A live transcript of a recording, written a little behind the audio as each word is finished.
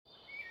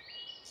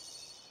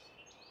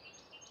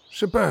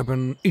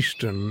suburban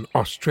eastern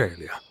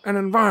Australia, an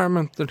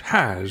environment that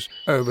has,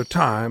 over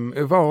time,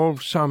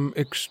 evolved some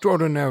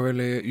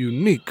extraordinarily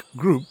unique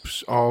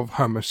groups of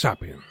Homo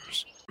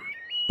sapiens.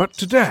 But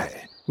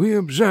today, we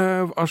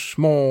observe a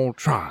small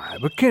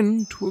tribe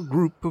akin to a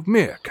group of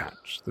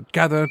meerkats that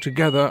gather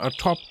together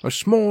atop a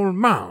small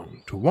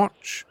mound to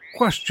watch,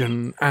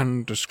 question,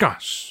 and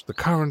discuss the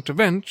current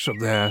events of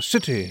their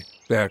city,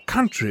 their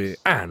country,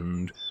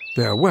 and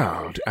their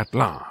world at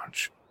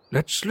large.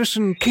 Let's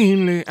listen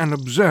keenly and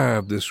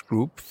observe this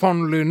group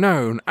fondly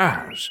known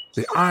as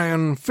the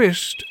Iron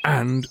Fist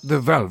and the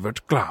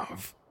Velvet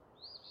Glove.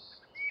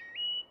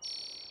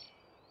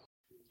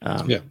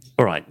 All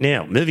right,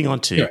 now moving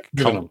on to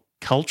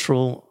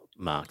cultural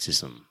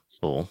Marxism,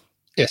 Paul.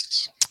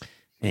 Yes.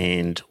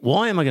 And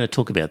why am I going to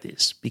talk about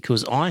this?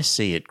 Because I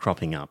see it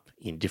cropping up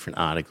in different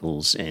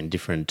articles and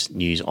different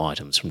news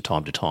items from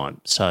time to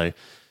time. So I'm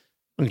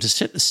going to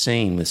set the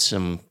scene with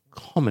some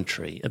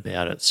commentary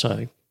about it.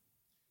 So,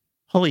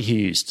 Holly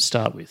Hughes to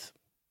start with.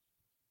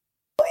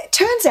 It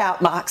turns out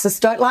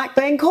Marxists don't like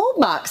being called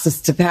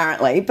Marxists,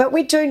 apparently, but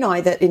we do know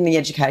that in the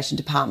education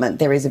department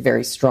there is a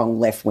very strong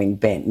left-wing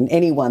bent, and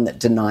anyone that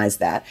denies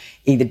that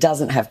either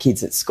doesn't have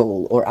kids at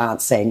school or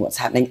aren't seeing what's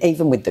happening,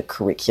 even with the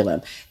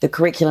curriculum. The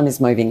curriculum is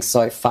moving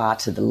so far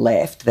to the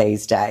left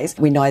these days.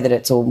 We know that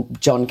it's all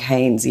John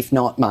Keynes, if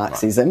not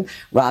Marxism,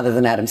 rather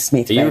than Adam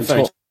Smith. There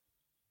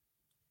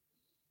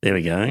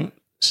we go.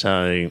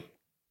 So,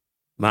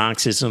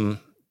 Marxism,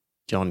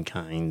 John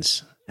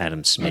Keynes,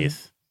 Adam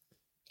Smith.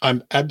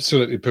 I'm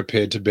absolutely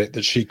prepared to bet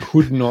that she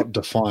could not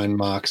define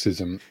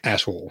Marxism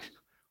at all.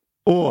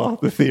 Or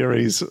the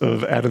theories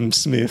of Adam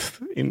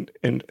Smith and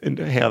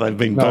how they've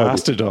been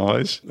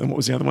bastardised. And what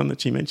was the other one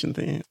that she mentioned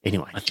there?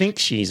 Anyway, I think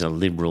she's a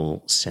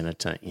Liberal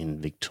senator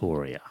in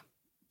Victoria.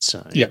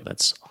 So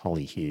that's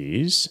Holly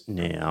Hughes.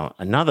 Now,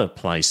 another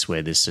place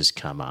where this has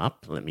come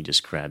up, let me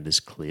just grab this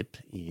clip,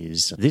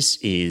 is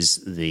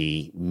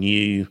the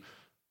new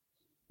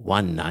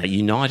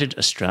United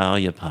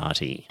Australia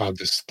Party.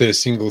 Their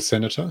single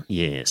senator?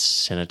 Yes,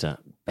 Senator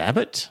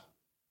Babbitt.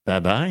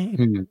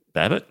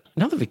 Babbitt.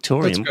 Another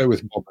Victorian. Let's go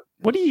with Bobbit.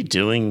 What are you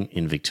doing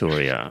in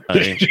Victoria?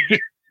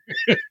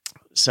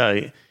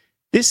 So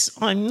this,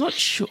 I'm not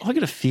sure. I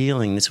got a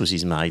feeling this was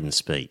his maiden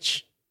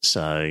speech.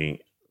 So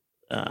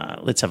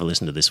let's have a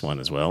listen to this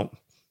one as well.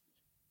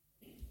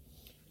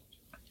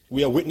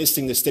 We are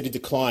witnessing the steady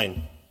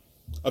decline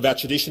of our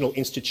traditional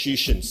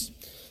institutions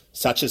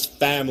such as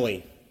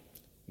family,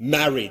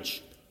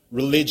 marriage,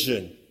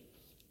 religion,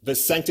 the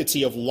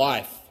sanctity of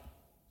life,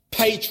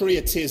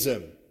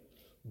 patriotism,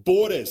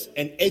 borders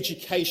and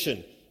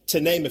education,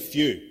 to name a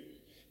few.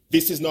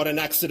 This is not an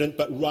accident,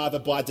 but rather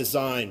by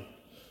design.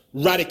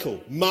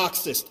 Radical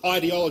Marxist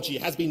ideology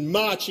has been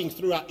marching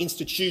through our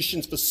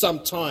institutions for some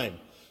time.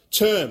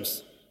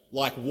 Terms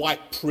like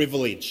white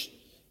privilege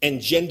and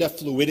gender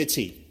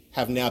fluidity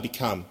have now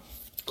become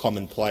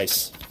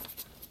commonplace.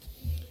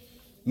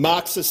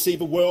 Marxists see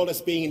the world as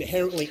being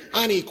inherently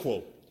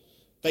unequal.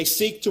 They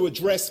seek to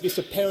address this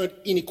apparent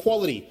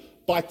inequality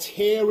by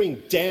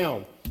tearing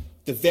down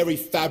the very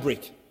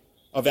fabric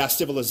of our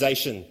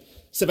civilization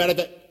so that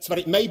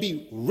it may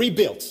be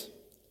rebuilt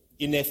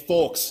in their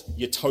Fawkes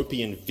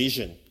utopian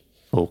vision.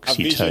 Fawkes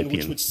vision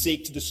which would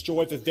seek to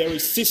destroy the very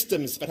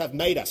systems that have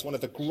made us one of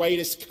the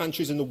greatest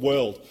countries in the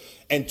world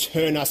and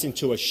turn us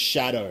into a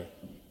shadow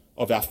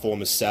of our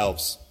former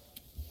selves.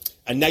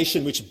 A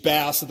nation which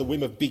bows to the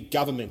whim of big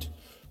government,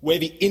 where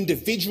the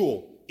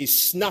individual is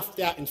snuffed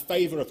out in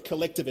favour of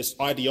collectivist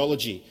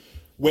ideology,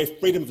 where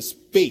freedom of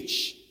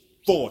speech,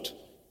 thought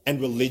and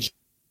religion.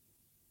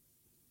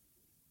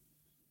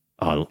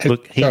 Oh,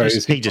 look, he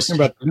just talking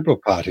about the Liberal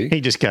Party. He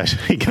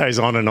goes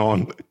on and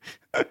on.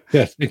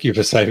 Yeah, thank you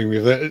for saving me.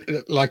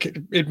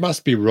 It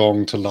must be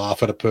wrong to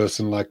laugh at a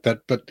person like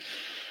that, but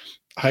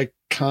I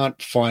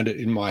can't find it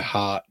in my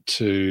heart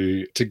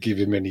to give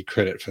him any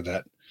credit for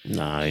that.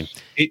 No,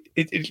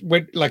 it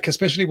went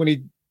especially when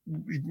he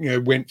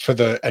went for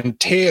and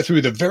tear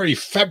through the very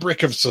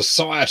fabric of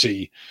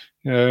society.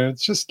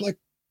 It's just like,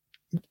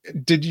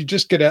 did you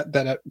just get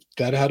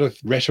that out of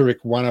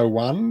Rhetoric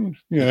 101?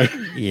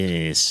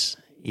 Yes.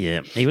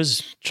 Yeah. He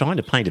was trying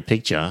to paint a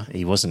picture.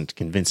 He wasn't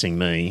convincing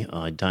me.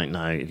 I don't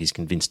know if he's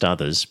convinced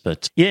others.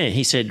 But, yeah,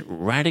 he said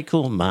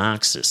radical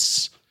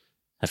Marxists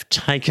have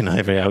taken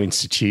over our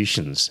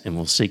institutions and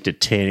will seek to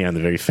tear down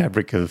the very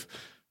fabric of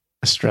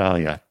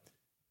Australia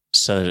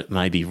so that it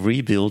may be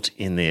rebuilt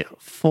in their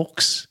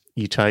Fawkes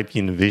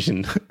utopian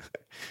vision,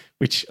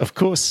 which, of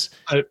course,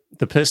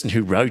 the person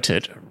who wrote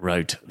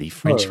the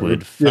French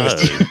word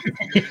faux,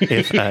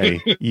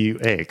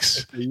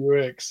 F-A-U-X,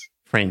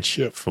 French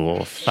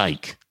for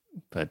fake,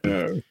 but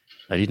they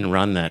didn't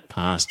run that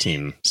past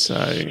him.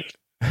 So,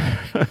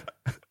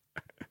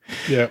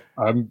 yeah,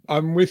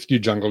 I'm with you,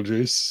 Jungle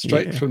Juice,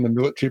 straight from the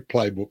military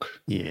playbook.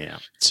 Yeah,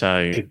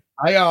 so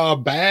they are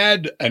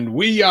bad and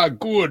we are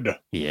good.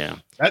 Yeah.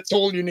 That's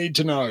all you need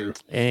to know.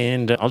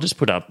 And I'll just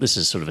put up, this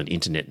is sort of an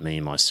internet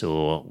meme I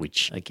saw,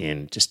 which,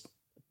 again, just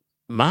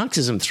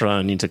Marxism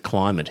thrown into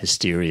climate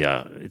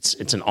hysteria.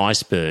 It's an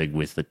iceberg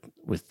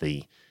with with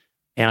the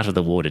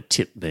out-of-the-water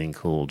tip being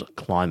called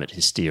climate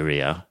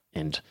hysteria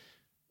and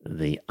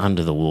the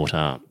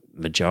under-the-water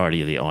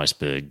majority of the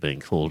iceberg being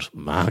called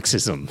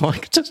Marxism.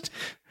 Like, just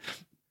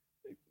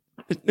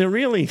they're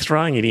really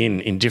throwing it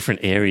in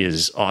different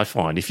areas, I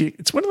find.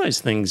 It's one of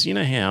those things, you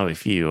know how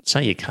if you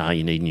say your car,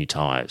 you need new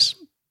tyres,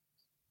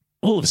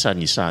 all of a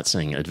sudden you start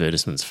seeing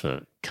advertisements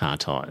for car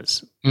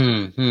tyres.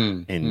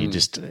 And you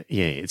just,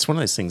 it's one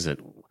of those things that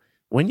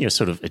when you're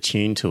sort of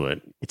attuned to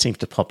it, it seems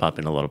to pop up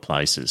in a lot of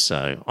places.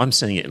 So I'm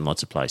seeing it in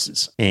lots of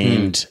places.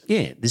 And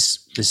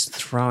this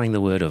throwing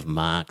the word of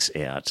Marx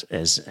out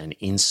as an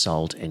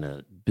insult and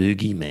a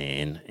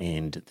boogeyman,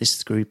 and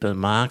this group are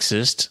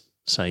Marxist,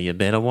 so you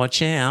better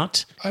watch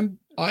out.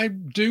 I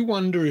do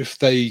wonder if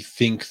they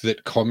think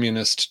that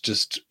communist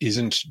just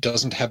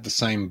doesn't have the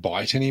same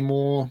bite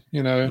anymore,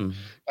 you know?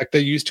 Like they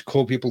used to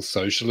call people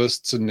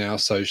socialists, and now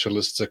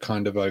socialists are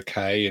kind of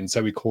okay, and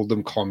so we called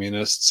them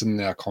communists, and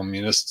now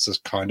communists are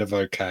kind of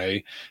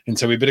okay, and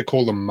so we better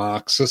call them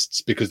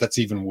Marxists because that's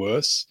even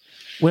worse.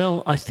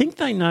 Well, I think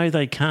they know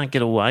they can't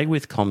get away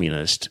with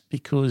communist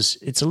because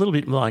it's a little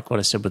bit like what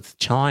I said with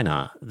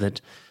China, that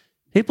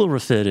people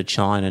refer to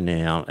China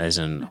now as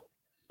an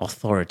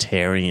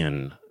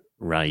authoritarian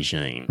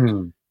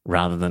regime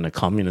rather than a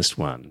communist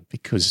one,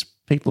 because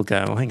people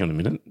go, oh, hang on a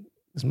minute,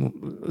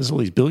 there's all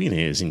these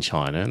billionaires in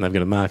China and they've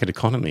got a market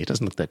economy. It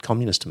doesn't look that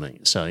communist to me.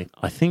 So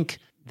I think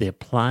they're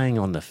playing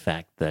on the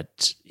fact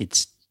that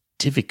it's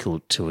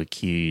difficult to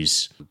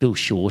accuse Bill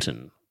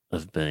Shorten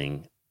of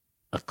being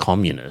a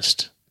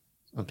communist.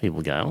 And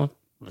people go,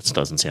 oh, that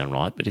doesn't sound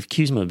right. But if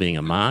accuse him of being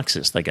a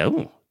Marxist, they go,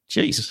 oh,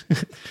 geez,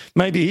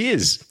 maybe he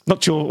is.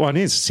 Not sure what one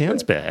is.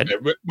 Sounds bad.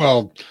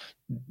 Well,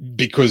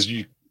 because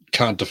you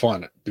can't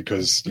define it,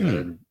 because you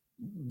know,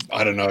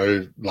 I don't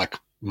know, like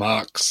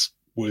Marx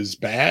was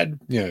bad.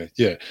 Yeah.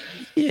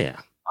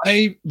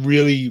 I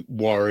really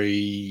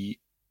worry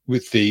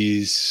with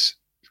this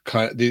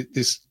kind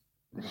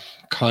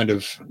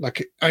of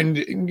like, and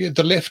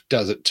the left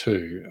does it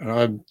too. And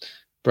I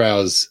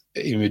browse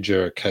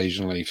Imager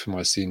occasionally for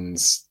my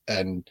sins,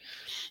 and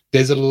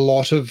there's a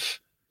lot of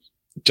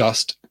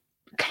just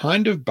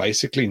kind of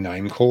basically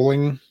name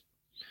calling,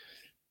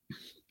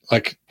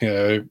 like, you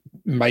know,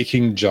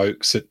 making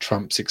jokes at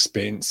Trump's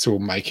expense or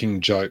making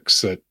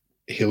jokes at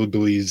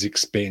hillbillies'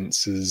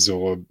 expenses,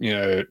 or, you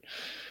know,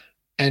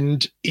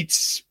 and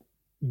it's,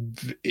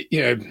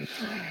 you know,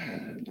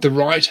 the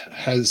right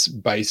has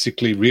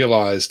basically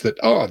realized that,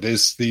 oh,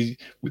 there's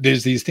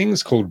these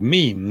things called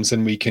memes,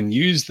 and we can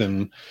use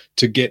them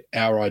to get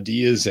our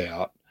ideas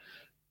out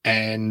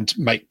and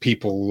make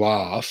people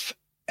laugh,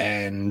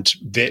 and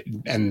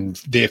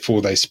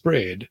therefore they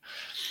spread.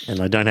 And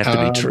they don't have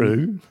to be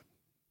true.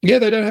 Yeah,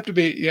 they don't have to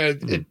be, you know,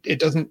 it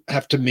doesn't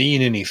have to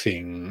mean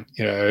anything,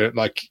 you know,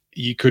 like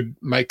you could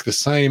make the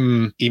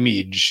same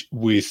image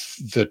with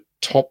the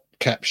top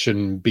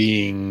caption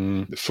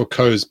being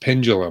Foucault's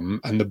pendulum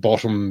and the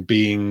bottom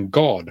being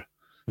God,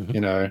 you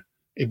know,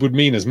 it would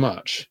mean as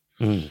much.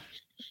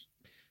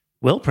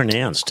 Well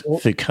pronounced,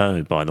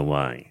 Foucault, by the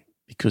way,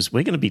 because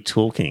we're going to be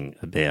talking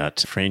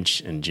about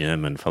French and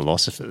German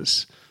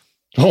philosophers.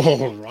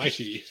 Oh,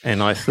 righty.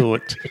 And I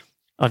thought,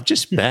 I've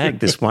just bagged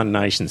this One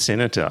Nation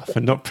senator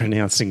for not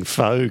pronouncing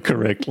faux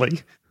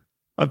correctly.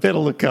 I better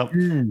look up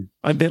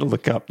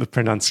the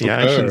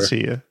pronunciations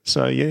here.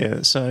 So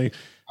I'm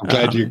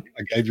glad I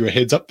gave you a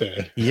heads up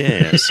there.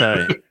 Yeah,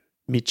 so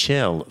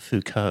Michel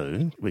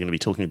Foucault we're going to be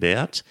talking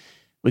about.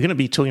 We're going to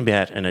be talking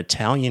about an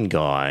Italian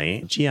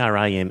guy,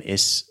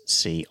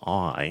 Gramsci,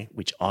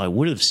 which I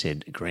would have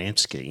said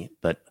Gramsci,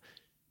 but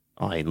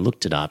I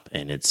looked it up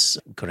and it's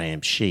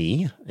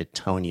Gramsci,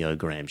 Antonio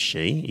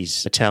Gramsci.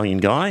 He's an Italian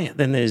guy.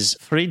 Then there's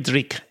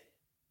Friedrich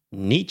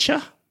Nietzsche.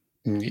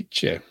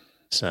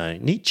 So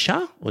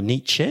Nietzsche or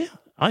Nietzsche?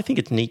 I think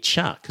it's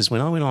Nietzsche, because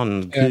when I went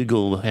on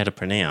Google how to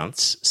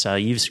pronounce, so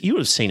you would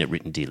have seen it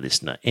written, dear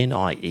listener,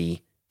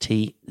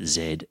 Nietzsche.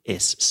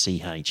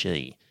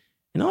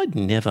 And I'd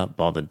never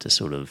bothered to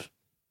sort of,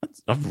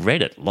 I've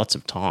read it lots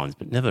of times,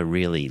 but never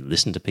really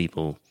listened to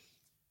people,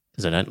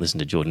 because I don't listen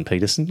to Jordan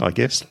Peterson, I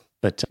guess.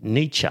 But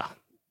Nietzsche,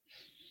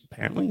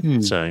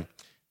 apparently. So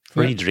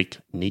Friedrich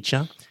Nietzsche.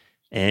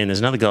 And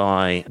there's another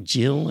guy,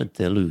 Gilles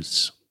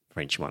Deleuze,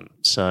 French one.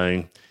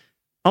 So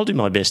I'll do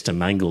my best to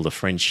mangle the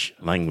French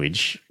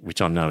language,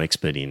 which I'm no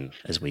expert in,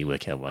 as we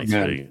work our way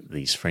through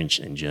these French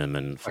and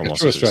German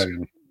philosophers.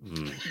 Australian.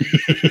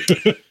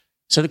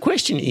 So the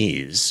question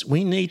is,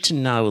 we need to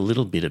know a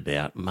little bit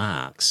about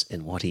Marx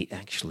and what he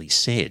actually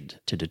said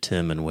to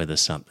determine whether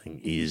something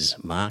is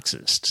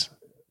Marxist,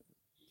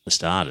 for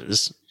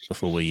starters,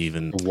 before we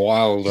even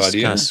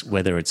discuss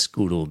whether it's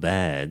good or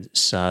bad.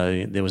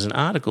 So there was an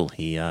article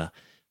here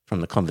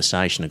from The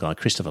Conversation, a guy,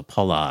 Christopher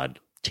Pollard,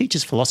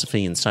 teaches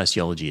philosophy and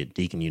sociology at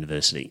Deakin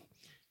University.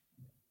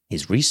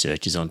 His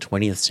research is on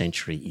 20th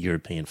century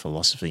European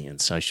philosophy and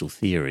social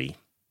theory.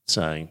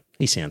 So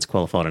he sounds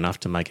qualified enough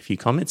to make a few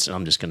comments.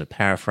 I'm just going to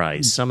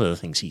paraphrase some of the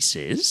things he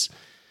says.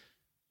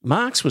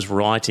 Marx was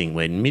writing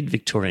when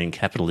mid-Victorian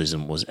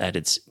capitalism was at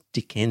its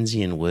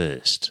Dickensian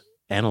worst,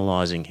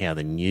 analysing how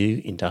the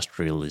new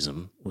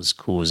industrialism was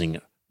causing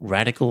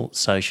radical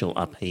social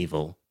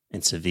upheaval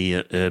and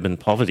severe urban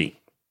poverty.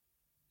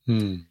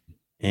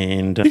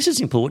 And this is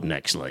important,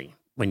 actually,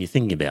 when you're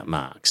thinking about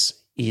Marx,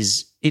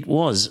 is it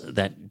was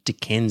that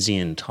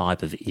Dickensian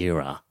type of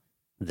era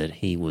that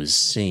he was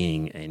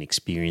seeing and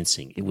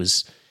experiencing. It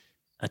was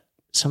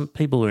some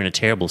people were in a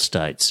terrible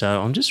state.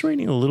 So I'm just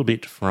reading a little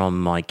bit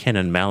from my Ken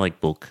and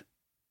Malik book,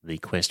 The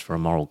Quest for a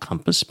Moral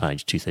Compass,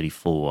 page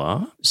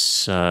 234.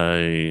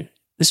 So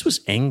this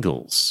was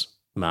Engels,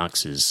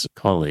 Marx's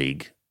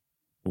colleague,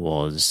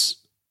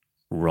 was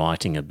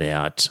writing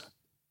about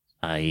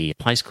a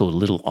place called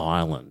Little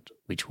Island,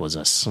 which was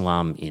a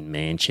slum in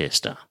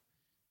Manchester.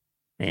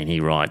 And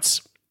he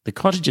writes, "The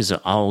cottages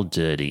are old,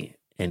 dirty,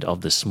 and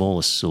of the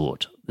smallest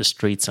sort. The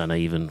streets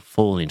uneven,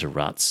 fall into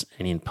ruts,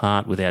 and in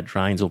part without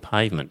drains or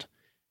pavement.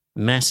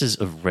 Masses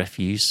of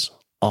refuse,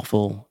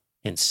 offal,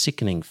 and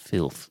sickening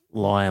filth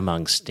lie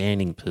among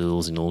standing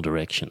pools in all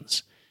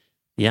directions.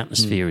 The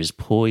atmosphere is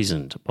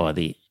poisoned by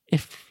the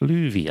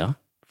effluvia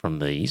from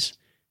these,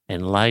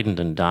 and laden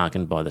and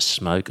darkened by the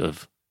smoke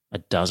of a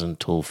dozen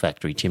tall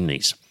factory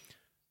chimneys.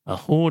 A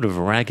horde of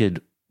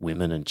ragged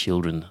women and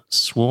children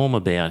swarm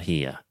about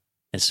here,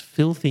 as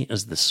filthy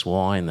as the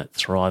swine that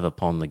thrive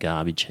upon the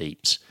garbage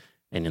heaps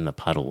and in the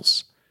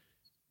puddles.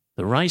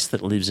 The race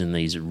that lives in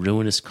these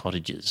ruinous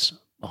cottages,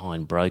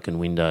 behind broken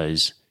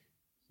windows,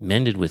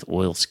 mended with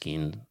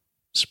oilskin,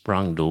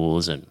 sprung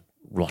doors and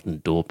rotten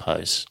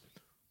doorposts,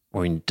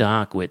 or in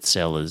dark wet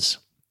cellars,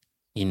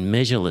 in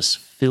measureless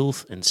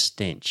filth and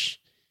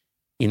stench,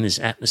 in this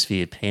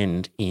atmosphere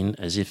penned in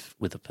as if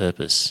with a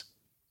purpose,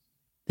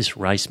 this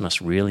race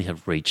must really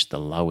have reached the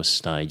lowest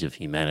stage of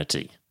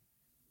humanity."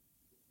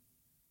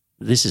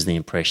 This is the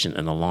impression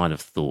and the line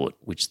of thought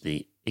which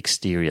the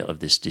exterior of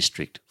this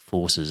district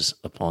forces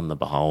upon the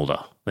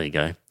beholder. There you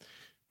go.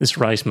 This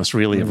race must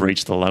really have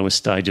reached the lowest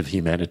stage of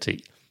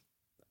humanity.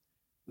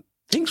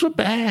 Things were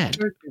bad.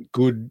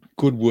 Good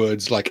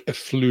words like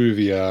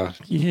effluvia.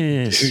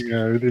 Yes. You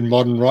know, in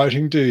modern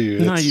writing, do you?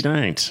 No, you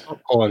don't.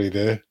 Top quality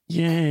there.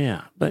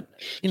 Yeah, but,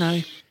 you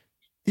know,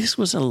 this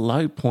was a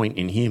low point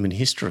in human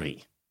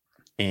history.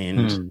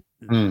 And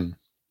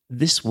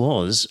this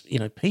was, you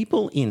know,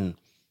 people in,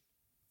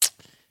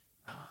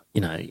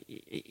 you know,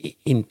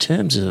 in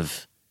terms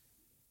of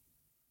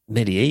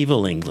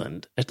medieval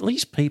England, at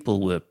least people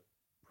were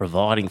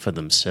providing for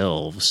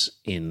themselves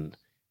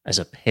as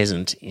a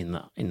peasant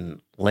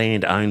in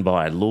land owned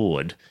by a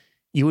lord.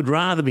 You would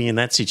rather be in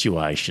that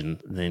situation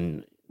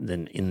than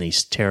in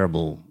these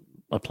terrible,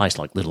 a place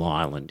like Little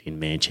Island in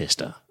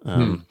Manchester.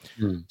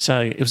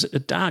 So it was a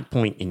dark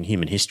point in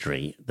human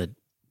history that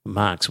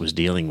Marx was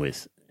dealing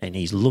with, and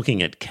he's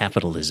looking at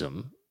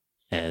capitalism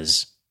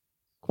as,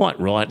 quite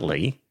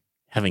rightly,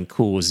 having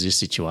caused this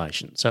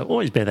situation. So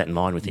always bear that in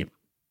mind with him.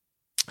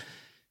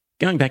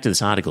 Going back to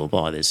this article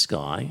by this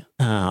guy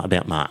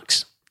about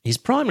Marx, his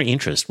primary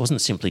interest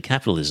wasn't simply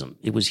capitalism,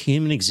 it was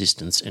human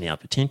existence and our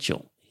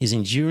potential. His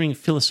enduring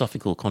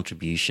philosophical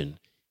contribution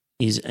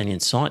is an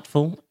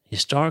insightful,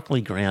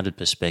 historically grounded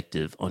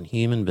perspective on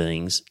human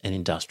beings and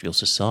industrial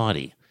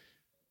society.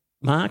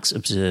 Marx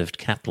observed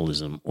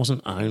capitalism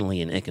wasn't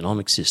only an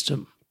economic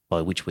system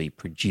by which we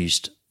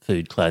produced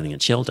food, clothing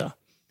and shelter.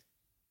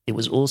 It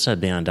was also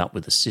bound up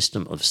with a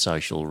system of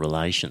social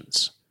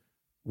relations.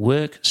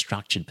 Work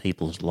structured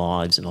people's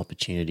lives and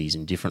opportunities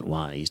in different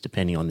ways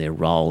depending on their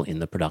role in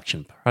the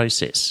production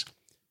process.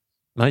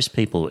 Most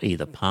people were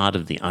either part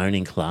of the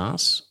owning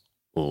class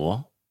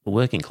or the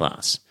working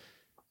class.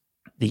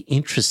 The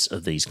interests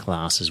of these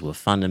classes were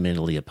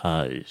fundamentally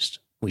opposed,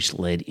 which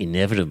led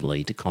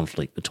inevitably to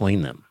conflict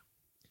between them.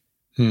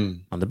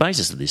 On the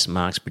basis of this,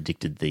 Marx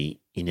predicted the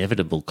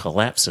inevitable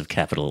collapse of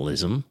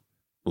capitalism,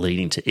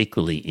 leading to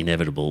equally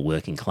inevitable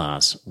working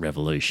class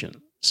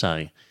revolution.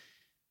 So,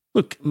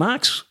 look,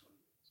 Marx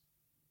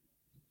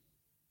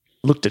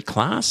looked at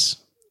class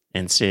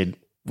and said,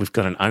 we've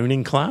got an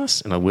owning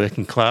class and a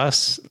working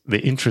class.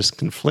 Their interests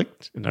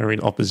conflict and are in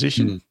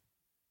opposition.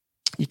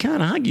 You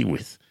can't argue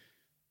with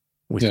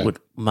what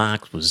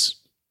Marx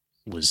was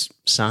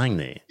saying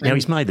there. Now,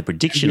 he's made the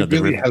prediction of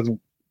it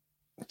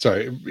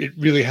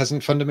really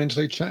hasn't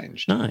fundamentally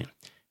changed. No.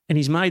 And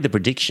he's made the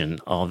prediction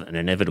of an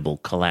inevitable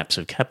collapse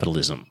of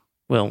capitalism.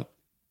 Well,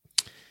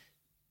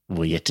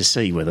 we're yet to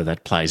see whether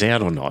that plays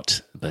out or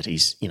not, but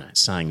he's,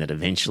 saying that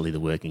eventually the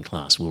working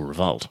class will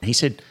revolt. He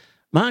said,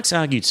 Marx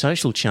argued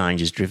social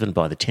change is driven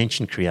by the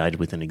tension created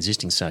with an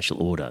existing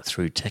social order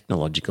through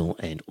technological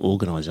and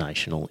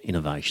organisational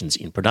innovations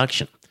in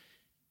production.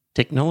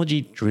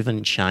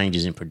 Technology-driven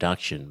changes in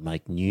production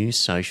make new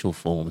social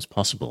forms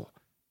possible,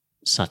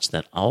 such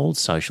that old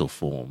social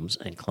forms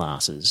and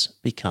classes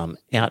become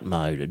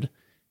outmoded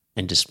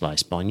and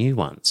displaced by new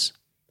ones.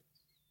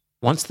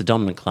 Once the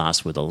dominant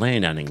class were the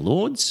land-owning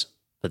lords,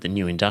 but the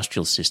new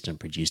industrial system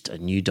produced a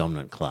new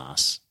dominant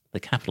class, the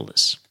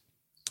capitalists.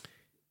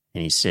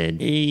 And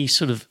he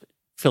sort of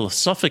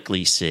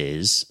philosophically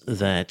says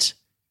that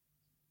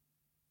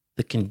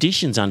the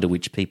conditions under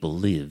which people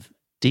live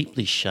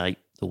deeply shape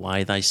the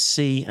way they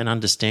see and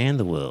understand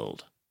the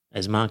world.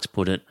 As Marx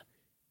put it,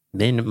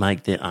 men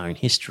make their own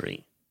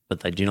history, but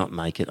they do not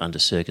make it under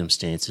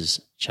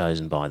circumstances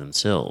chosen by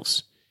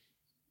themselves.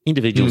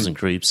 Individuals and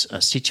groups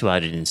are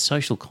situated in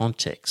social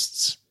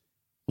contexts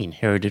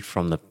inherited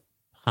from the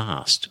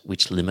past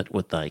which limit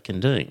what they can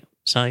do.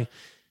 So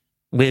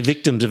we're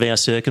victims of our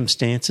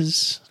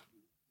circumstances.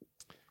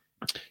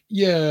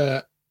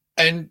 Yeah,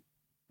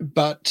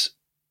 but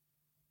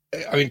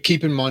I mean,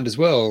 keep in mind as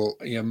well,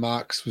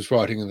 Marx was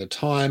writing in the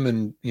time,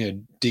 and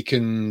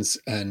Dickens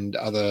and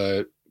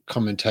other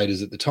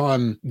commentators at the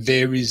time.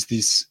 There is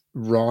this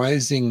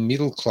rising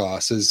middle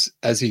class,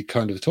 as he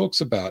kind of talks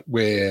about,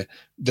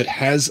 that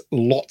has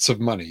lots of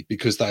money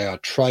because they are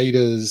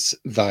traders,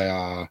 they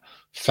are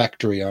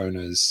factory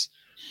owners,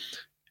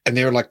 and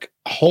there are like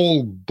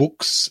whole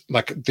books,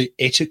 like the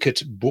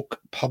etiquette book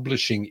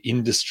publishing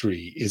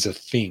industry is a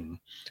thing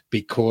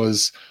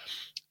because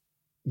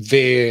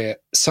their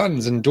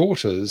sons and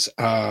daughters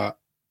are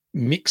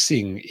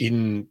mixing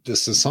in the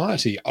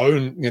society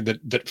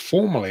that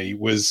formerly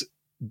was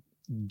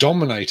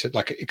dominated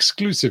like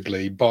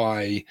exclusively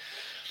by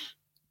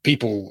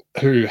people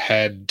who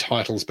had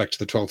titles back to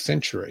the 12th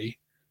century.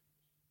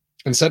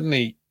 And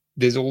suddenly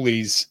there's all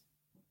these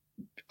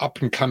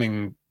up and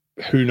coming,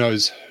 who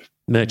knows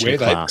merchant where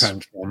class. they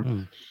came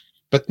from.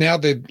 But now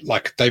they've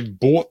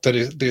bought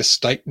the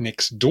estate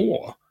next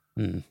door.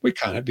 We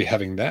can't be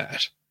having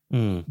that.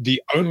 The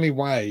only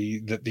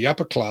way that the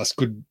upper class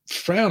could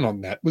frown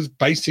on that was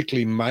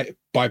basically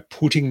by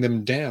putting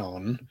them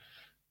down,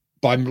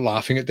 by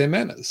laughing at their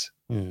manners.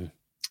 And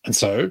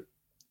so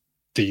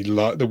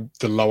the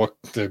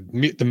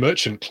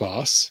merchant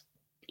class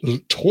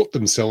taught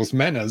themselves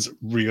manners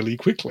really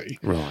quickly.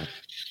 Right.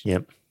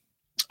 Yep.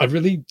 I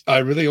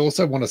really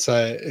also want to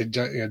say,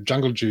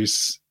 Jungle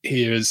Juice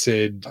here has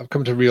said, I've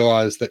come to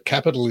realize that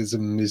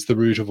capitalism is the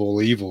root of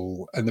all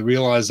evil, and the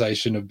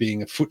realization of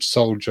being a foot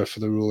soldier for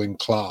the ruling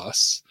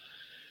class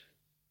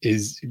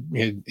he's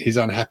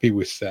unhappy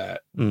with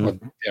that. Well,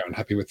 they're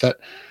unhappy with that.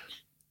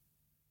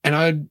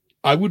 And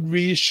I would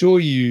reassure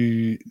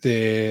you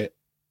there,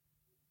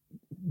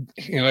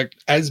 like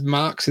as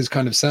Marx is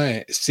kind of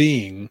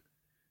seeing,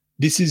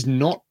 this is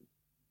not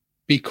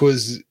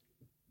because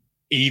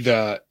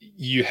either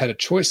you had a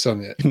choice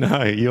on it.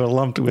 No, you're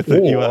lumped with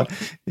it. You are,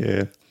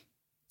 yeah.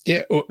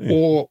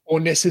 Or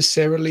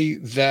necessarily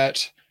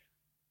that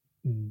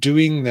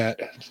doing that,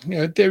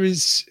 there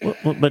is.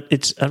 Well, but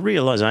it's a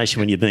realisation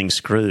when you're being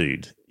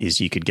screwed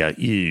is you could go,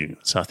 ew.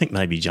 So I think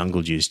maybe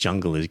Jungle Juice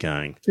Jungle is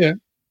going,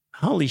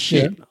 holy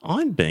shit,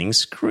 I'm being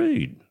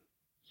screwed.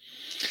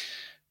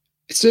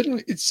 It's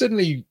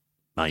certainly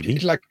maybe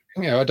like,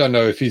 I don't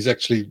know if he's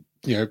actually,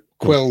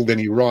 quelled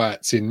any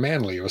riots in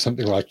Manly or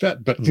something like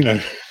that, but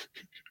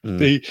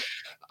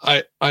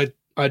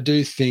I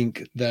do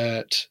think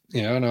that,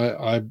 and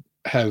I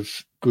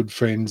have good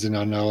friends and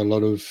I know a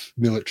lot of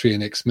military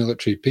and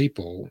ex-military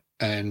people,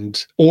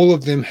 and all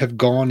of them have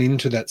gone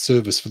into that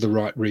service for the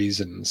right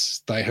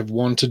reasons. They have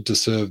wanted to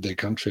serve their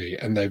country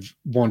and they've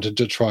wanted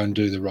to try and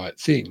do the right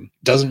thing.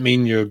 Doesn't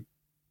mean you're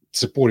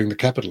supporting the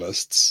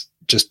capitalists,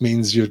 just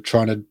means you're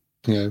trying to,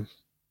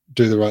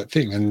 do the right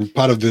thing. And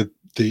part of the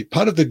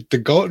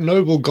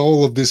noble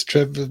goal of this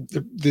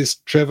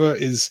Trevor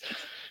is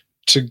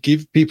to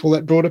give people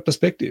that broader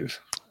perspective.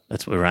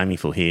 That's what we're aiming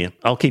for here.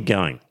 I'll keep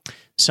going.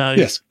 So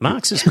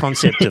Marx's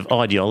concept of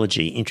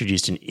ideology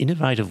introduced an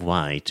innovative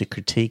way to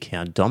critique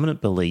how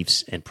dominant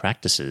beliefs and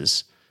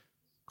practices,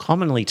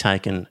 commonly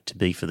taken to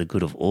be for the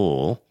good of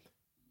all,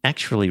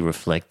 actually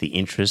reflect the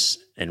interests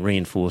and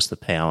reinforce the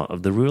power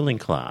of the ruling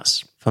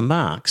class. For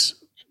Marx,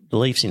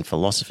 beliefs in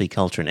philosophy,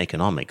 culture and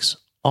economics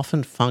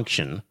often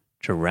function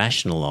to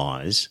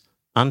rationalise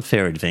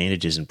unfair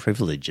advantages and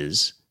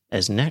privileges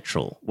as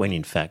natural when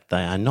in fact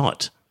they are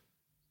not.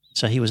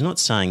 So he was not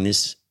saying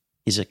this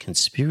is a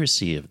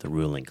conspiracy of the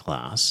ruling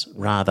class.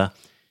 Rather,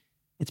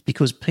 it's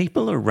because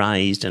people are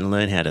raised and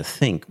learn how to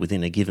think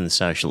within a given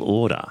social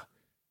order.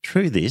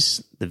 Through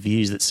this, the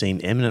views that seem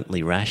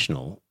eminently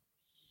rational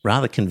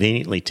rather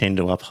conveniently tend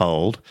to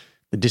uphold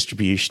the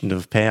distribution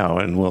of power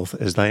and wealth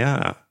as they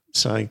are.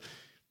 So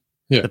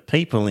the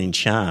people in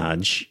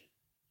charge,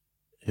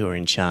 who are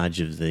in charge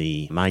of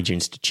the major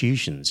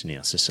institutions in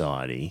our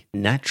society,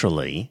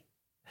 naturally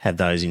have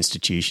those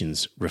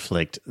institutions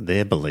reflect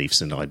their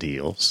beliefs and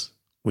ideals,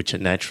 which are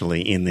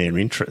naturally in their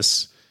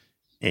interests.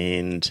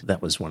 And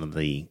that was one of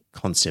the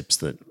concepts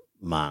that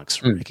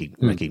Marx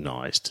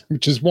recognised.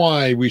 Which is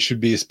why we should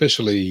be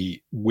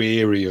especially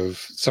wary of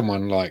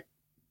someone like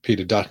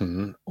Peter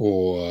Dutton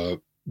or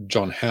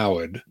John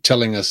Howard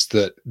telling us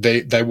that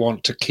they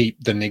want to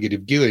keep the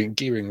negative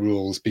gearing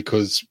rules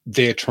because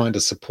they're trying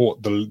to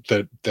support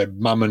the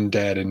mum and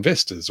dad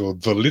investors or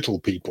the little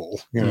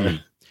people.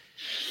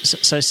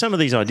 So some of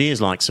these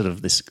ideas, like sort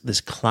of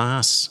this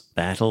class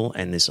battle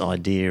and this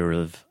idea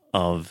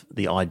of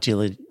the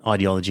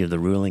ideology of the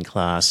ruling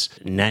class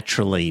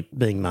naturally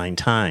being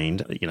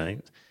maintained,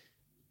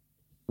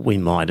 we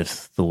might have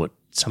thought,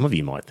 some of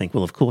you might think,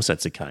 well, of course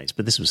that's the case,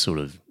 but this was sort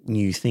of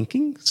new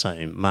thinking.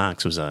 So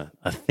Marx was a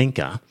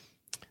thinker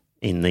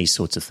in these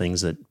sorts of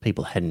things that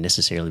people hadn't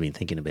necessarily been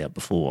thinking about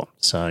before.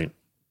 So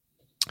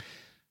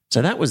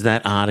that was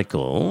that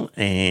article,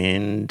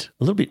 and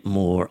a little bit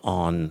more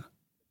on,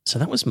 so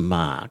that was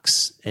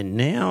Marx, and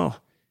now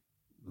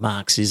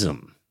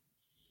Marxism.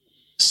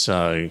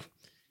 So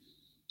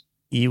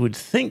you would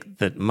think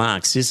that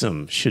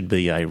Marxism should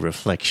be a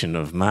reflection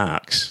of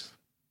Marx,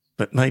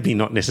 but maybe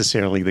not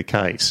necessarily the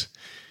case.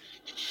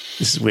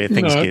 This is where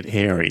things get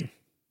hairy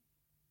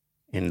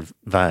and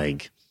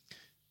vague.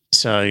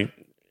 So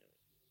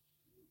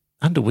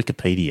under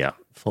Wikipedia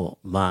for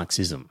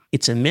Marxism,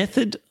 it's a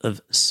method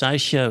of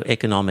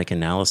socio-economic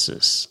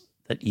analysis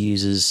that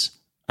uses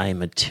a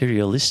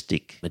materialist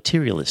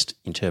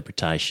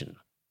interpretation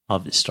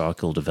of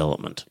historical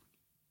development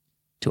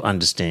to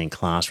understand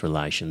class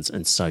relations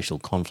and social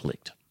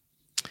conflict.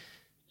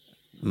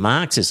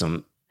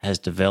 Marxism has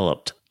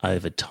developed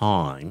over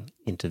time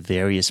into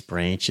various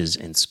branches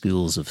and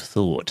schools of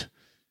thought.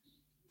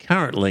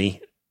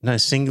 Currently, no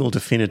single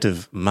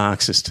definitive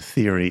Marxist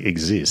theory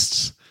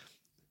exists.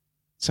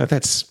 So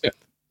that's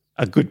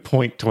a good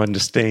point to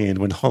understand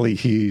when Holly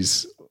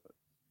Hughes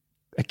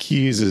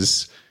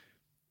accuses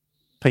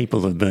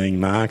people of being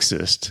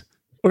Marxist,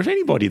 or if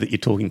anybody that you're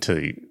talking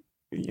to,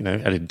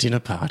 at a dinner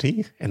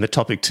party and the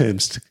topic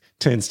turns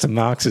to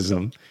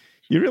Marxism,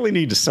 you really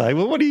need to say,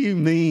 well, what do you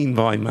mean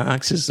by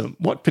Marxism?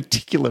 What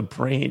particular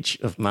branch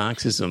of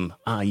Marxism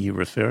are you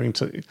referring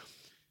to?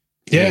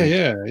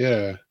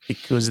 Yeah.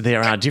 Because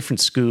there are different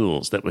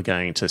schools that we're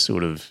going to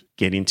sort of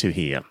get into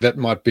here. That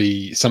might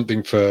be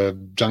something for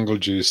Jungle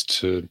Juice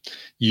to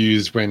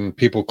use when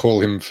people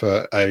call him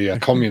for a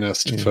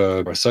communist,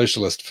 for a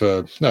socialist,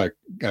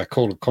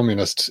 call a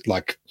communist,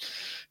 like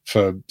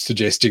for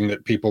suggesting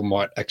that people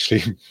might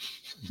actually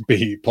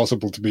be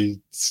possible to be,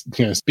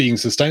 being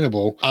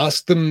sustainable.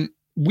 Ask them,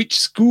 which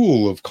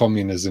school of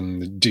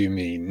communism do you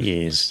mean?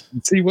 Yes.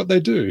 See what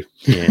they do.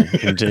 Yeah,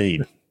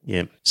 indeed.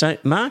 Yeah. So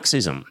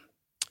Marxism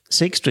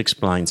seeks to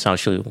explain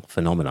social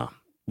phenomena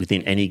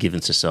within any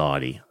given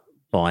society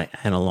by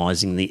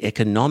analysing the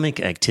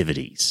economic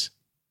activities.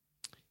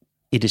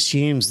 It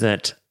assumes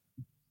that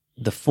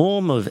the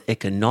form of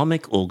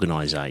economic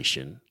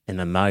organisation and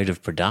the mode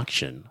of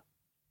production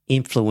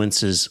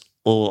influences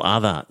all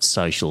other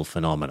social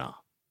phenomena,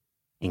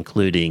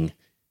 including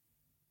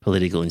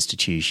political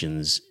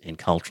institutions and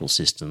cultural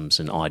systems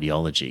and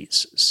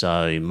ideologies.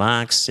 So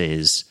Marx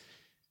says,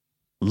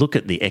 look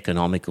at the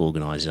economic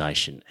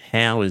organisation.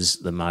 How is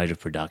the mode of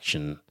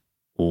production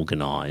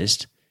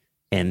organised?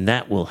 And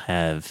that will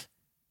have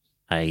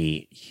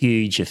a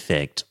huge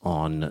effect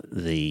on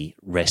the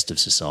rest of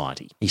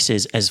society. He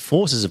says, as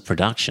forces of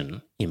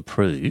production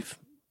improve,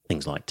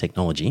 things like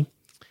technology,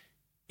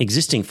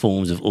 existing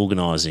forms of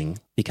organising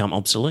become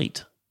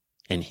obsolete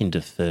and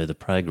hinder further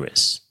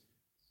progress,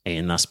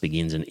 and thus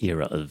begins an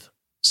era of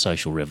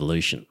social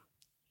revolution.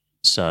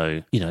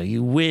 So,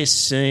 we're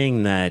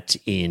seeing that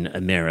in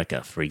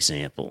America, for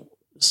example.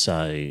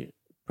 So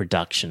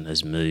production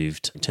has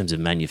moved in terms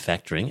of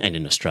manufacturing, and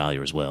in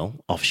Australia as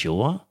well,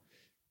 offshore.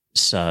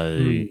 So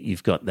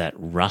you've got that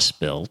Rust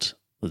Belt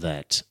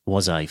that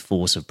was a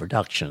force of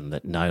production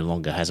that no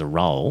longer has a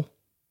role.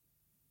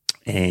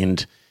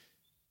 And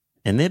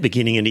they're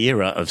beginning an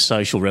era of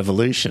social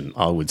revolution,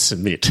 I would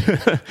submit,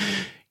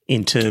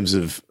 in terms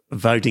of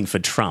voting for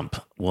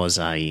Trump was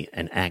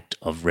an act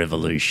of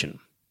revolution.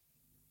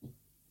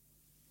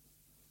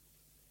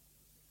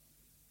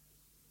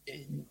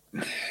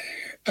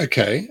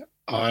 Okay,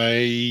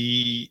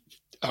 I'm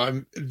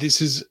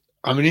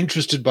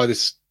interested by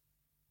this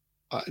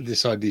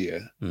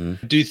idea. I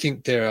do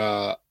think there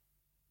are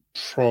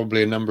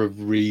probably a number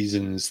of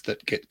reasons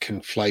that get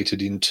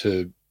conflated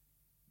into,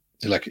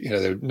 there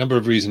are a number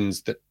of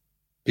reasons that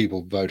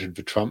people voted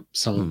for Trump.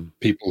 Some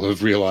people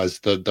have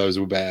realized that those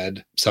were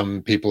bad.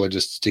 Some people are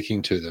just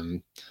sticking to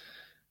them.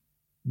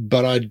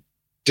 But I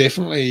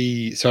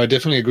definitely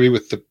agree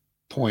with the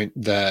point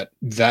that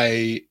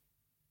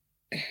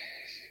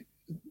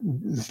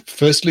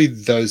firstly,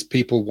 those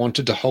people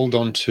wanted to hold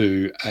on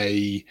to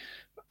a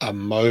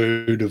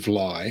mode of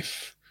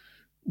life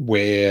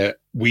where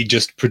we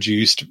just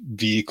produced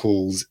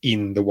vehicles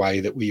in the way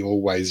that we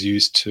always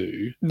used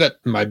to. That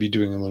may be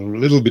doing a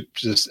little bit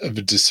just of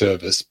a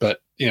disservice,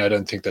 but I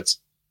don't think that's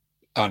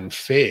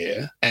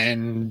unfair.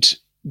 And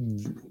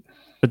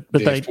but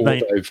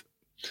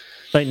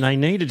they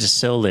needed to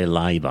sell their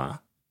labour,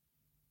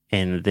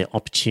 and the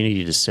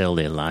opportunity to sell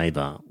their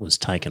labour was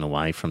taken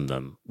away from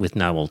them with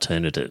no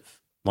alternative.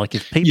 Like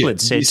if people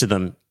had said to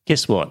them,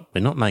 guess what,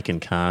 we're not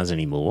making cars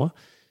anymore,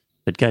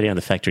 but go down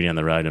the factory down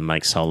the road and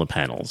make solar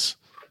panels,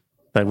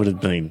 they would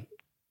have been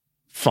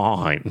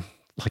fine,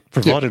 like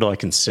provided I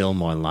can sell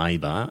my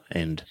labour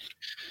and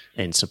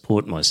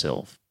support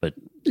myself. But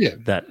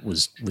that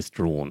was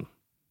withdrawn.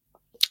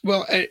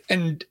 Well,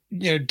 and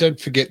don't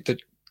forget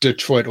that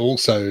Detroit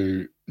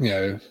also,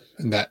 in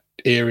that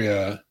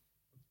area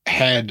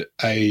had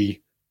a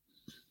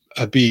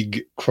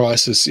big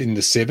crisis in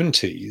the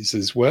 70s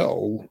as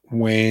well,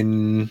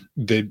 when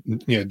the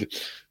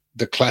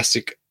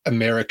classic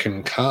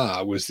American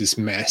car was this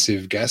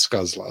massive gas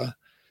guzzler,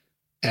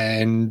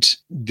 and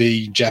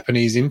the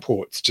Japanese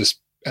imports just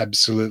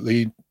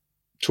absolutely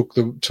took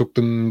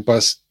them by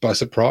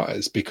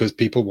surprise, because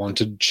people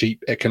wanted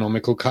cheap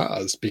economical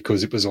cars,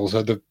 because it was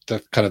also the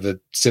kind of the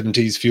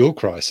 70s fuel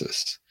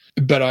crisis.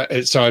 But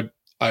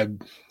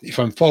if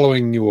I'm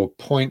following your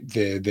point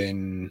there,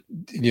 then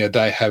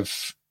they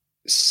have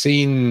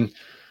seen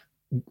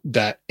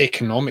that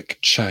economic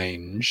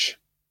change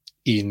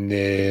in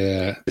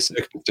their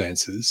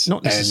circumstances,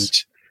 Not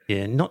necessarily.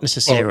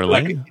 Well,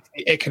 like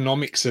the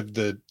economics of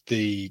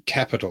the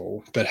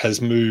capital that has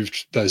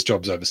moved those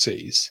jobs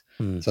overseas.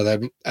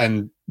 So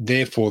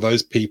therefore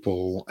those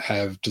people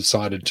have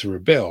decided to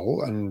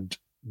rebel, and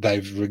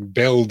they've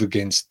rebelled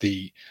against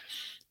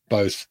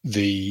both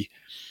the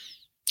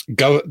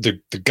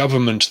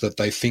government that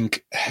they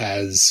think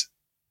has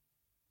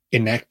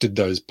enacted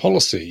those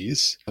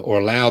policies or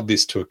allowed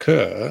this to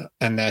occur,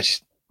 and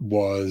that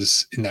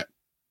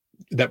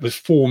was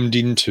formed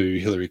into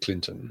Hillary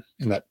Clinton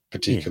in that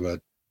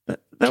particular. Yeah.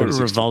 They were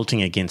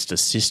revolting against a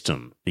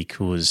system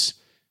because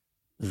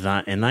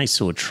they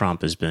saw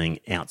Trump as being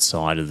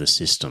outside of the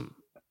system.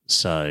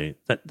 So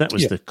that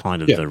was the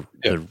kind of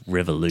the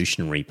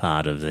revolutionary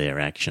part of their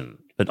action.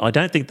 But I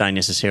don't think they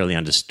necessarily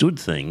understood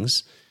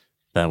things.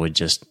 They were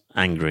just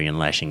angry and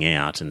lashing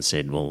out and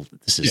said, well,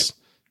 this is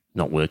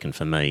not working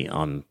for me.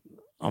 I'm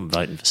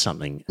voting for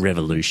something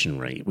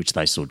revolutionary, which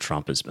they saw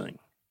Trump as being.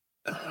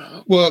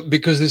 Well,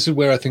 because this is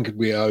where I think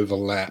we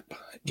overlap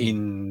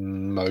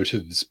in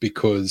motives,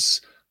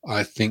 because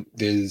I think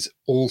there's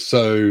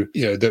also,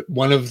 that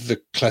one of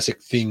the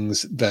classic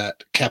things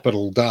that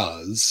Capital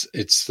does,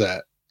 it's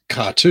that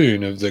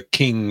cartoon of the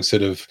king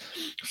sort of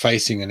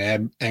facing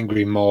an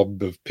angry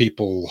mob of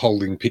people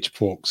holding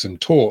pitchforks and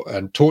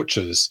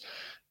torches.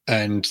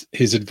 And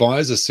his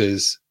advisor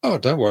says, "Oh,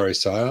 don't worry,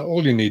 sire.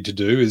 All you need to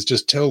do is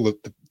just tell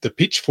the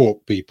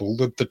pitchfork people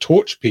that the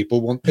torch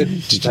people want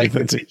them to take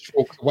the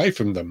pitchforks away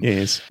from them."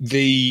 Yes.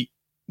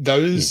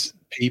 Those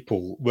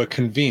people were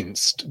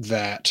convinced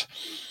that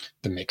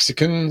the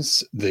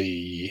Mexicans,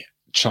 the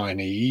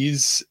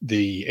Chinese,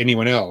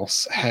 anyone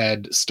else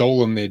had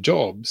stolen their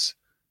jobs,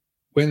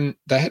 when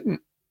they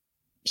hadn't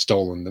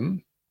stolen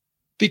them.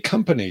 The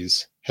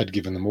companies had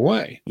given them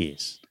away.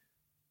 Yes.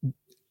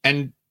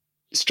 And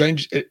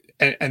strange,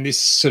 and this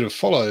sort of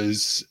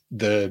follows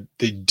the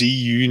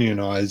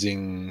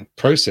deunionizing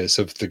process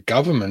of the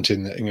government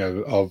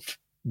of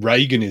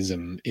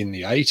Reaganism in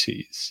the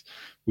 80s,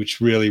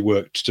 which really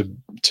worked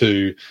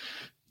to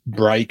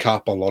break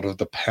up a lot of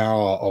the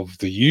power of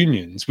the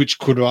unions, which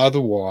could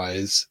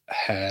otherwise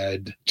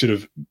had sort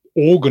of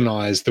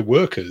organized the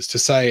workers to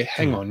say,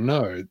 hang on,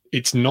 no,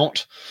 it's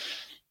not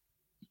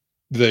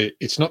the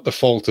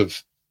fault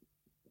of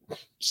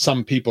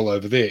some people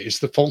over there. It's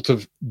the fault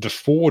of the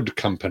Ford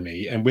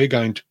company, and we're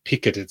going to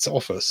picket its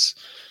office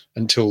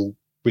until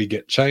we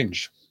get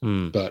change.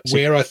 But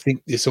where I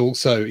think this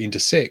also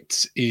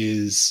intersects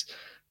is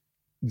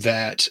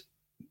that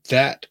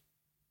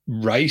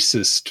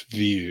racist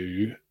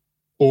view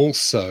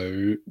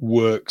also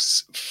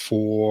works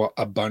for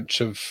a bunch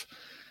of,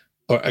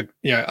 a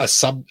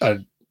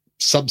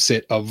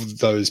subset of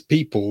those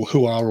people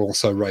who are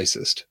also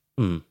racist.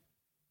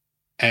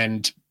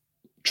 And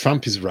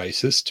Trump is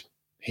racist.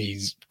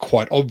 He's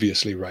quite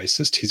obviously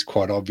racist. He's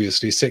quite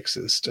obviously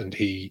sexist, and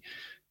he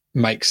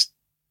makes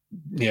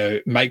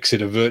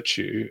it a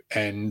virtue.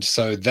 And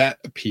so that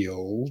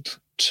appealed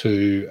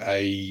to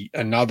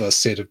another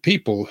set of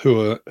people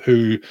who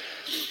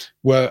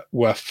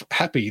were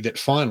happy that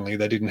finally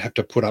they didn't have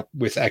to put up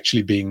with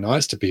actually being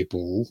nice to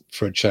people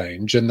for a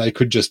change, and they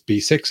could just be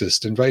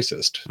sexist and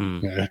racist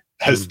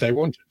as they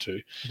wanted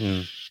to.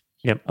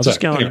 Yep. I'll just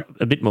go on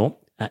a bit more.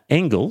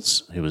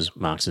 Engels, who was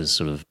Marx's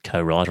sort of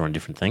co-writer on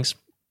different things,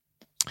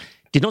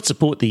 did not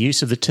support the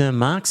use of the term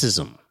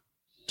Marxism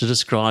to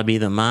describe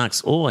either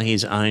Marx or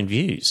his own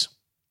views.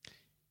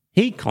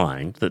 He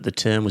claimed that the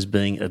term was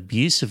being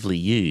abusively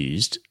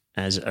used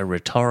as a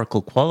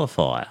rhetorical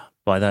qualifier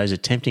by those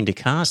attempting to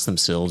cast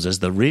themselves as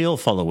the real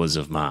followers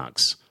of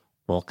Marx,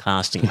 while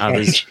casting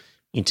others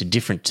into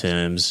different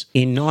terms.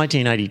 In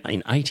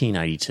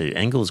 1882,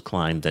 Engels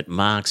claimed that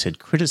Marx had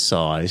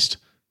criticised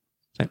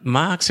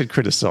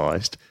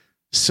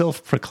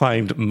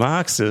self-proclaimed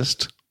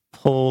Marxist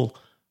Paul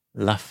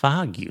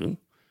Lafargue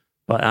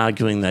by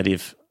arguing that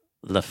if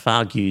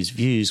Lafargue's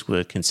views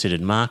were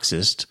considered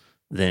Marxist,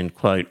 then,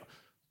 quote,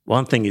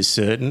 one thing is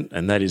certain,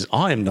 and that is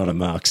I am not a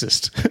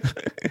Marxist.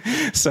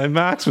 So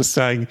Marx was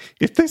saying,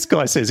 if this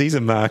guy says he's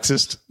a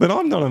Marxist, then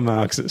I'm not a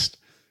Marxist.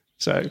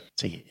 So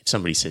if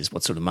somebody says,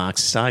 what sort of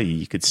Marxist are you?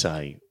 You could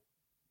say,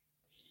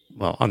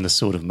 well, I'm the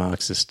sort of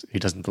Marxist who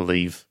doesn't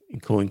believe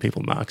in calling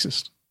people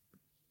Marxist.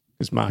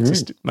 Because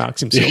Marx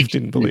himself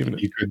didn't believe in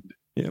it.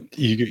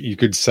 You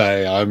could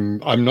say I'm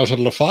not a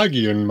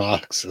Lafargian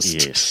Marxist.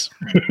 Yes.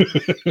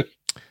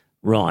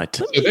 Right.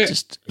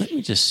 Let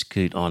me just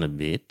scoot on a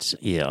bit.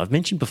 Yeah, I've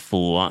mentioned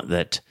before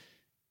that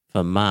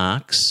for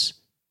Marx,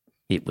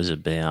 it was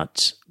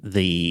about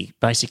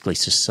basically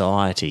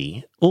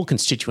society, all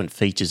constituent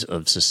features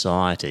of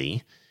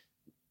society.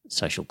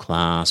 social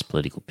class,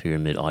 political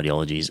pyramid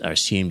ideologies are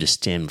assumed to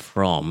stem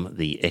from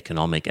the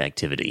economic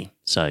activity.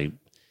 So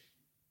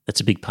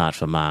that's a big part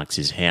for Marx,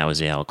 is how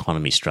is our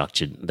economy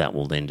structured. That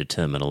will then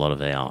determine a lot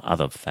of our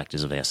other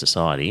factors of our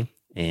society.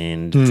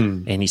 And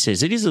he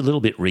says it is a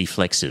little bit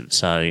reflexive.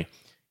 So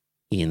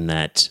in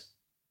that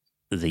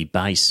the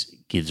base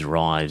gives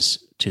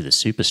rise to the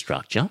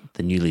superstructure,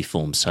 the newly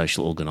formed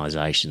social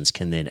organisations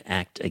can then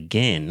act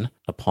again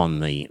upon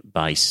the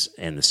base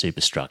and the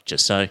superstructure.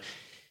 So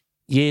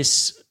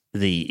yes,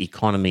 the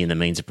economy and the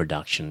means of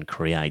production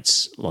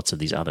creates lots of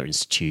these other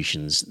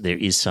institutions. There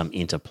is some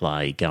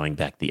interplay going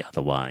back the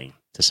other way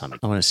to some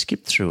extent. I want to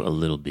skip through a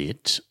little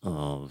bit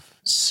of...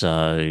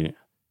 So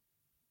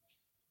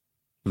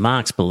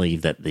Marx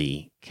believed that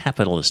the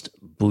capitalist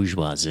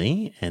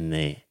bourgeoisie and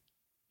their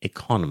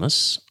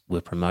economists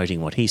were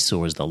promoting what he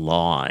saw as the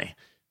lie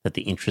that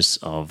the interests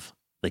of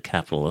the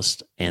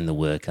capitalist and the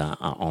worker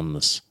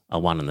are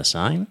one and the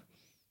same.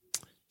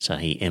 So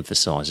he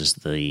emphasises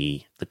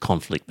the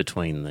conflict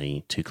between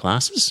the two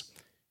classes.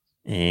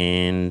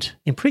 And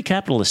in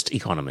pre-capitalist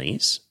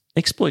economies,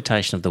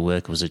 exploitation of the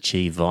worker was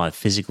achieved via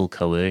physical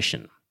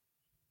coercion.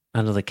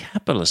 Under the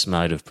capitalist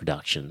mode of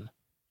production,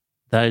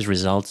 those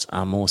results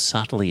are more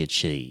subtly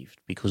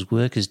achieved because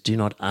workers do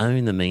not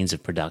own the means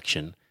of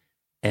production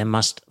and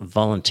must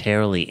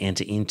voluntarily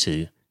enter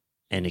into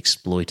an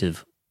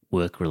exploitive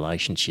work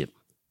relationship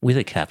with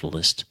a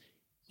capitalist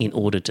in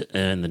order to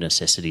earn the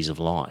necessities of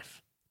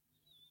life.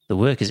 The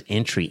worker's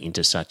entry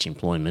into such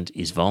employment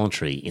is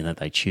voluntary in that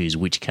they choose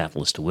which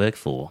capitalist to work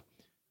for.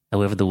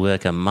 However, the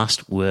worker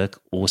must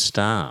work or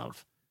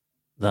starve.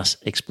 Thus,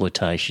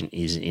 exploitation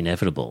is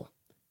inevitable,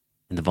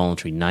 and the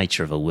voluntary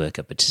nature of a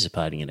worker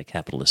participating in a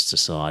capitalist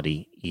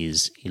society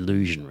is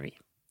illusory.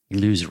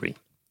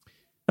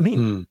 I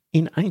mean,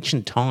 in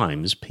ancient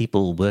times,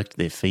 people worked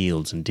their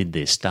fields and did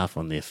their stuff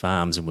on their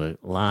farms and were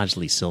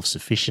largely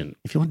self-sufficient.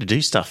 If you wanted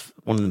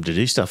them to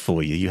do stuff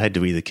for you, you had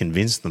to either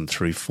convince them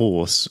through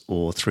force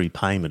or through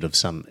payment of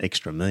some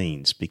extra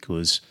means,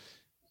 because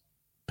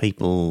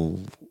people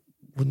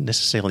wouldn't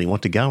necessarily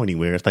want to go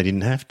anywhere if they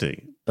didn't have to.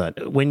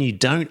 But when you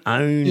don't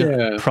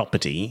own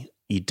property,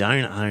 you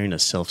don't own a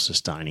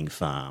self-sustaining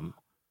farm,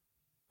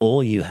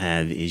 all you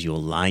have is your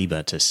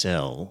labour to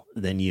sell,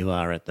 then you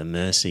are at the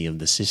mercy of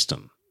the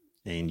system.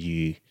 And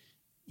you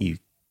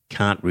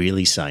can't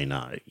really say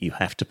no. You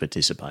have to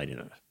participate in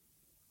it.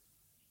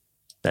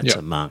 That's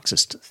a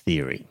Marxist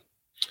theory.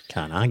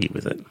 Can't argue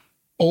with it.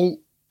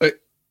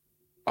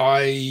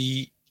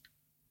 I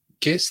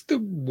guess the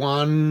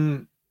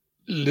one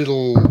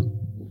little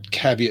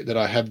caveat that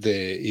I have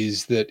there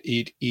is that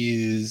it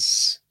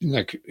is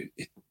like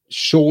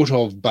short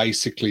of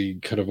basically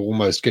kind of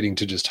almost getting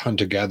to just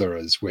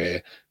hunter-gatherers,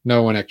 where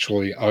no one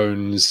actually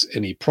owns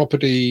any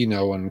property,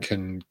 no one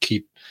can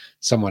keep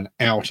someone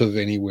out of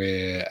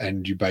anywhere,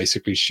 and you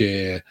basically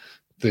share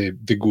the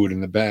good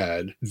and the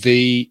bad.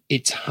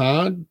 It's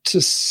hard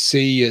to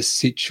see a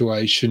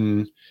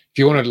situation, if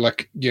you want to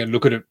look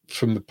at it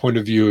from the point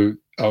of view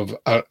of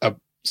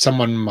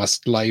someone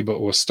must labor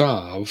or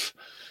starve,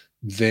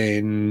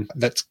 then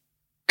that's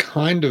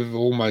kind of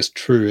almost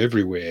true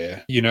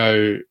everywhere,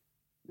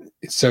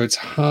 so it's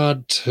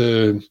hard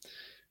to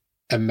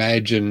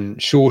imagine,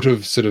 short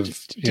of sort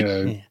of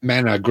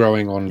manna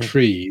growing on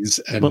trees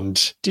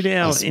and did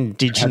our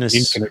indigenous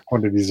infinite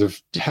quantities of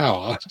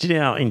power. Did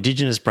our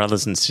indigenous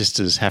brothers and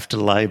sisters have to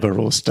labour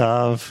or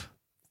starve,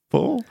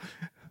 Paul?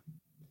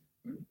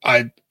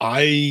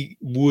 I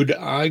would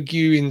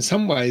argue in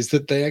some ways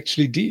that they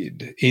actually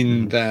did,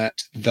 in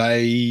that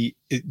a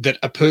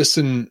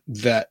person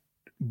that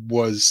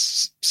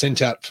was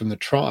sent out from the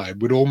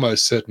tribe would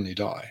almost certainly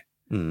die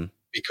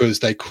because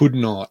they could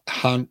not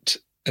hunt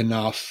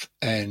enough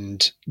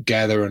and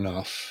gather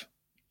enough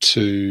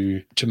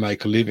to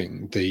make a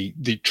living.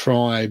 The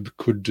tribe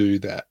could do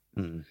that.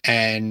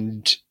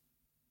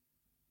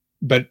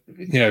 But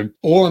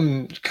all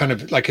I'm kind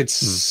of like,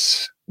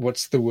 it's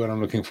what's the word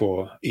I'm looking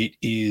for? It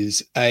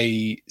is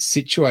a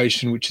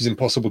situation which is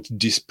impossible to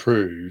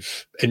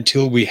disprove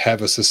until we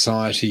have a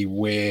society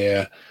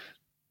where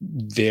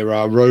there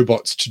are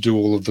robots to do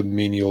all of the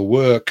menial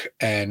work,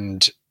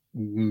 and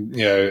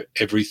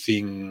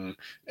everything,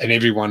 and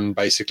everyone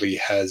basically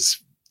has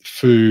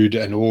food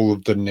and all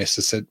of the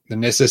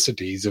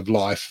necessities of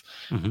life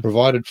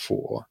provided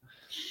for.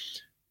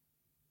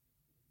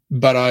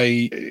 But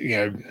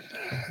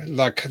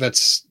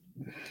that's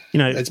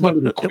it's my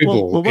little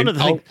quibble. Well, one of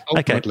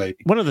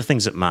the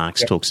things that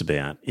Marx talks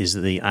about is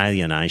the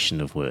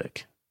alienation of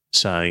work.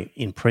 So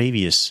in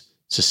previous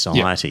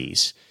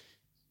societies,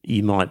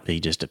 you might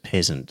be just a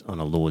peasant on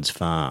a lord's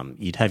farm.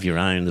 You'd have your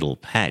own little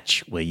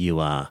patch where you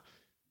are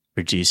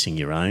producing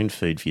your own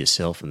food for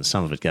yourself, and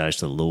some of it goes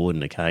to the Lord,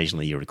 and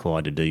occasionally you're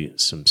required to do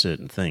some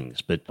certain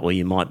things. Or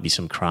you might be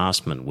some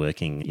craftsman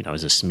working,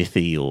 as a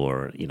smithy,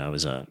 or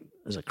as a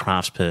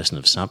craftsperson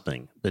of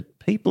something. But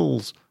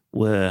people's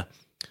were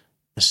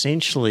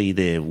essentially,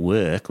 their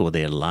work or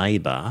their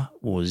labour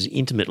was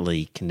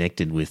intimately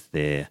connected with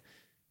their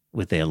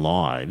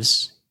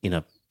lives in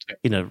a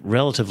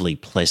relatively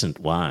pleasant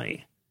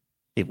way.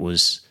 It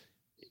was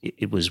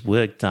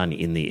work done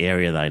in the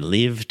area they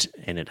lived,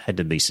 and it had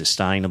to be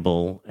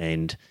sustainable,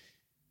 and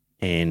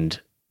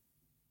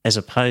as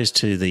opposed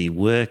to the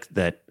work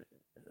that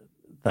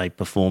they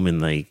perform in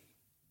the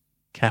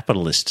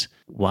capitalist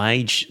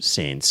wage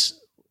sense,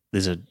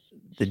 they're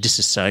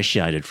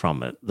disassociated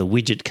from it. The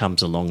widget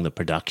comes along the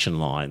production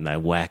line, they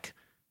whack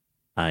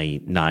a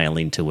nail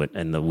into it,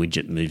 and the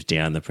widget moves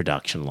down the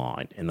production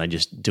line, and they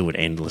just do it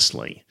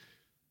endlessly.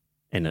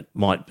 And it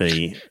might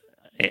be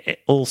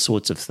all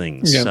sorts of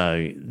things. Yeah.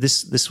 So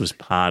this was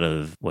part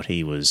of what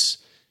he was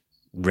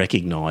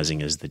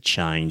recognising as the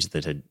change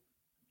that had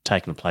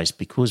taken place,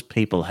 because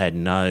people had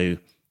no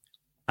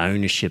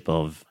ownership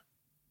of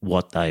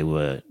what they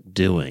were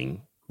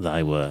doing.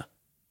 They were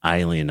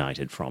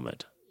alienated from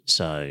it.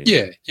 So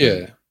yeah.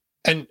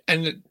 And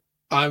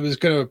I was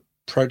going to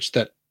approach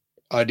that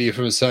idea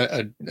from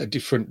a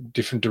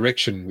different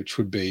direction, which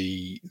would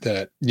be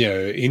that,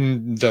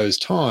 in those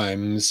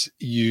times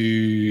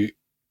you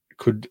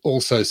could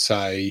also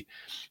say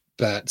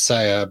that,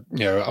 say,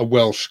 a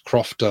Welsh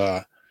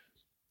crofter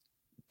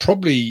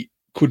probably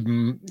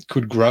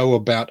could grow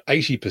about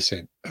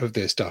 80% of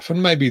their stuff,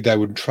 and maybe they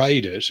would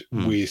trade it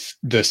with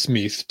the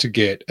smith to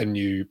get a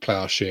new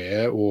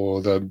ploughshare,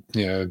 or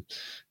the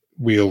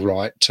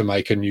wheelwright to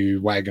make a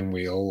new wagon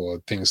wheel, or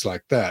things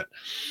like that.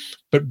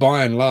 But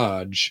by and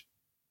large,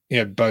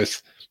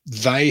 both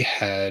they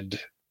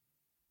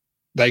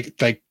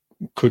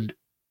could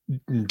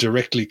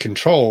directly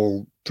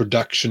control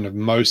production of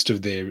most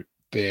of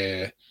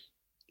their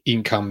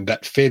income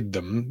that fed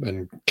them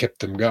and kept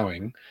them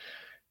going.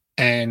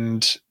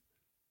 And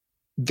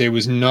there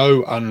was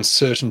no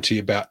uncertainty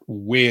about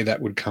where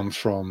that would come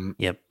from.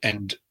 Yep.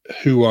 And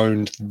who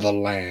owned the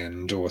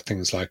land or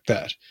things like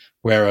that.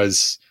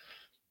 Whereas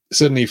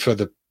certainly for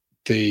the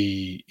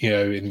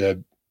in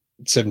the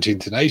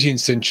 17th and 18th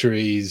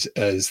centuries,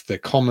 as the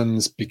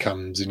commons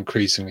becomes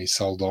increasingly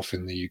sold off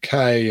in the UK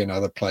and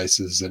other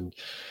places, and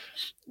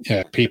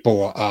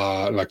people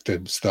are like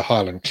the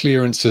Highland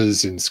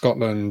clearances in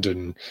Scotland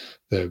and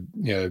the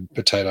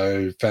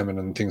potato famine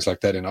and things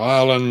like that in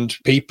Ireland,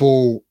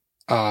 people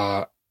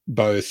are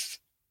both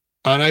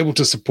unable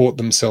to support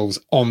themselves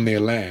on their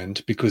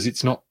land because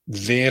it's not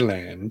their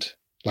land.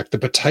 Like the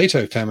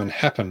potato famine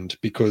happened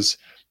because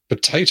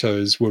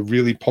potatoes were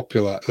really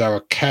popular. They were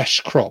a cash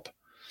crop.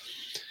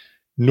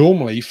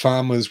 Normally,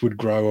 farmers would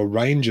grow a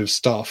range of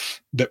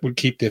stuff that would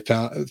keep their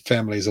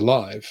families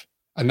alive.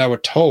 And they were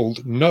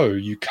told, no,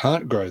 you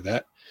can't grow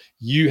that.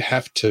 You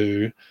have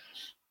to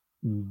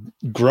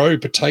grow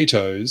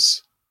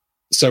potatoes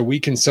so we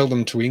can sell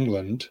them to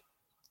England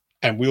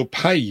and we'll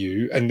pay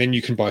you, and then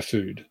you can buy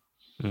food.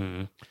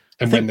 Mm.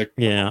 And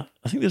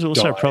I think there's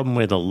also a problem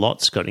where the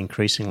lots got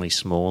increasingly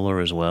smaller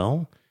as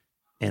well.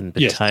 And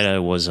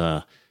potato was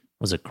a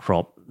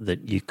crop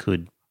that you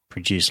could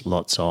produce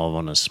lots of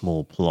on a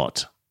small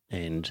plot.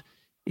 And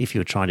if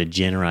you were trying to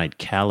generate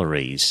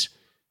calories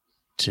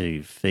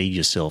to feed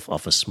yourself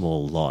off a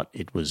small lot,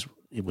 it was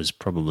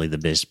probably the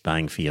best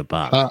bang for your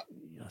buck. I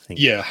think.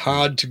 Yeah,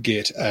 hard to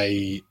get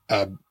a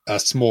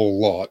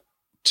small lot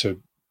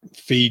to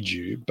feed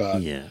you,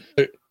 but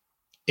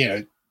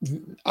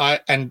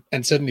and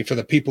certainly for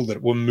the people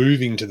that were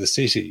moving to the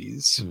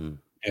cities,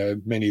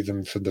 many of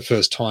them for the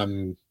first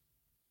time,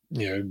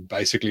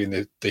 basically in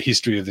the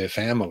history of their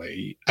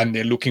family, and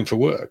they're looking for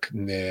work,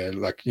 and they're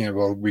like,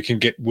 well, we can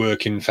get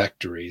work in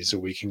factories, or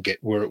we can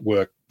get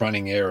work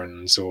running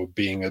errands, or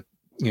being a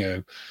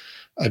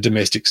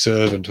domestic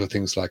servant, or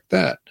things like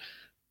that.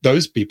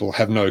 Those people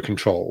have no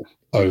control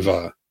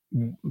over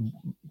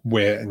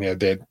where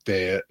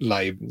their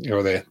labor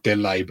or their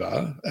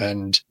labor,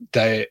 and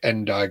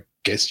I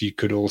guess you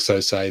could also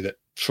say that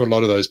for a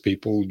lot of those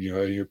people,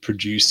 you're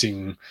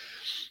producing.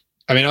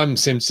 I mean, I'm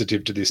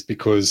sensitive to this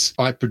because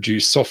I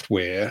produce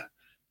software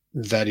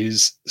that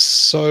is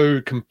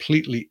so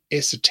completely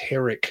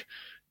esoteric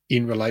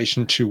in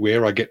relation to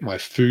where I get my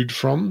food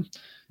from.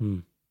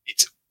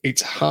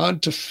 It's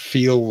hard to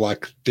feel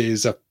like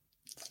there's a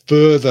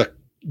further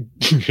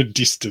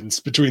distance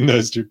between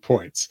those 2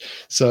 points.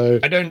 So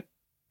I don't.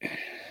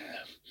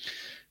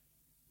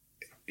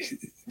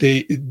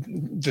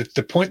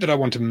 The point that I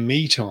want to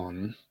meet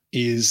on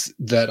is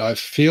that I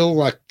feel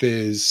like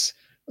there's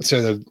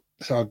so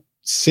I've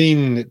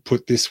seen it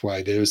put this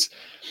way. There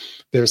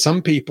are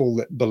some people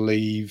that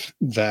believe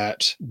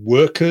that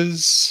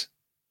workers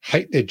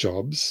hate their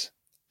jobs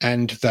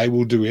and they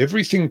will do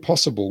everything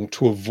possible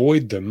to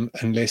avoid them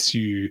unless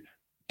you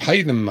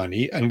pay them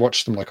money and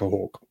watch them like a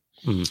hawk.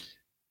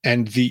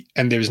 And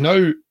there's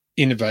no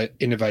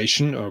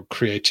innovation or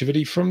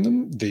creativity from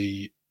them.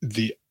 The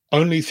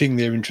only thing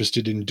they're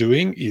interested in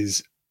doing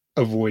is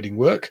avoiding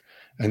work,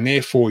 and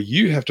therefore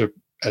you have to,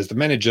 as the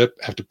manager,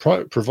 have to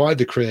provide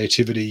the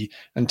creativity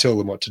and tell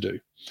them what to do.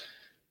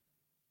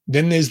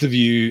 Then there's the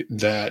view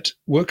that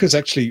workers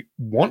actually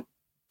want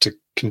to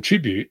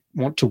contribute,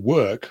 want to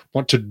work,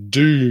 want to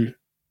do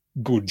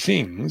good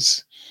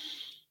things,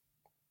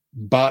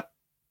 but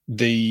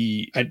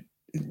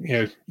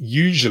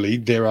usually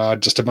there are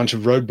just a bunch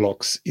of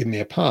roadblocks in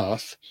their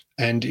path,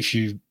 and if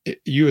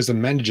you as a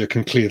manager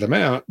can clear them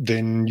out,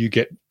 then you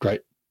get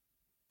great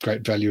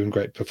value and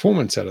great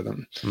performance out of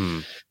them.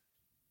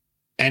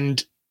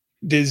 And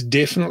there's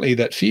definitely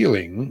that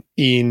feeling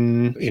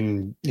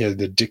in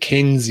the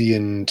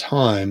Dickensian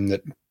time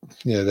that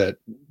that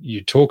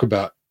you talk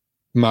about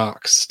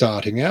Marx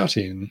starting out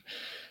in,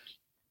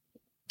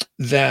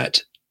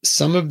 that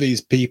some of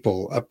these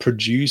people are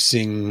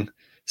producing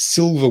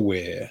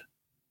silverware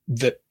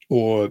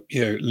or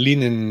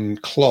linen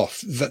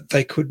cloth that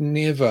they could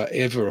never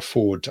ever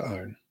afford to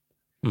own.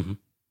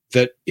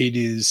 That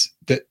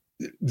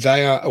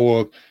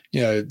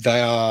they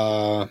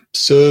are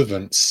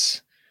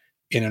servants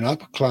in an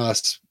upper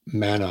class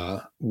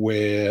manner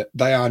where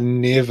they are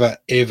never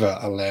ever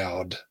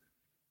allowed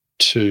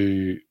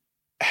to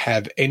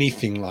have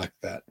anything like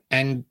that.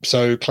 And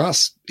so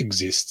class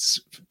exists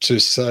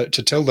to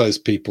tell those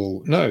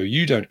people, no,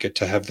 you don't get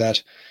to have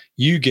that.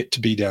 You get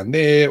to be down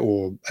there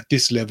or at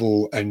this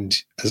level,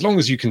 and as long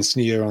as you can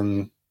sneer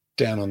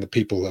down on the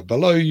people that are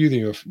below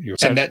you,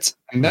 and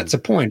that's a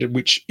point at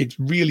which it's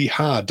really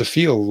hard to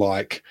feel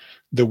like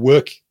the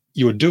work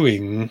you're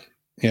doing,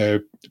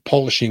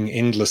 polishing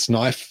endless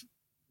knife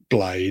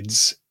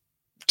blades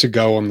to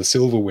go on the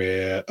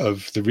silverware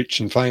of the rich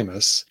and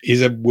famous,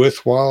 is a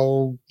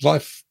worthwhile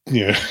life,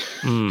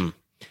 kind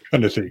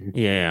of thing.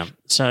 Yeah.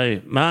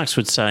 So Marx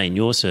would say in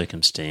your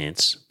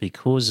circumstance,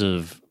 because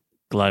of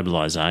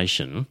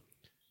globalization,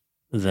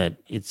 that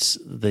it's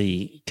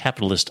the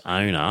capitalist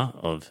owner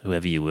of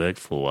whoever you work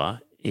for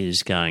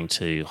is going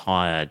to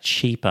hire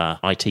cheaper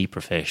IT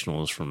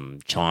professionals from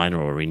China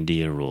or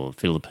India or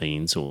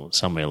Philippines or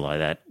somewhere like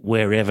that,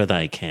 wherever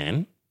they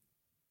can,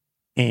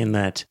 and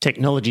that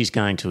technology is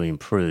going to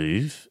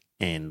improve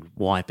and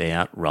wipe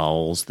out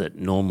roles that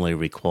normally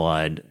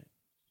required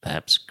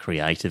perhaps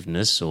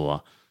creativeness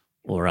or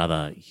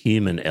other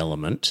human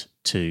element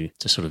to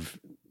sort of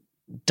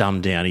dumb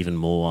down even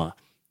more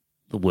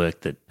the work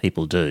that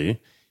people do,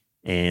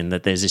 and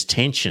that there's this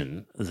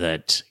tension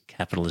that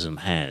capitalism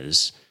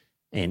has.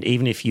 And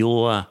even if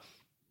your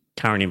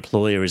current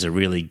employer is a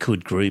really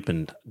good group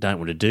and don't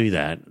want to do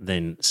that,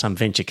 then some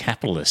venture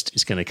capitalist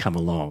is going to come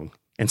along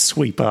and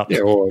sweep up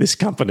this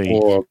company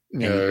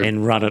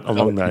and run it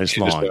along those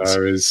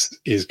lines.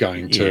 Is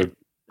going to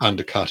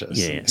undercut us.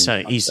 Yeah,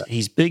 so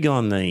he's big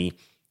on the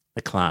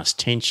class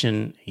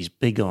tension. He's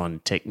big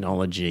on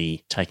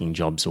technology taking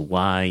jobs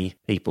away,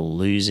 people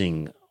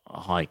losing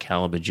high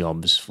caliber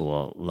jobs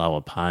for lower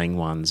paying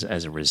ones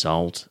as a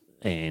result,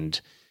 and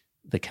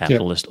the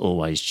capitalist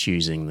always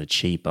choosing the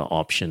cheaper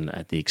option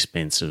at the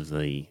expense of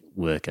the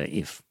worker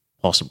if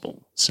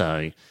possible.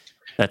 So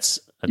that's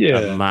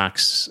a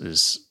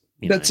Marx's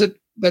that's a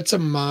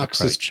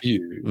Marxist approach.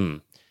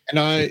 view.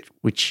 And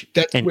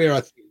where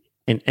I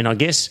think, and I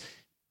guess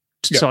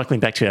cycling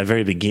back to our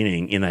very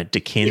beginning, in that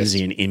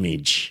Dickensian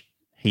image,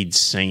 he'd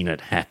seen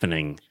it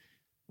happening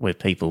where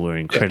people were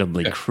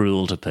incredibly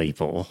cruel to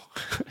people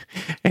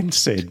and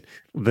said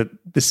that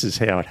this is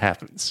how it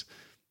happens.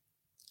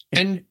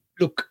 And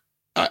look,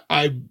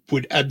 I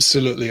would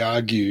absolutely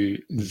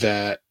argue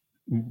that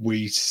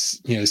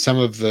some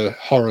of the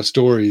horror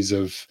stories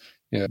of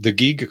the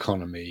gig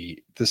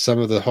economy, some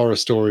of the horror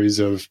stories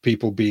of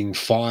people being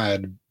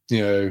fired,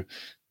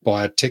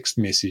 by a text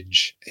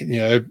message,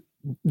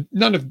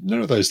 none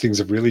of those things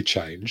have really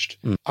changed.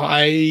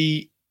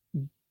 I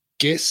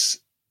guess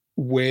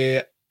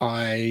where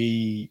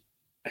I'm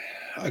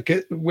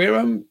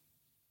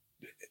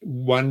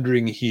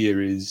wondering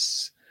here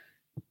is,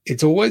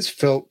 it's always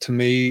felt to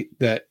me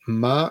that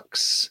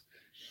Marx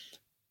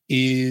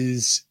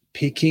is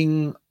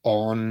picking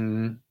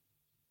on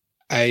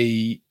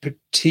a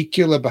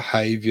particular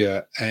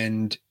behavior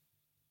and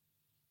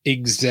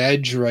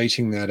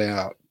exaggerating that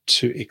out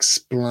to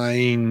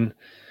explain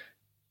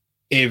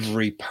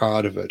every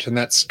part of it. And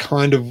that's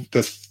kind of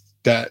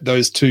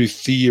those two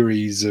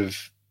theories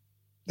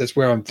that's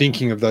where I'm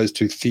thinking of those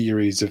two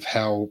theories of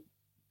how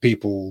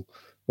people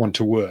want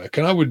to work.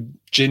 And I would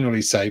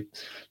generally say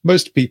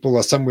most people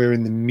are somewhere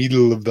in the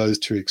middle of those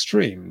two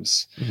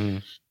extremes. Mm-hmm.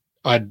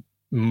 I'd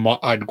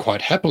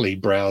quite happily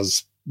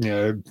browse,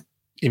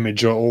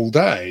 Imager all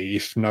day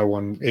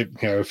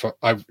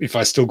if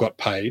I still got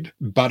paid.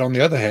 But on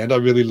the other hand, I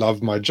really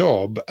love my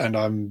job, and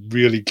I'm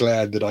really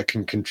glad that I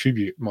can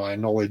contribute my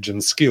knowledge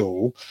and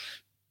skill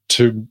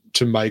to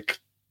make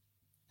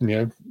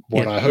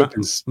what I hope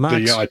is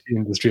the IT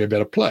industry a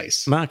better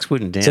place. Marx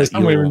wouldn't doubt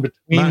somewhere in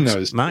between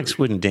those. Marx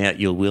wouldn't doubt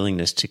your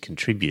willingness to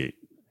contribute.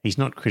 He's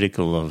not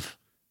critical of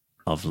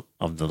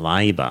the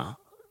labour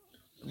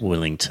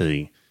willing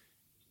to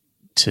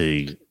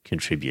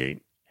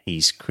contribute.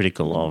 He's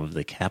critical of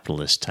the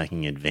capitalists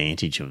taking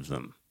advantage of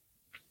them.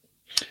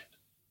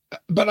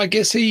 But I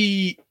guess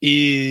he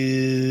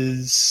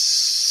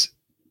is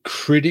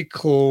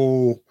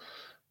critical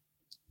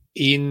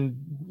in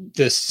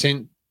the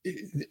sense,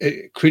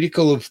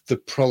 critical of the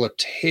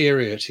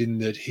proletariat, in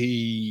that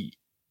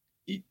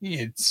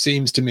it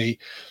seems to me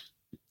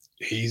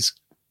he's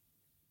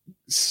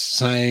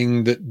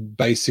saying that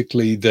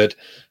basically that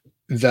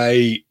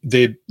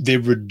they're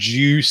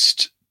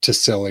reduced to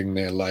selling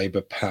their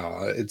labor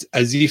power. It's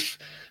as if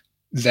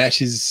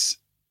that is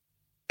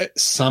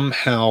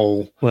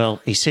somehow.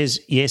 Well, he says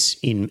yes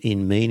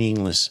in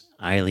meaningless,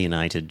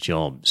 alienated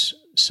jobs.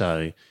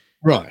 So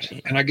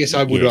Right, and I guess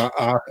I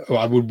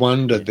would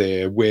wonder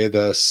there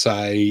whether,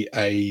 say,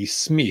 a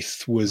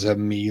smith was a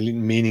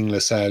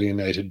meaningless,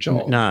 alienated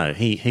job. No,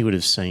 he would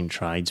have seen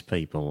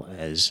tradespeople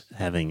as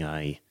having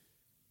a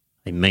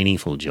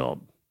meaningful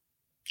job.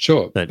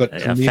 Sure, but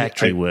a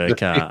factory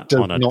worker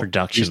on a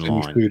production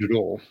line. Food at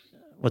all.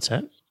 What's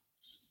that?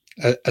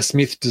 A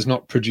smith does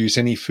not produce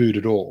any food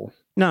at all.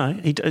 No,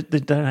 they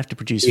don't have to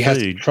produce food. He has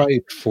to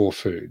trade for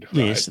food.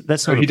 Right? Yes,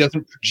 that's so not. He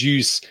doesn't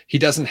produce. He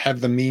doesn't have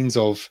the means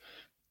of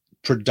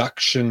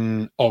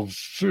production of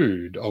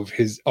food,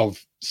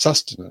 of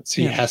sustenance.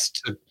 He has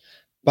to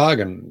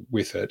bargain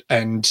with it,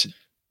 and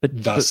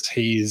thus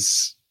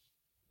he's.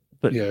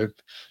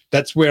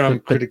 That's where I'm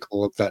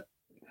critical of that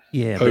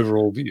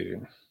overall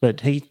view.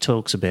 But he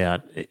talks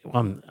about,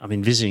 I'm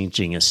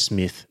envisaging a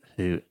smith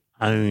who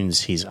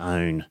owns his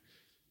own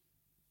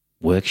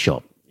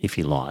workshop, if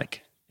you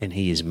like, and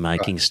he is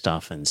making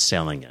stuff and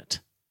selling it.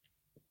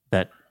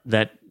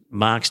 That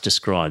Marx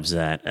describes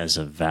that as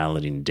a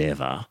valid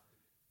endeavour,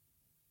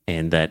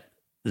 and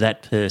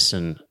that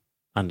person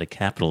under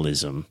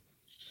capitalism,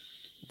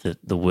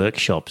 the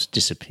workshops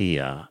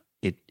disappear,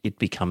 it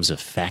becomes a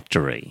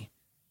factory,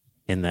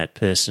 and that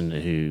person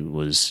who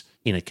was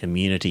in a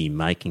community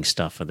making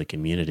stuff for the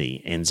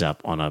community ends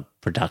up on a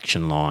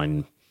production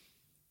line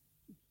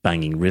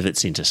banging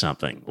rivets into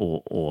something,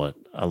 or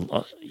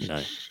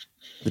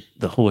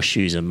the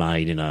horseshoes are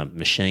made in a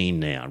machine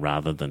now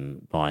rather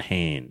than by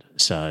hand.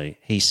 So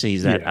he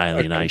sees that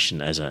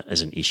alienation as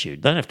an issue.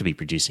 They don't have to be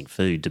producing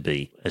food to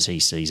be, as he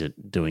sees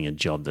it, doing a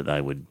job that they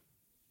would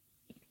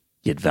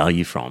get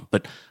value from.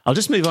 But I'll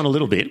just move on a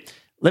little bit.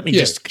 Let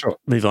me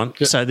move on.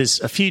 Yeah. So there's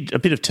a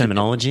bit of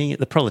terminology.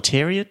 The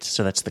proletariat,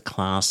 so that's the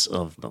class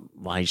of the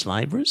wage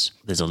labourers.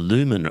 There's a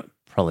lumen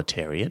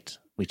proletariat,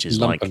 which is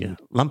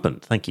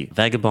lumpen, thank you.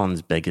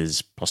 Vagabonds,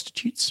 beggars,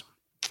 prostitutes.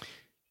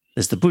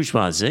 There's the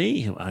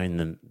bourgeoisie, who own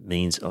the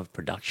means of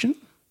production.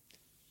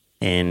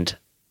 And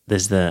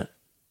there's the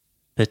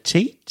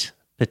petite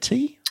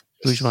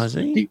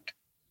bourgeoisie.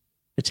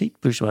 Petite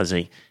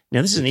bourgeoisie.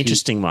 Now, this is an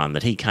interesting one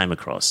that he came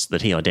across,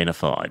 that he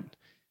identified.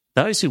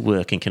 Those who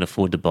work and can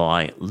afford to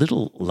buy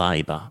little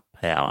labour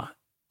power,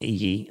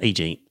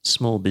 e.g.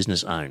 small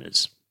business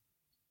owners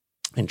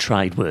and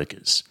trade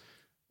workers.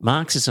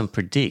 Marxism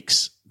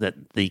predicts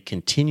that the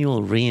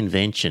continual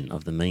reinvention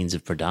of the means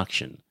of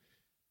production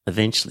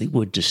eventually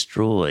would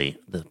destroy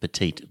the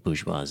petite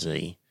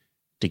bourgeoisie,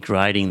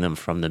 degrading them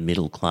from the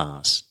middle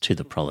class to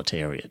the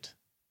proletariat.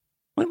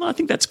 Well, I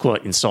think that's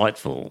quite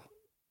insightful.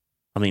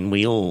 I mean,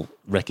 we all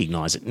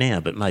recognise it now,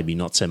 but maybe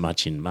not so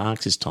much in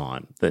Marx's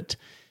time, that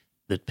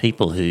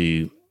people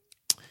who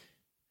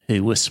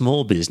were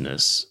small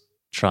business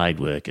trade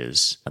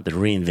workers, the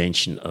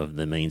reinvention of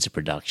the means of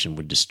production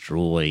would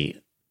destroy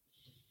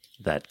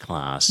that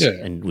class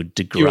and would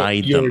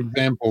degrade them. Your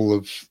example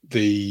of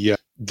the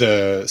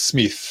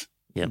smith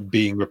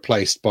being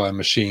replaced by a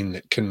machine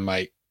that can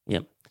make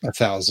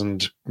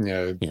 1,000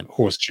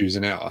 horseshoes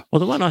an hour. Well,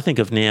 the one I think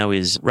of now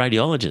is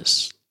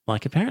radiologists.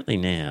 Like apparently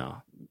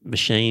now,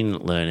 machine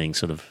learning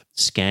sort of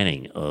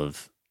scanning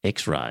of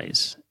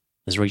X-rays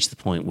has reached the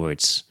point where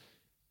it's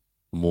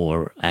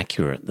more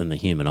accurate than the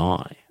human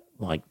eye.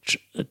 Like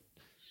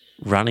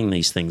running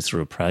these things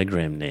through a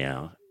program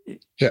now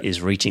is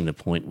reaching the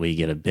point where you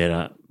get a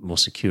better, more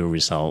secure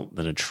result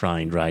than a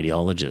trained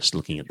radiologist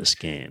looking at the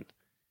scan.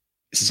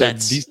 So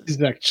this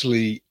is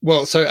actually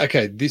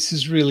this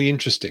is really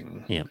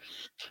interesting. Yeah.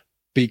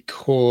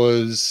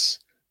 Because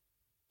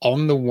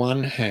on the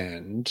one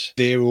hand,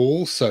 there are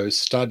also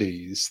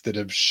studies that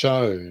have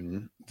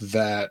shown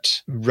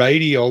that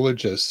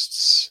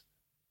radiologists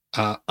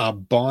are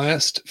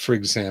biased, for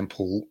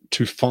example,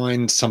 to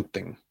find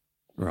something.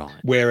 Right.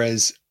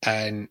 Whereas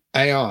an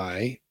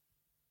AI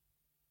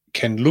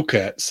can look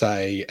at,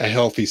 say, a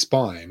healthy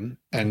spine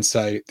and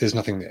say, there's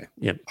nothing there.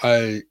 Yep.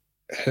 I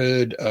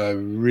heard a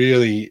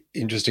really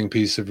interesting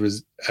piece of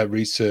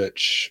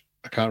research,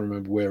 I can't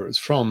remember where it was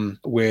from,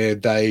 where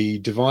they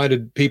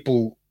divided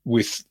people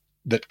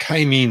that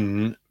came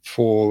in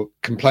for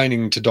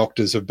complaining to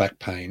doctors of back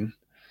pain.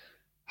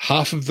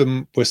 Half of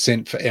them were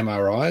sent for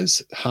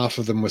MRIs, half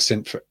of them were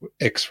sent for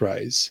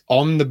X-rays.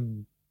 On the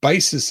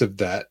basis of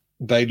that,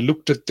 they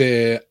looked at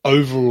their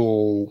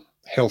overall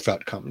health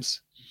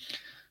outcomes,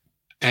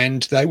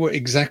 and they were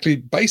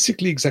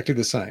basically exactly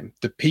the same.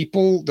 The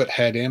people that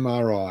had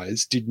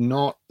MRIs did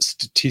not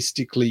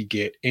statistically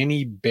get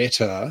any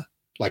better,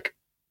 like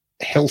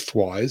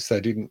health-wise, they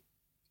didn't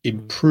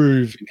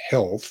improve in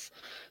health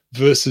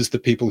versus the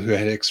people who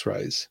had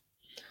X-rays.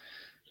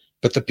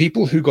 But the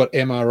people who got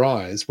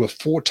MRIs were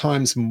 4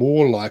 times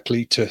more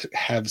likely to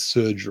have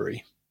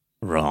surgery.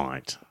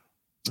 Right.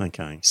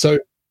 Okay. So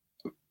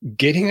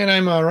getting an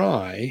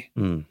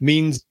MRI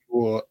means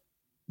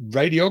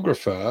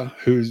radiographer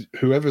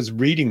whoever's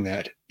reading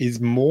that is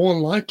more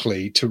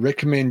likely to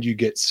recommend you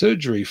get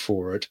surgery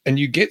for it, and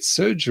you get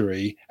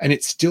surgery and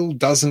it still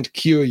doesn't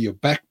cure your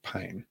back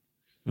pain.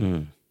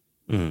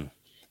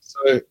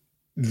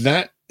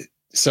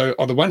 So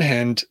on the one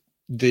hand,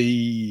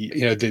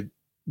 the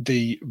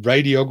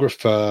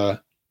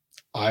radiographer,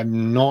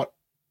 I'm not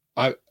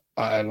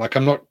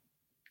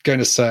going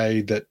to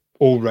say that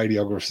all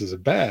radiographers are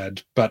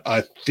bad, but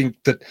I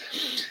think that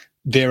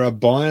there are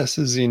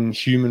biases in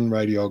human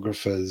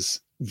radiographers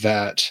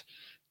that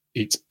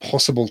it's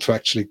possible to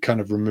actually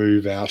kind of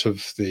remove out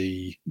of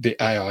the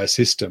AI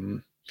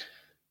system.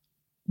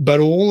 But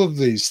all of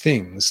these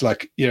things,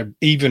 like,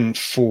 even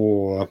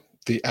for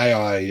the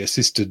AI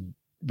assisted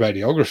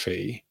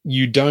radiography,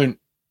 you don't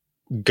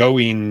go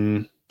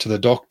in to the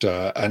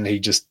doctor and he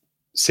just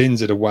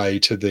sends it away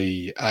to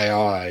the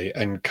AI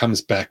and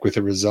comes back with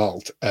a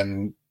result,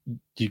 and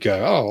you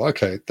go, oh,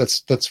 okay,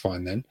 that's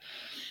fine then.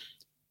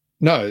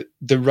 No,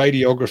 the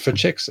radiographer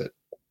checks it.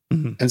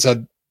 Mm-hmm. And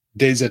so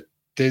there's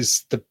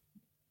the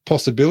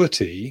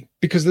possibility,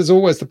 because there's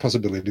always the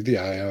possibility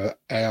the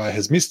AI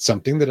has missed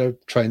something that a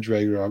trained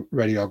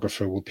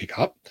radiographer will pick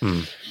up.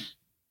 Mm.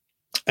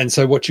 And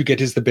so what you get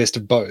is the best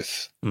of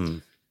both.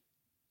 Mm.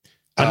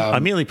 I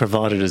merely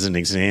provided as an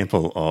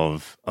example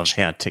of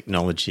how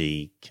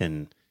technology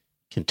can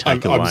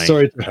take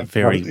away a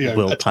very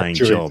well-paying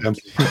job.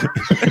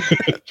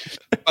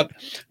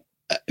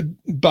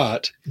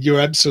 But you're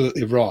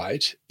absolutely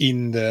right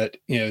in that,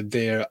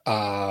 there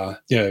are,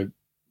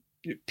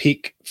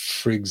 pick,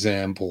 for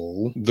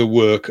example, the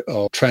work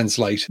of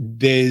Translate.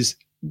 There's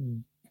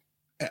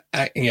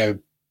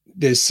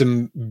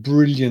some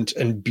brilliant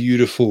and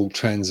beautiful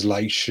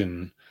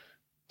translation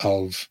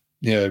of,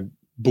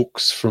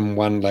 books from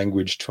one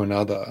language to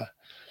another.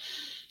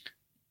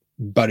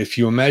 But if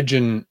you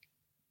imagine,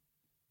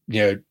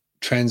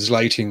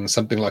 translating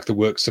something like the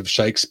works of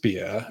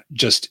Shakespeare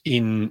just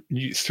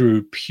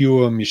through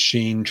pure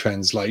machine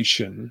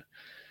translation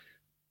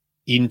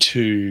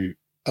into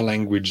a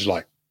language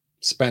like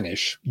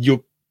Spanish,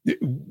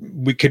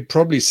 we could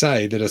probably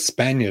say that a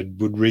Spaniard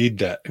would read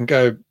that and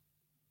go,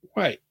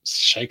 wait,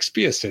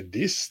 Shakespeare said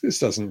this? This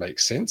doesn't make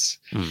sense.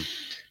 Mm.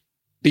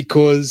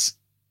 Because,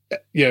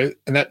 and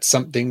that's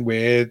something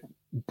where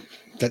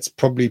that's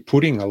probably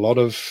putting a lot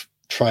of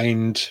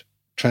trained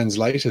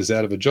translators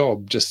out of a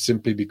job, just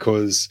simply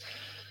because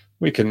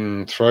we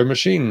can throw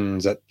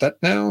machines at that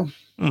now.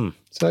 Mm.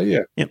 So,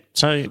 yeah. Yep.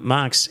 So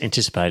Marx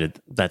anticipated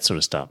that sort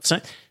of stuff. So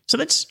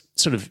that's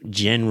sort of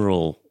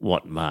general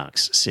what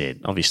Marx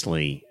said.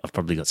 Obviously, I've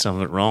probably got some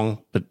of it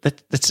wrong, but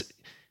that's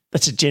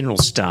a general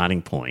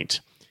starting point.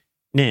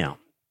 Now,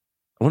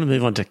 I want to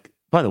move on to,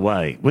 by the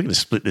way, we're going to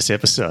split this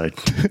episode.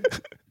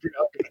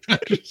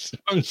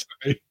 I'm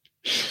sorry.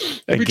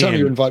 Every time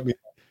you invite me,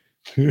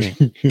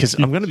 because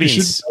I'm going to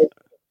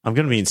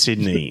be in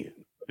Sydney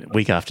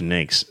week after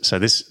next, so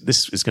this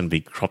is going to be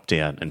cropped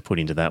out and put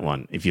into that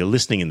one. If you're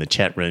listening in the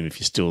chat room, if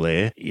you're still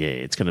there,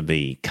 it's going to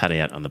be cut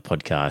out on the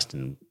podcast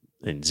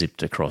and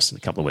zipped across in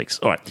a couple of weeks.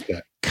 All right.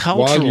 Yeah.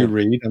 While you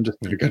read, I'm just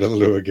going to go to the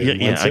loo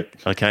again.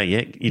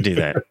 Okay, you do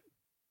that.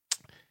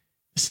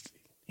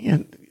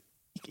 You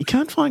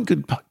can't find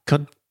good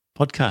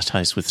podcast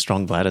hosts with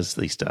strong bladders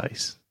these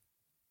days.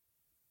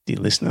 Dear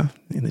listener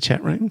in the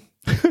chat room.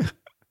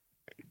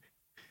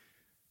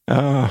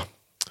 I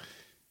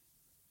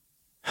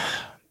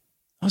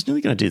was nearly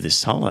going to do this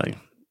solo.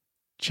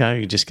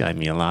 Joe just gave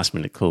me a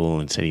last-minute call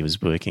and said he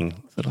was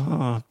working. I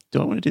thought,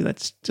 do I want to do that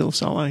still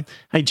solo?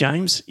 Hey,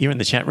 James, you're in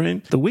the chat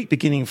room. The week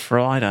beginning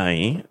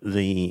Friday,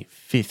 the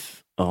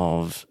 5th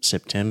of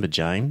September,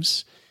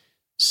 James.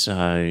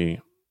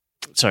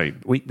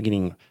 Week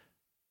beginning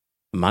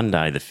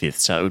Monday the 5th.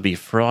 So it would be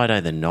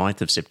Friday the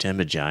 9th of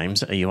September,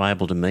 James. Are you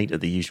able to meet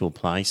at the usual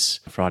place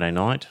Friday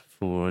night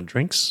for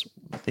drinks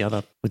with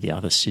the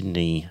other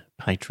Sydney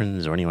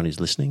patrons or anyone who's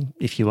listening?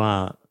 If you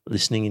are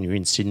listening and you're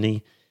in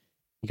Sydney,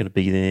 you're going to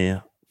be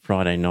there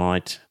Friday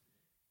night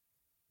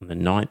on the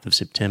 9th of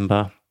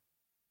September.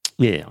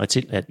 Yeah, that's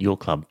it, at your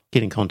club.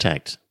 Get in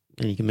contact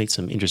and you can meet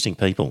some interesting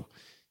people.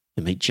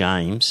 You meet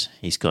James.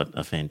 He's got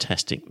a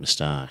fantastic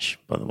moustache,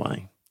 by the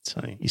way. So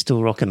you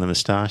still rocking the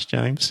moustache,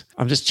 James?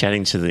 I'm just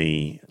chatting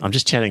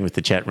with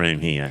the chat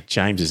room here.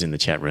 James is in the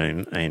chat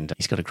room and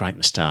he's got a great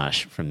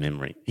moustache from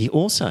memory. He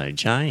also,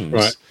 James,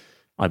 right,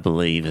 I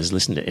believe, has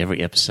listened to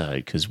every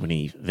episode, because when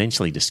he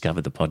eventually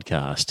discovered the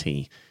podcast,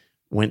 he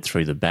went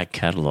through the back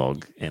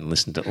catalogue and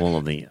listened to all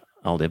of the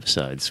old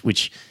episodes,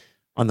 which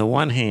on the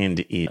one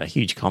hand is a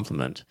huge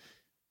compliment,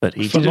 but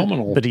he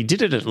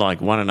did it at like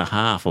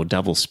 1.5 or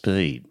double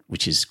speed,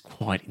 which is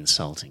quite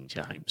insulting,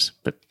 James.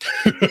 But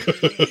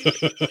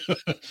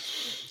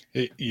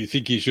you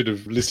think he should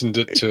have listened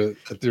at the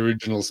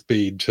original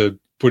speed to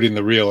put in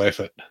the real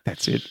effort?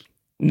 That's it.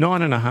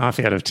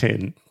 9.5 out of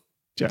 10,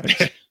 James.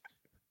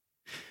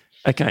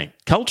 Okay,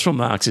 cultural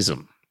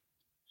Marxism.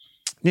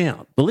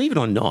 Now, believe it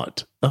or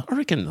not, I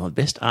reckon the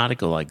best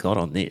article I got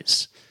on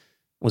this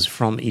was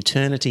from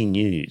Eternity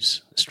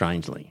News,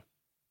 strangely.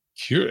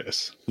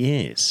 Curious.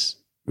 Yes.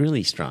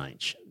 Really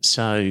strange.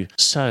 So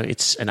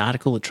it's an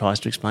article that tries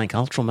to explain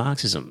cultural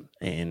Marxism,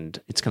 and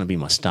it's going to be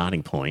my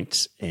starting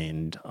point,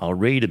 and I'll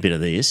read a bit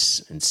of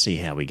this and see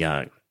how we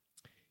go.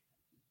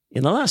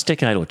 In the last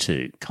decade or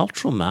two,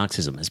 cultural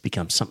Marxism has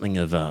become something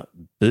of a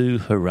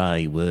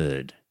boo-hooray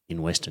word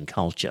in Western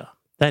culture.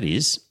 That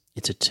is,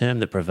 it's a term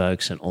that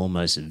provokes an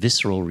almost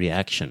visceral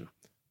reaction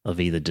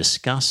of either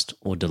disgust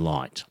or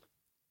delight,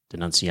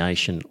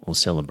 denunciation or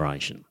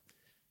celebration.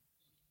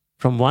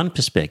 From one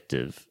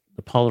perspective,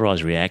 the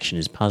polarised reaction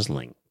is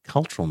puzzling.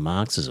 Cultural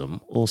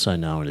Marxism, also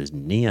known as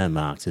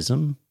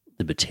neo-Marxism,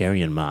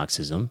 libertarian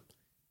Marxism,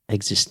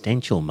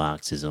 existential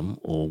Marxism,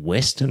 or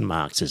Western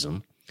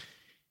Marxism,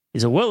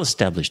 is a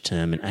well-established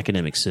term in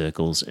academic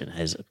circles and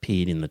has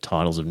appeared in the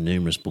titles of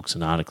numerous books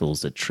and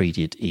articles that treat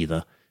it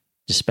either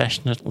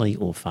dispassionately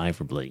or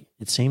favourably.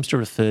 It seems to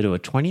refer to a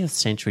 20th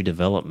century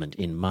development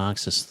in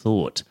Marxist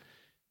thought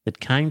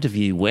that came to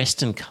view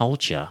Western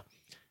culture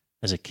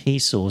as a key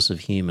source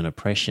of human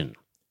oppression.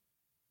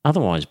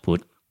 Otherwise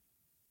put,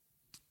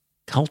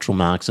 cultural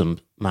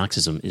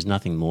Marxism is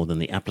nothing more than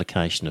the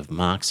application of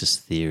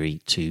Marxist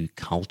theory to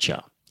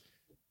culture.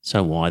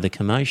 So why the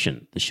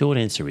commotion? The short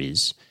answer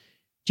is,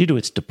 due to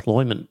its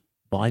deployment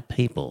by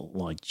people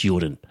like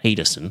Jordan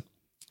Peterson,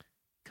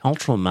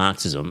 cultural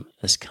Marxism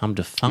has come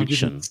to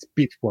function. You didn't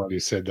spit while you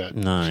said that.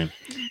 No.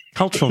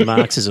 Cultural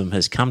Marxism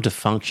has come to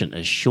function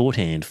as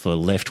shorthand for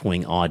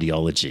left-wing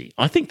ideology.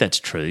 I think that's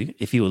true.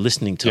 If you were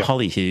listening to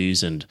Holly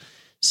Hughes and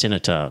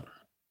Senator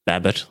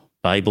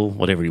Babel,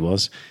 whatever he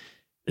was,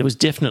 it was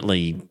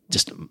definitely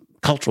just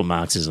cultural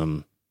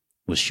Marxism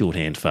was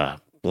shorthand for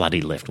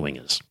bloody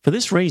left-wingers. For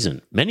this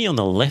reason, many on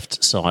the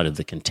left side of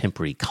the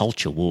contemporary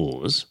culture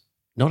wars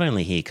not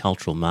only hear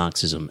cultural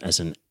Marxism as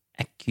an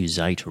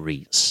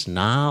accusatory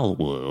snarl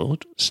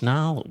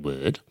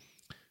word,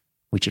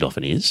 which it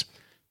often is,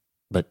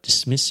 but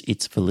dismiss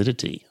its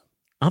validity.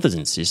 Others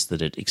insist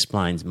that it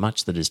explains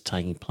much that is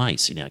taking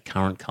place in our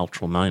current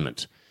cultural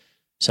moment.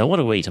 So what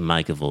are we to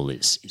make of all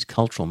this? Is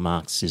cultural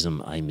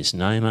Marxism a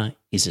misnomer?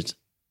 Is it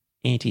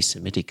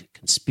anti-Semitic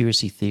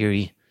conspiracy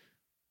theory?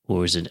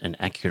 Or is it an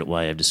accurate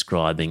way of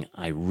describing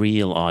a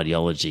real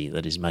ideology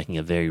that is making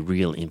a very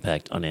real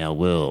impact on our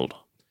world?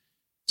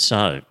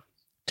 So,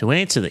 to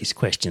answer these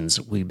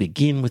questions, we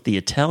begin with the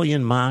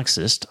Italian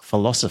Marxist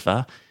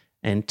philosopher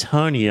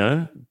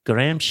Antonio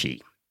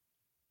Gramsci.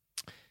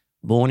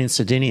 Born in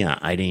Sardinia,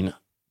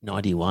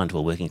 1891, to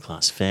a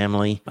working-class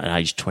family. At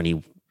age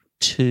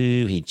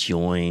 22, he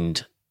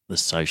joined the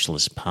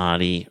Socialist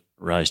Party,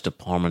 rose to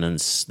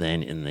prominence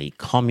then in the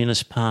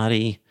Communist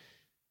Party.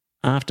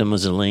 After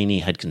Mussolini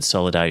had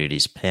consolidated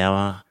his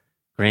power,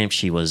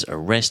 Gramsci was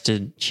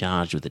arrested,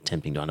 charged with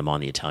attempting to undermine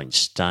the Italian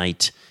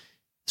state,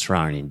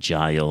 thrown in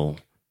jail,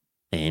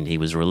 and he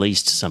was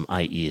released some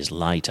 8 years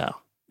later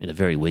in a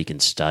very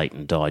weakened state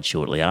and died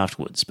shortly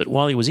afterwards. But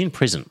while he was in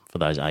prison for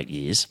those 8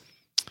 years,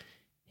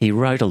 he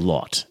wrote a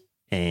lot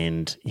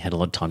and he had a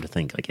lot of time to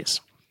think, I guess.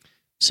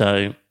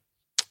 So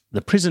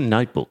the prison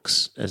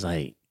notebooks, as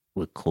they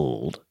were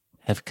called,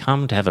 have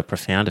come to have a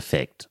profound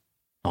effect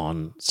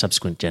on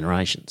subsequent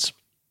generations.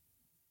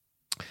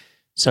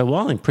 So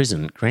while in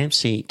prison,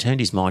 Gramsci turned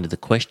his mind to the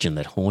question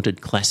that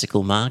haunted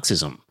classical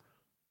Marxism.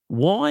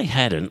 Why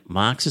hadn't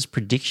Marx's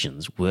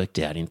predictions worked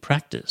out in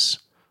practice?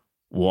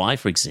 Why,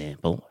 for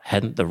example,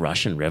 hadn't the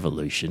Russian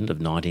Revolution of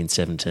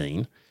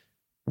 1917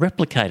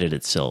 replicated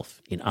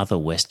itself in other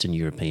Western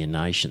European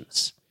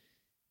nations?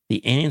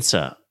 The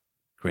answer,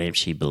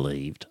 Gramsci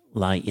believed,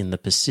 lay in the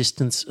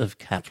persistence of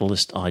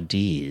capitalist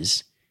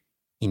ideas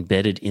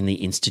embedded in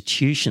the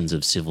institutions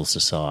of civil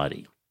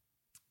society,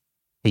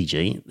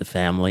 e.g. the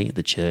family,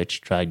 the church,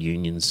 trade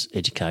unions,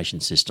 education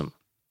system.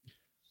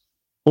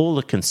 All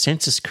the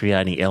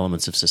consensus-creating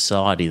elements of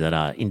society that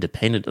are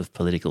independent of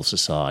political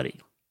society.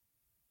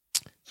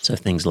 So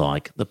things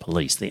like the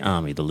police, the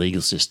army, the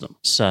legal system.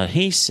 So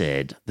he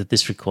said that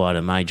this required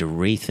a major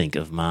rethink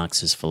of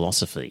Marx's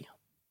philosophy.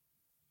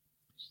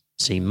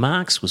 See,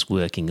 Marx was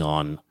working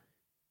on,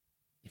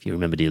 if you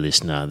remember, dear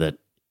listener, that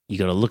you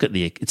got to look at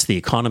it's the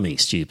economy,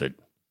 stupid,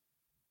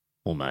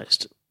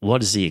 almost.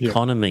 What is the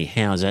economy?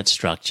 Yeah. How is that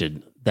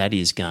structured? That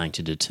is going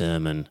to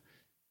determine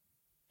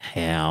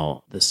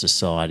how the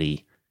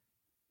society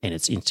and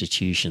its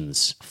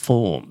institutions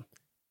form.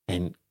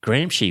 And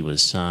Gramsci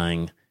was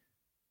saying,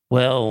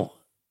 well,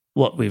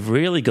 what we've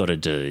really got to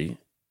do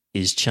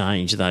is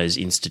change those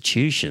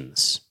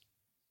institutions,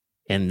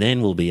 and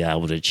then we'll be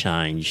able to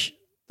change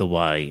the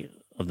way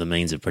of the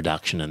means of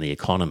production and the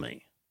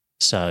economy.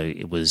 So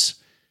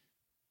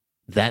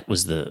that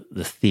was the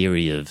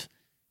theory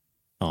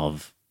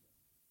of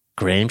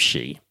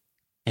Gramsci.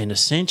 And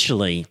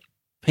essentially,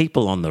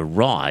 people on the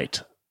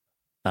right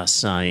are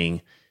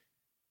saying,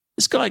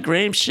 this guy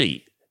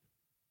Gramsci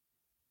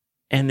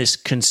and this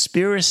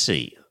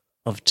conspiracy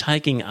of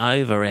taking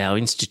over our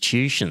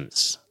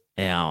institutions,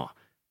 our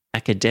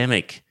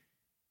academic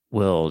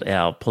world,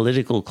 our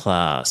political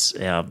class,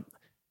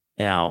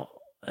 our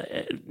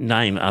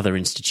name other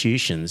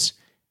institutions,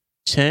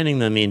 turning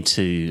them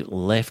into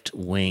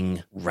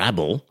left-wing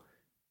rabble,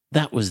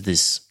 that was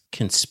this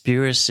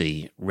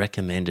conspiracy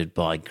recommended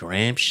by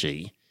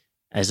Gramsci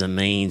as a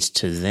means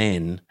to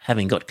then,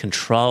 having got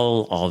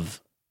control of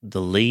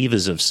the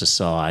levers of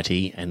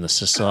society and the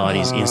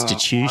society's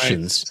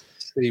institutions.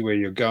 I see where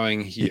you're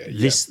going here.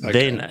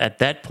 Then at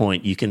that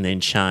point, you can then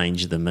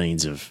change the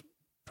means of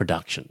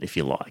production, if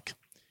you like.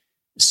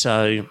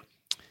 So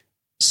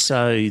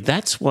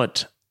that's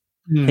what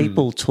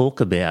people talk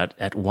about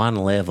at one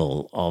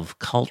level of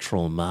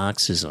cultural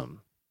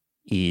Marxism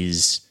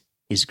is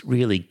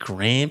really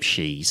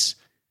Gramsci's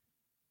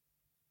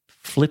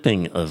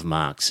flipping of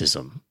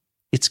Marxism.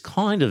 It's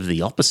kind of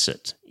the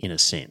opposite in a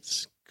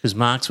sense, because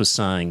Marx was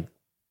saying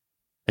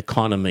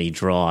economy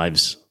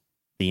drives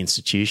the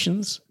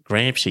institutions.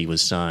 Gramsci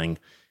was saying,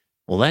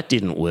 well, that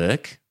didn't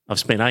work. I've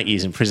spent 8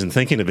 years in prison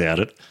thinking about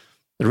it.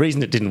 The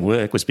reason it didn't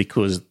work was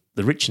because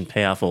the rich and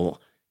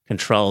powerful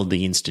controlled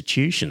the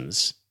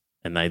institutions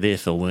and they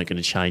therefore weren't going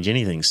to change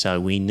anything. So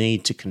we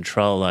need to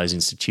control those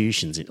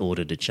institutions in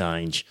order to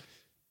change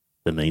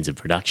the means of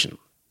production.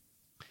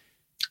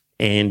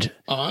 And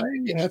I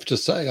have to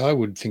say, I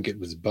would think it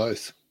was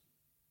both.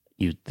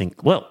 You'd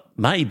think, well,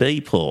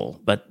 maybe, Paul,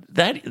 but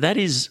that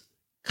is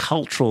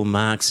cultural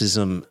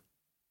Marxism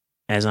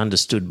as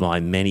understood by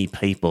many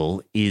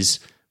people is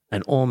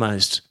an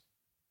almost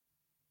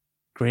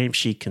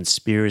Gramsci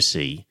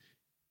conspiracy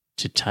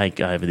to take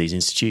over these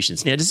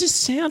institutions. Now, does this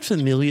sound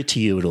familiar to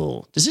you at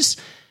all? Does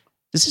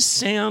this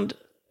sound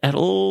at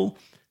all?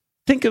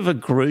 Think of a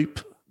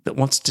group that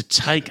wants to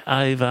take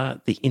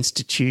over the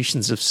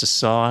institutions of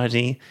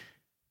society,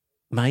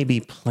 maybe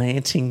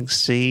planting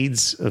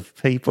seeds of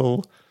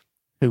people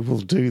who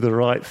will do the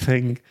right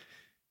thing,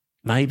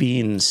 maybe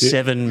in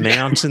Seven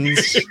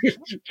Mountains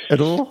at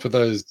all? For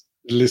those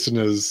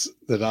listeners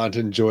that aren't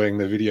enjoying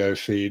the video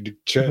feed,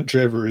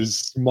 Trevor is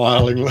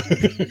smiling.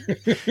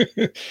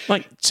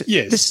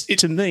 Yes,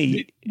 to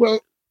me...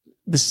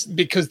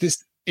 because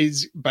this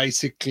is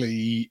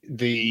basically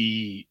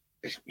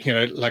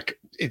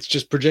it's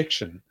just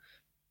projection.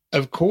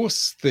 Of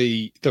course,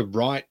 the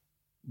right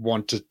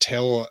want to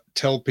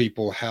tell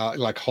people how,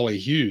 like Holly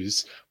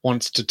Hughes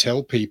wants to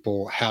tell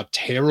people how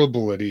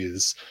terrible it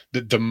is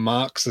that the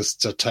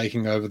Marxists are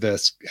taking over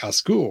our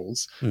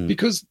schools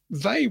because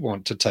they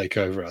want to take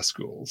over our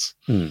schools.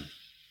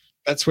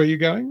 That's where you're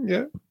going,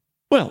 yeah?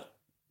 Well,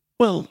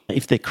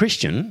 if they're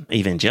Christian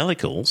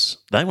evangelicals,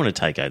 they want to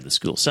take over the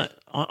schools. So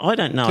I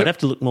don't know. I'd have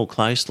to look more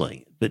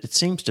closely. But it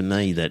seems to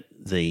me that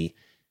the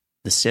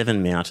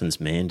Seven Mountains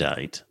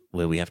mandate,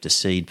 where we have to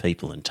seed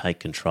people and take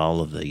control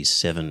of these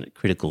 7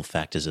 critical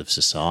factors of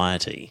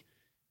society,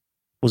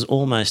 was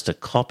almost a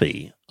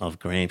copy of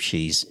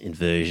Gramsci's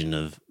inversion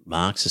of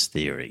Marxist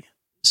theory.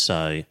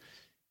 So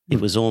it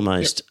was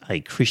almost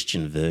a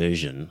Christian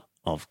version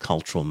of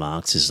cultural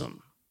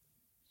Marxism,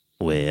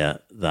 where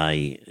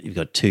you've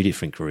got 2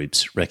 different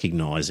groups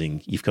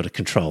recognising you've got to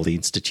control the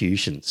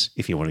institutions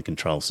if you want to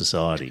control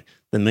society.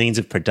 The means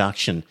of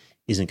production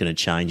isn't going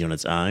to change on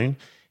its own.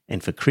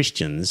 And for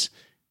Christians,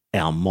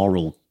 our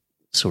moral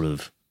sort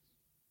of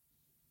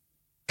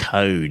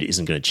code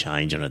isn't going to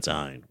change on its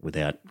own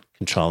without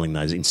controlling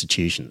those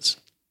institutions.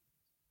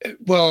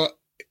 Well,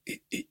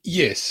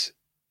 yes,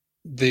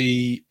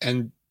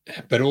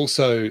 but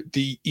also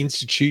the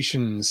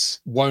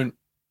institutions won't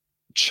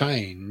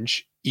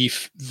change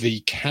if the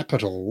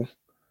capital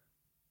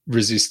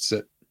resists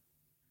it.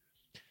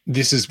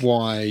 This is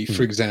why,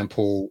 for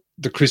example,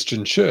 the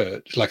Christian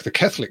church, like the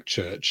Catholic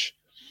Church,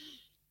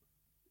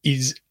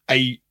 is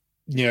a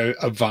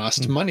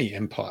vast money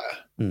empire,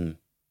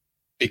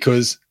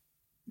 because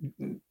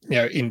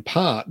in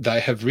part they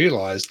have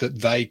realized that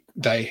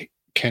they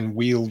can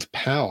wield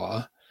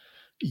power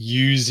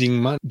using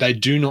money. They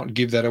do not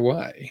give that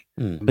away.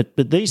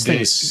 But these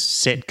things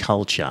set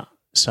culture.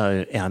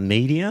 So our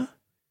media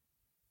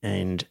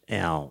and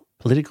our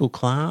political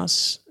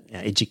class,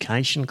 our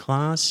education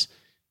class,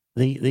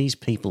 these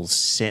people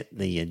set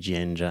the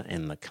agenda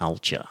and the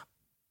culture.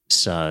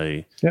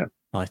 So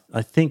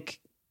I think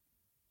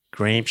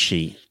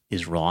Gramsci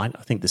is right.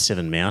 I think the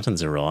Seven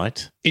Mountains are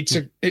right.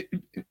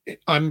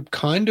 I'm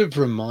kind of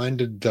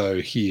reminded, though,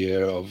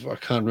 here of, I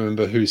can't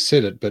remember who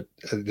said it, but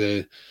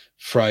the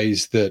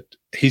phrase that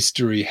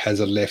history has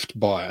a left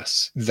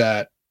bias,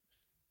 that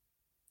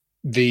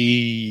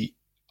the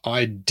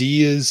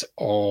ideas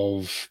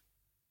of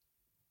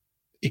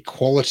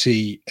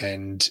equality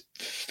and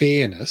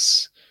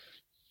fairness,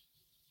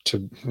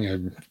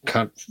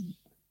 can't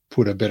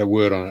put a better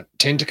word on it,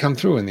 tend to come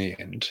through in the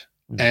end.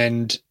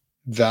 And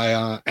they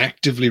are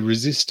actively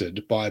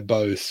resisted by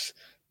both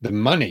the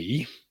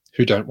money,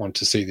 who don't want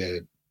to see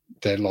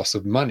their loss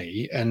of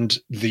money, and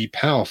the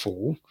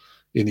powerful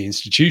in the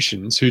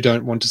institutions, who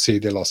don't want to see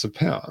their loss of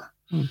power.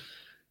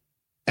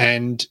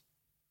 And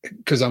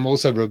because I'm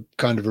also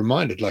kind of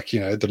reminded,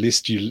 the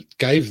list you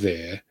gave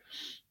there,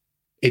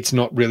 it's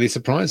not really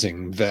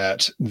surprising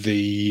that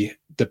the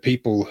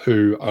people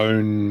who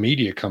own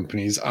media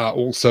companies are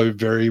also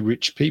very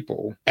rich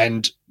people.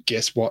 And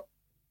guess what?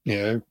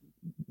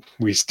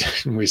 We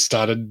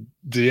started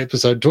the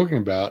episode talking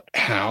about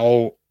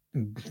how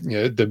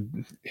the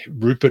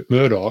Rupert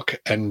Murdoch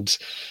and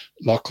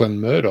Lachlan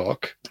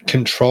Murdoch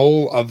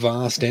control a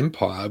vast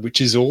empire,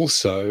 which is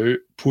also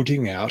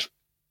putting out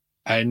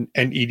an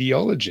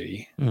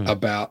ideology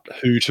about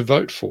who to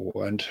vote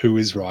for and who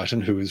is right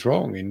and who is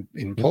wrong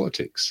in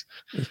politics.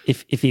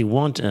 If you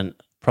want a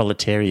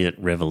proletariat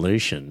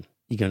revolution,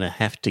 you're going to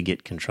have to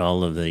get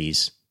control of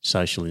these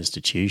social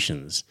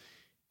institutions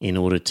in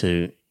order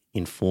to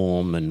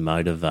inform and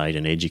motivate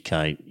and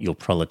educate your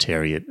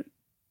proletariat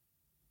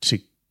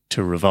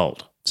to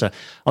revolt. So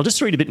I'll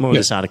just read a bit more of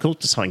this article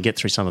just so I can get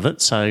through some of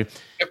it. So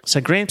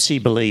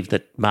Gramsci believed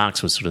that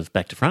Marx was sort of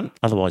back to front.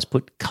 Otherwise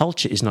put,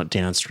 culture is not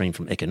downstream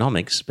from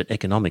economics, but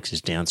economics is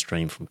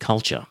downstream from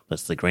culture.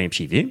 That's the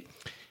Gramsci view.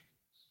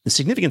 The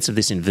significance of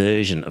this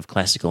inversion of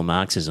classical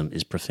Marxism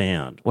is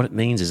profound. What it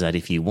means is that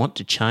if you want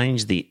to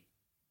change the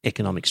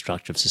economic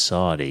structure of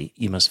society,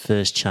 you must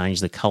first change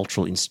the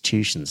cultural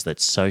institutions that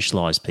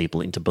socialise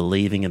people into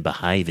believing and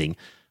behaving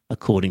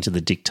according to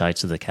the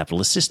dictates of the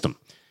capitalist system.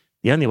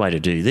 The only way to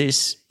do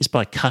this is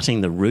by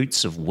cutting the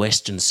roots of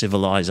Western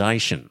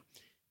civilization.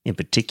 In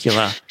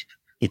particular,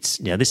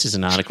 this is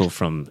an article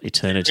from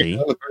Eternity.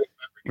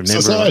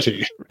 Remember,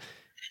 society.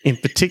 In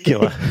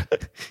particular,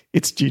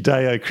 it's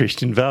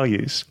Judeo-Christian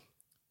values.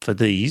 For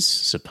these,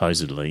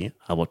 supposedly,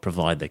 are what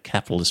provide the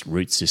capitalist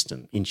root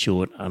system. In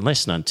short,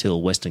 unless and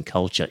until Western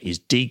culture is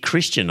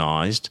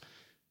de-Christianised,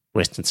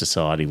 Western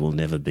society will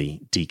never be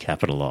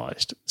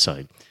decapitalised.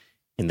 So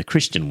in the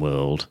Christian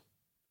world,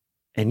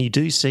 and you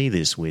do see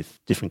this with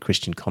different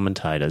Christian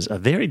commentators, are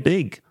very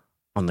big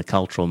on the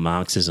cultural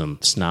Marxism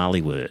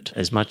snarly word.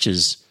 As much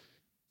as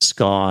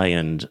Sky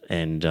and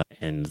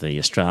the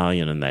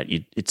Australian and that,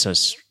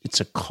 it's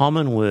a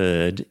common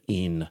word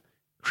in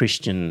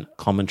Christian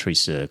commentary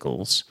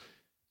circles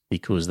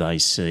because they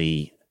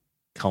see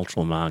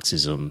cultural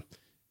Marxism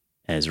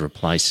as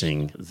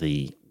replacing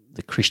the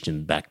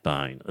Christian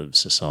backbone of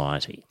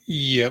society.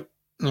 Yep.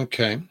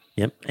 Okay.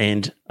 Yep.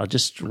 And I'll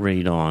just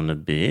read on a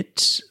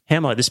bit.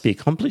 How might this be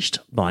accomplished?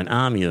 By an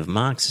army of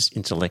Marxist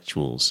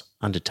intellectuals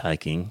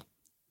undertaking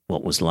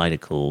what was later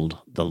called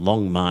the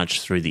Long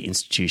March through the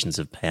institutions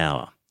of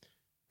power.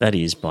 That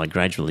is, by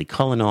gradually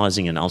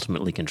colonising and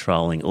ultimately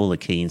controlling all the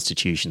key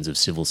institutions of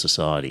civil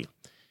society.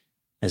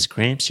 As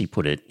Gramsci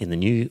put it, in the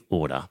new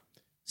order,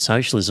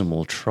 socialism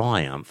will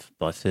triumph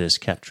by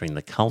first capturing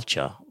the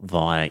culture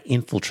via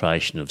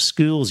infiltration of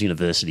schools,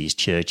 universities,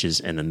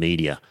 churches and the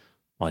media,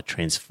 by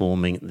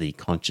transforming the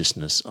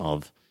consciousness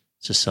of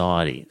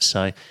society.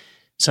 So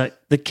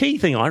the key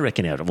thing I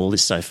reckon out of all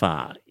this so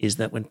far is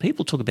that when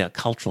people talk about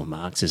cultural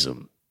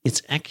Marxism,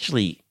 it's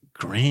actually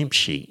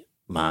Gramsci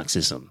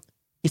Marxism.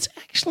 It's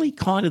actually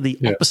kind of the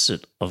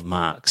opposite of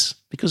Marx,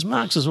 because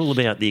Marx is all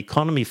about the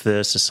economy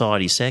first,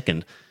 society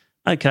second.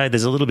 Okay,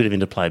 there's a little bit of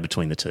interplay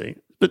between the two.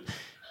 But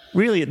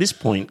really at this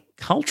point,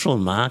 cultural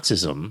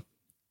Marxism,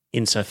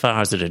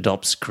 insofar as it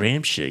adopts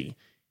Gramsci,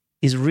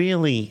 is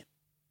really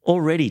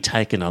already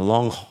taken a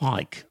long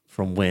hike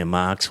from where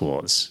Marx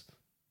was.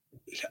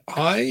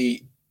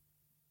 I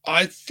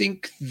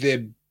think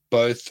they're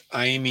both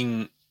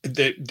aiming at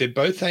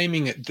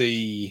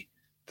the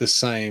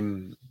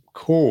same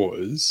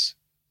cause.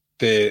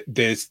 They're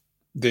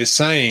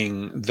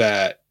saying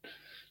that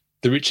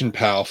the rich and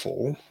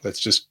powerful, let's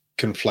just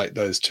conflate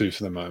those two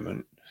for the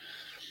moment,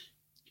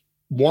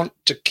 want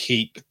to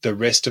keep the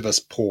rest of us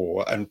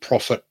poor and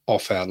profit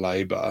off our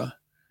labour,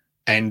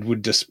 and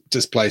would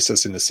displace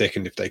us in a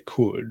second if they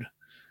could.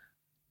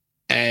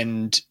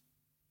 And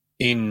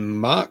in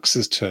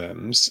Marx's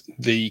terms,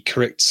 the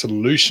correct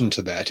solution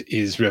to that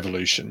is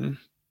revolution,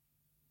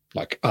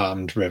 like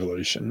armed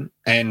revolution.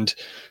 And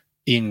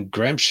in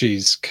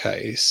Gramsci's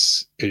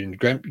case, in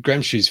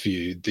Gramsci's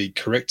view, the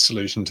correct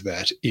solution to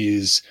that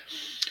is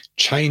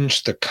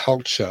change the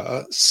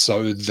culture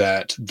so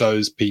that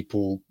those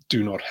people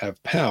do not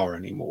have power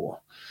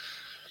anymore.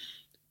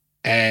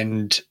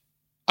 And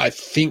I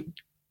think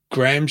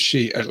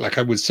Gramsci,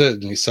 I would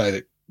certainly say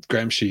that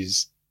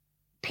Gramsci's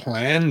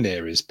plan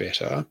there is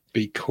better,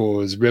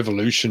 because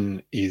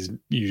revolution is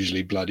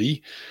usually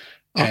bloody.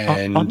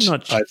 And I'm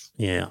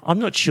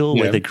not sure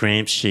whether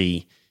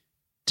Gramsci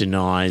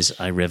denies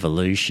a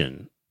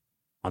revolution.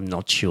 I'm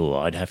not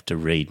sure. I'd have to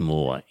read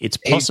more. It's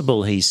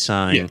possible he's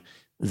saying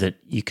that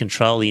you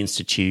control the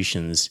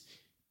institutions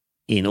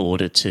in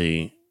order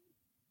to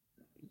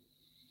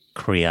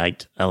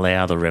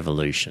allow the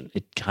revolution.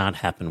 It can't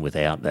happen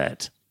without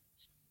that.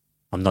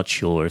 I'm not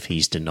sure if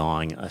he's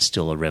denying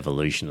still a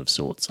revolution of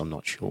sorts. I'm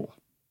not sure.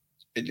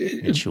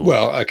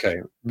 Well,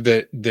 okay.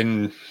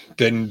 Then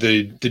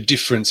the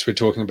difference we're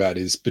talking about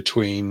is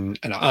between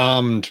an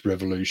armed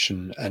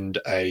revolution and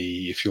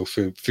if you'll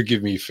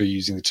forgive me for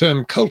using the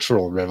term,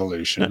 cultural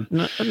revolution.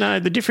 No,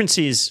 the difference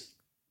is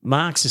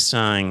Marx is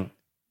saying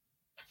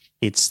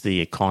it's the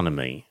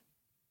economy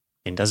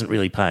and doesn't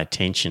really pay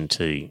attention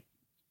to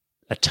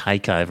a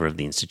takeover of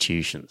the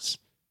institutions.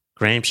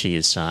 Gramsci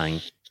is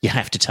saying you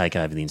have to take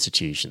over the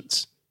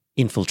institutions,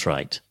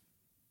 infiltrate.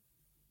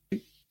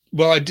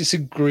 Well, I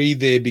disagree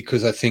there,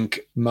 because I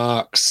think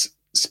Marx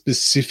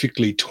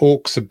specifically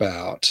talks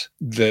about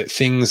the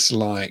things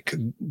like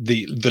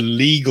the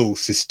legal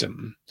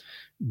system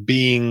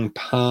being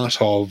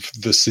part of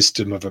the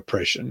system of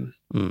oppression.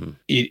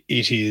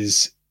 It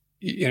is,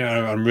 you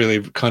know, I'm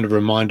really kind of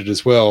reminded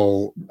as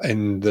well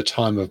in the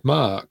time of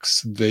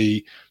Marx,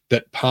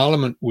 that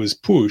Parliament was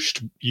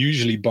pushed,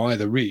 usually by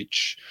the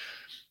rich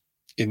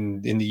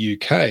in the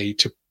UK,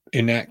 to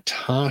enact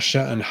harsher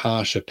and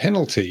harsher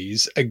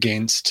penalties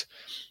against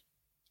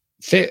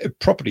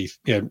property,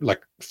 you know,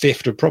 like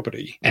theft of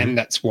property. And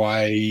that's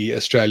why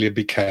Australia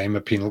became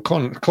a penal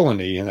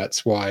colony, and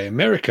that's why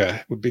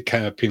America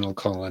became a penal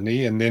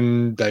colony. And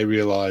then they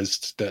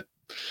realized that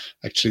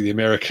actually the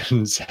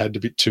Americans had a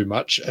bit too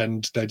much,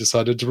 and they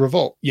decided to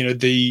revolt. You know,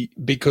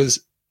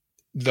 because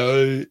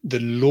though the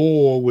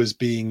law was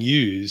being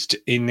used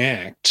to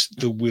enact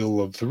the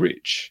will of the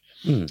rich,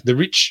 the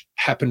rich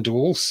happened to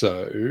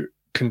also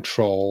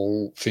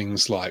control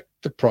things like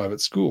the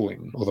private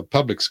schooling or the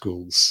public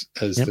schools,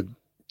 as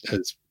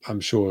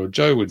I'm sure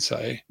Joe would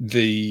say.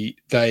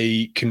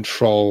 They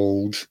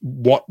controlled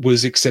what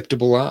was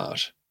acceptable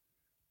art,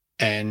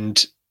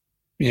 and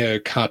you know,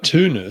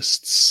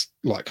 cartoonists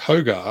like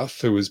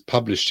Hogarth, who was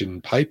published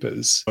in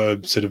papers, were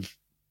sort of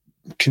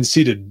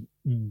considered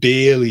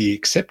barely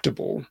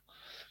acceptable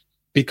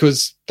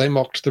because they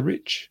mocked the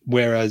rich.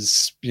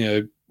 Whereas, you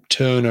know,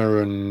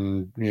 Turner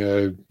and, you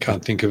know,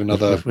 can't think of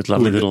another with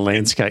lovely little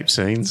landscape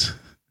scenes.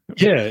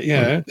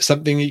 Yeah,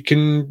 something you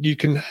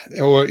can,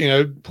 or, you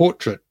know,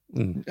 portrait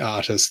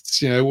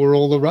artists, you know, were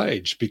all the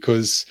rage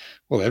because,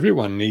 well,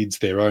 everyone needs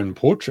their own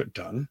portrait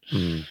done.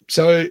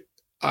 So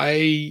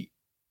I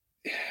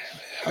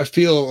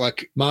feel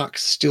like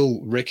Marx still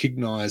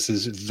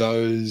recognizes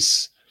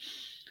those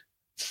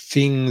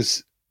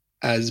things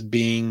as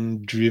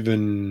being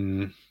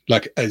driven,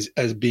 like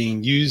as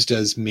being used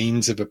as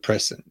means of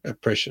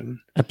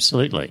oppression.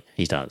 Absolutely,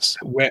 he does.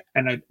 Where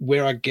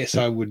I guess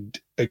I would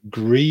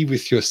agree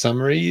with your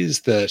summary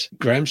is that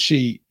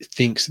Gramsci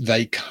thinks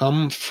they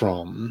come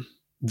from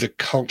the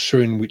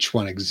culture in which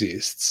one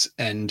exists,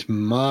 and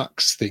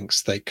Marx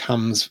thinks they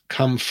come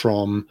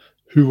from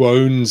who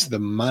owns the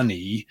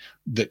money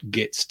that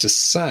gets to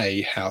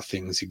say how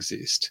things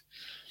exist.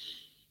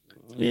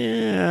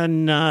 Yeah,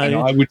 no. And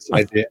I would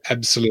say they're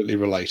absolutely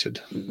related.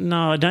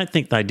 No, I don't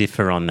think they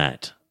differ on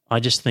that.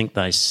 I just think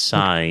they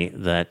say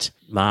that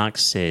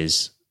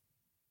Gramsci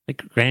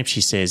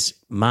says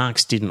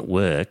Marx didn't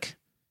work,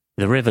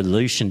 the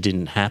revolution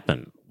didn't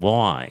happen.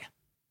 Why?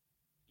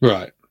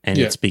 Right. And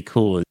it's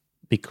because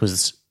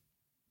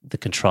the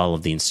control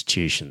of the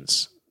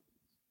institutions.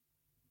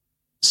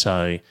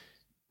 So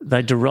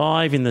they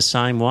derive in the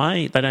same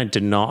way. They don't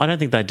deny. I don't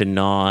think they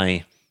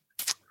deny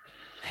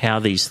how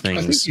these things.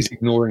 I think he's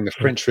ignoring the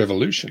French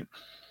Revolution.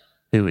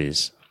 Who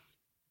is?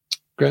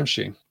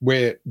 Gramsci,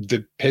 where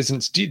the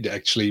peasants did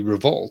actually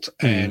revolt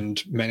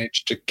and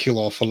managed to kill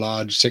off a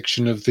large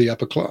section of the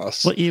upper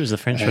class. What year was the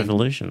French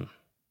Revolution?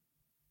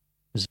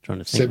 I was trying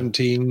to think.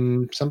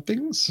 17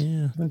 somethings.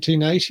 Yeah,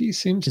 1780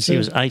 seems to. He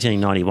was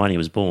 1891. He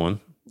was born.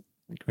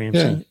 Gramsci.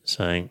 Yeah.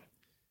 So,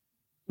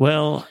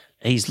 well,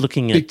 he's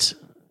looking at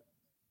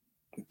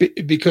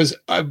because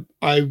I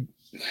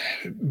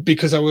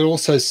would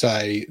also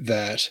say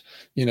that,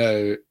 you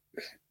know,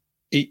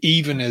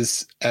 even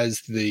as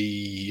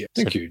the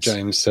thank you,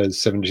 James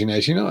says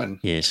 1789.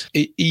 Yes.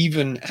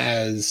 Even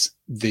as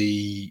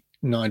the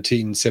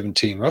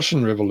 1917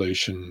 Russian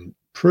Revolution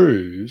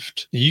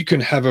proved, you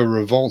can have a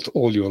revolt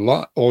all you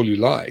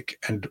like,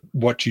 and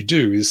what you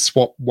do is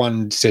swap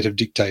one set of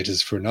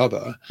dictators for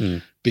another,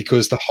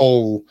 because the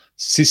whole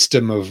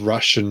system of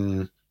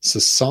Russian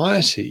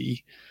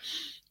society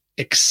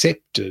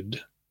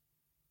accepted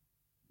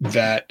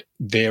that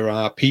there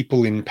are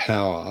people in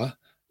power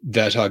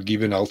that are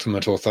given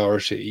ultimate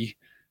authority,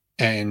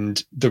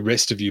 and the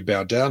rest of you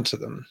bow down to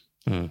them.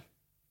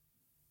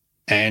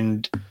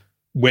 And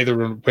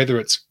whether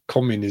it's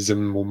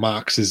communism or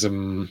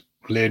Marxism,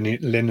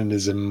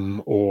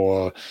 Leninism,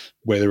 or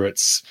whether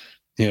it's,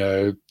 you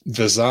know,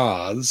 the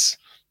Tsars,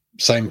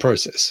 same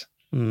process.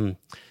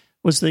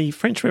 Was the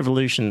French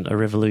Revolution a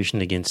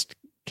revolution against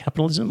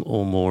capitalism,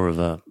 or more of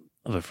a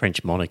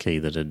French monarchy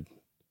that had?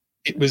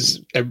 It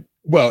was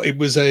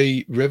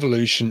a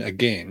revolution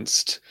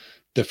against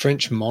the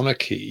French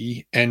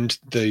monarchy and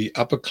the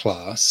upper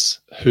class,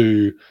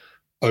 who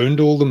owned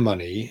all the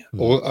money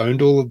or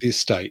owned all of the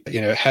estate,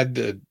 you know, had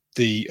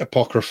the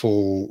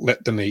apocryphal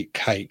let them eat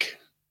cake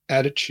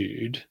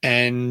attitude,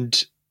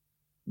 and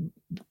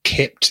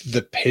kept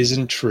the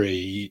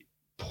peasantry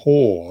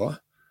poor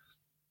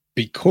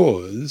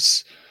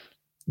because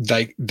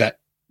that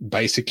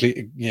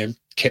basically, you know,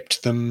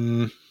 kept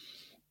them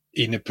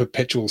in a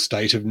perpetual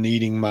state of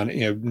needing money,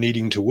 you know,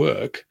 needing to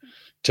work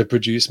to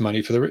produce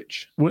money for the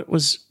rich.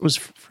 Was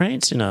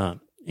France in a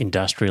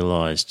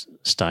industrialized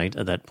state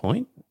at that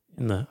point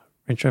in the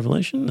French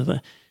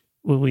Revolution?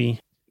 Were we?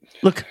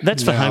 Look,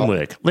 that's for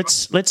homework.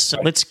 Let's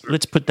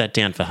put that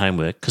down for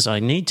homework, because I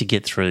need to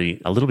get through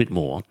a little bit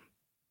more.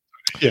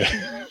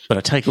 Yeah, but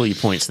I take all your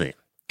points there,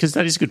 because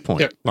that is a good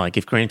point. Yep. Like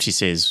if Gramsci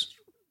says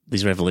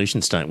these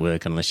revolutions don't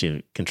work unless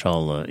you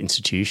control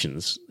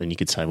institutions, then you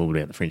could say, well, what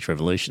about the French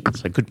Revolution?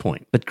 So good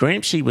point. But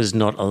Gramsci was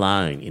not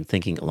alone in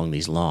thinking along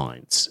these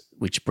lines,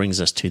 which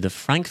brings us to the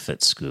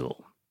Frankfurt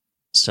School.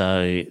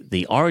 So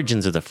the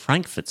origins of the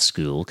Frankfurt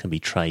School can be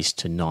traced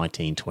to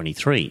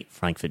 1923,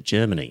 Frankfurt,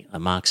 Germany, a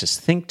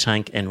Marxist think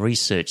tank and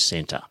research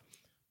centre,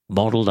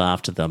 modelled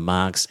after the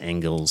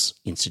Marx-Engels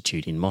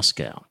Institute in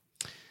Moscow.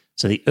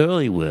 So the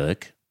early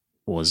work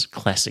was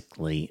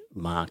classically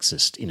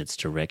Marxist in its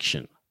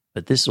direction,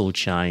 but this all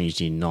changed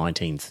in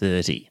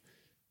 1930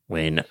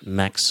 when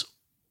Max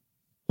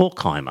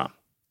Horkheimer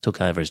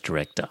took over as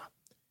director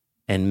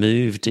and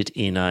moved it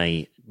in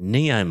a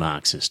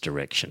neo-Marxist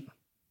direction.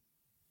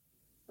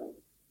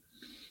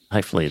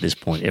 Hopefully at this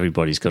point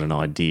everybody's got an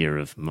idea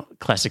of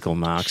classical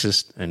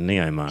Marxist and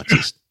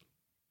neo-Marxist.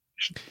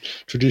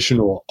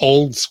 Traditional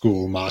old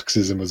school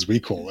Marxism, as we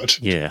call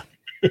it. Yeah.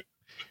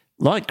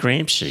 Like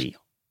Gramsci,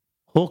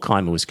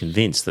 Horkheimer was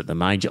convinced that the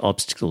major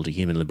obstacle to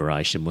human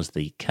liberation was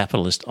the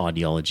capitalist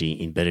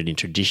ideology embedded in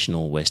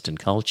traditional Western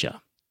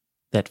culture.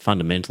 That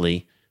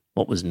fundamentally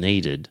what was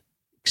needed,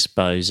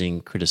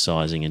 exposing,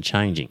 criticising and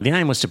changing. The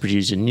aim was to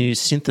produce a new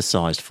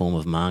synthesised form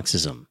of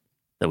Marxism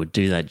that would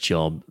do that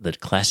job that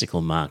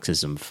classical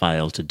Marxism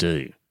failed to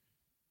do,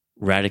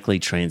 radically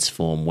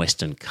transform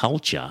Western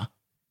culture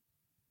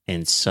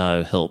and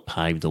so help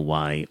pave the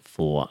way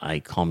for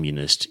a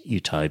communist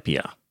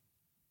utopia.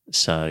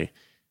 So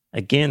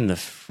again, the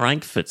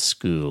Frankfurt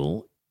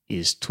School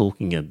is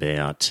talking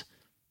about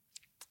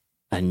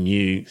a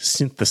new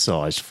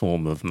synthesised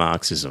form of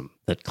Marxism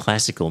that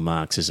classical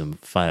Marxism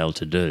failed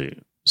to do.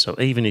 So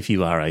even if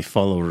you are a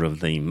follower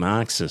of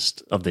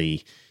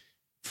the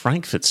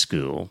Frankfurt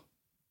School,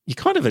 you're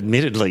kind of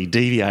admittedly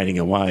deviating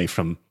away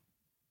from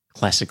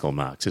classical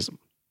Marxism.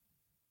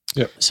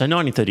 Yep. So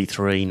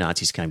 1933,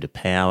 Nazis came to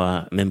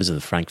power. Members of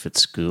the Frankfurt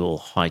School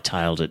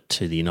hightailed it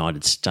to the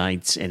United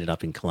States, ended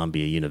up in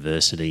Columbia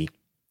University,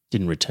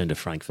 didn't return to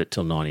Frankfurt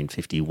till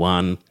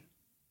 1951.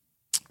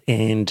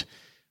 And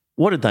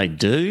what did they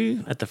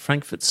do at the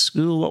Frankfurt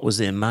School? What was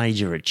their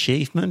major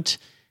achievement?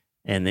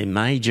 And their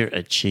major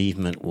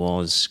achievement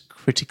was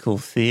critical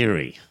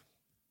theory.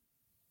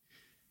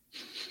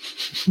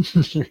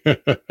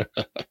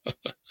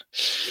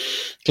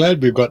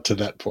 Glad we've got to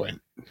that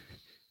point.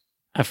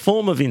 A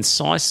form of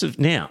incisive...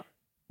 Now,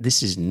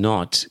 this is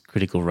not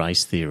critical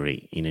race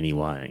theory in any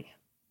way.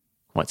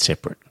 Quite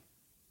separate,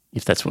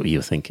 if that's what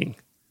you're thinking.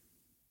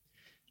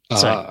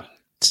 So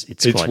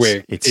it's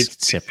separate.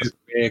 It's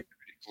where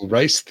critical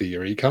race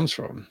theory comes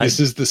from. This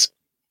is the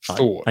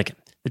thought. Okay.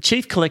 The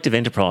chief collective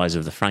enterprise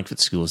of the Frankfurt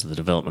School is the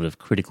development of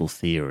critical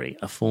theory,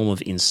 a form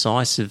of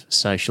incisive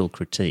social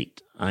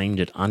critique aimed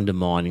at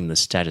undermining the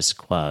status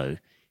quo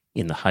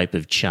in the hope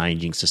of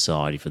changing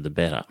society for the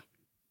better.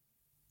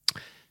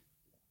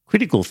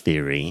 Critical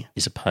theory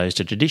is opposed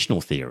to traditional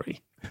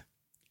theory,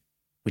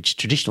 which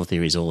traditional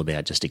theory is all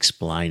about just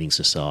explaining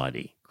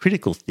society.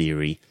 Critical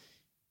theory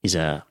is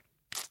a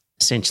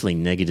essentially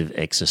negative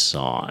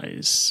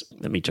exercise.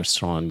 Let me just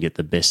try and get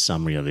the best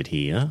summary of it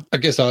here. I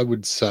guess I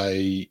would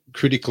say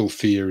critical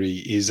theory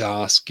is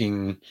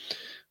asking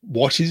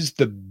what is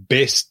the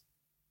best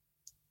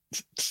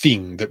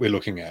thing that we're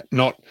looking at,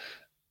 so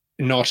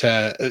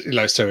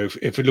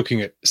if we're looking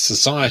at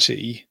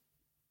society,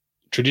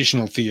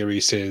 traditional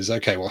theory says,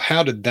 okay, well,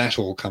 how did that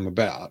all come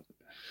about?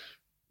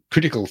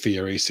 Critical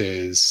theory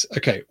says,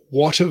 okay,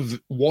 what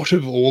of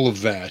all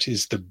of that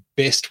is the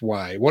best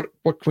way? What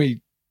can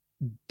we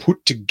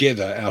put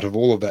together out of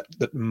all of that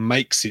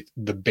makes it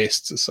the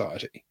best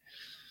society?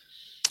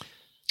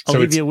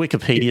 I'll give you a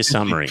Wikipedia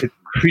summary.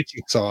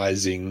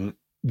 Criticizing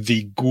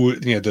the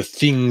good, the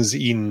things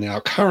in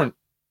our current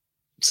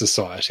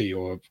society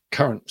or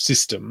current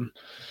system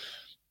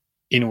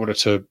in order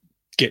to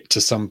get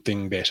to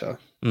something better.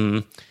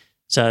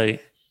 So,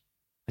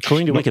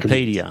 according to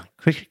Wikipedia,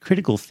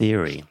 critical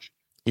theory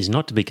is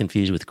not to be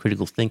confused with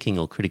critical thinking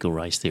or critical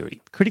race theory.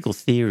 Critical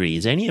theory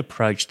is any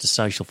approach to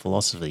social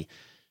philosophy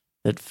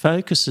that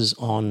focuses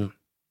on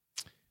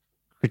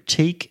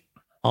critique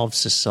of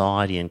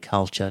society and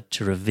culture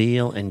to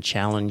reveal and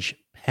challenge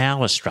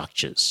power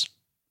structures,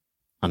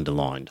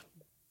 underlined.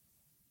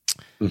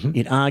 Mm-hmm.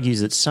 It argues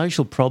that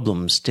social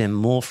problems stem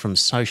more from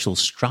social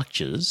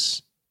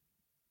structures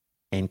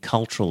and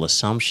cultural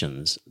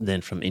assumptions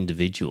than from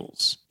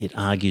individuals. It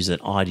argues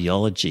that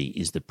ideology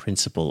is the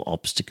principal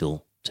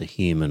obstacle to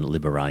human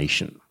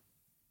liberation.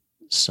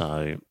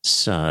 So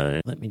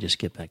let me just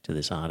get back to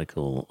this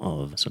article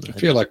of sort of... I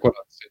feel like what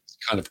I said is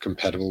kind of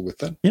compatible with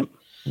that. Yep.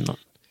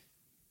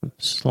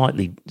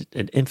 Slightly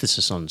an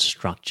emphasis on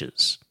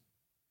structures.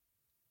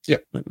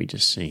 Yep. Let me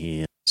just see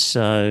here.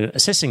 So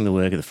assessing the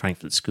work of the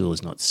Frankfurt School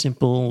is not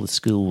simple. The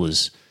school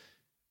was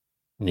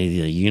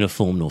neither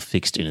uniform nor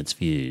fixed in its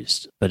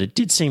views, but it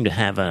did seem to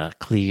have a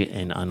clear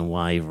and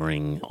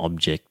unwavering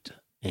object,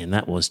 and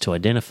that was to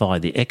identify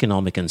the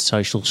economic and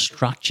social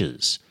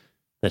structures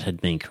that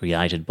had been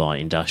created by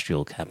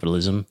industrial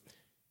capitalism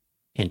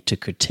and to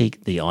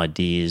critique the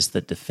ideas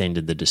that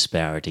defended the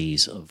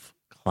disparities of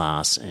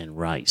class and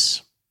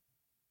race.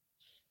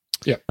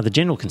 Yeah. The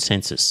general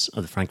consensus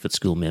of the Frankfurt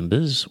School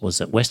members was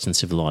that Western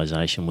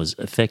civilization was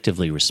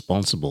effectively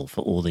responsible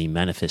for all the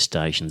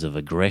manifestations of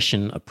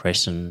aggression,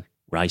 oppression,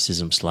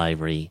 racism,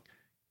 slavery,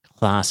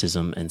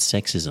 classism, and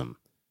sexism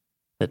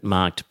that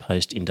marked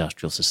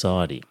post-industrial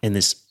society. And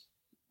this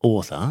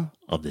author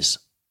of this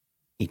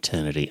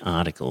Eternity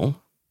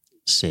article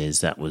says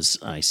that was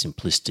a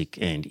simplistic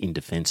and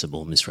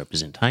indefensible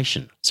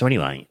misrepresentation. So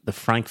anyway, the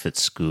Frankfurt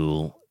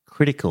School,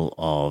 critical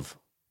of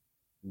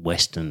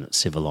Western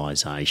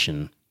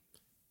civilization,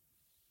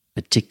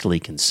 particularly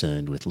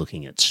concerned with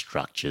looking at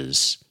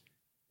structures,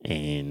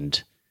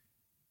 and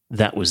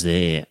that was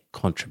their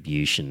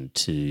contribution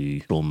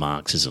to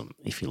Marxism,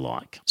 if you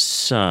like.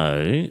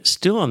 So,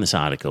 still on this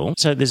article,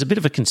 so there's a bit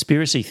of a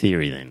conspiracy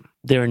theory then.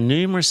 There are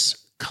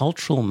numerous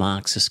cultural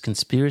Marxist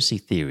conspiracy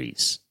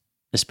theories,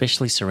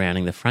 especially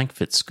surrounding the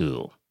Frankfurt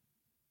School.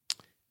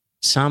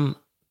 Some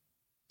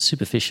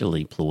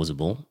superficially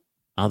plausible,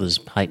 others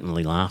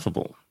patently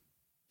laughable.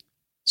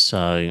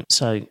 So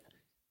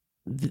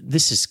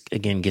this is,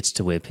 again, gets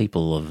to where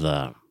people of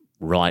the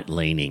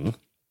right-leaning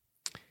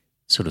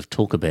sort of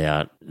talk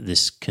about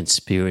this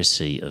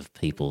conspiracy of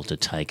people to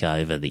take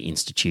over the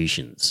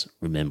institutions,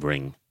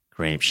 remembering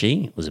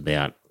Gramsci was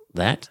about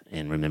that,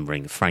 and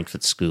remembering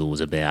Frankfurt School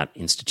was about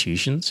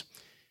institutions.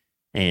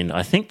 And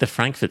I think the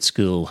Frankfurt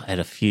School had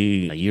a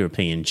few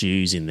European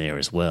Jews in there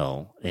as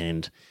well.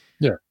 And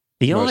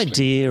the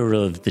idea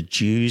of the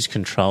Jews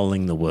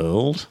controlling the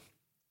world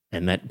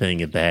and that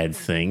being a bad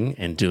thing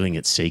and doing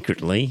it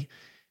secretly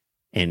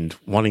and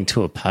wanting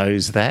to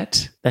oppose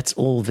that, that's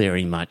all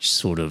very much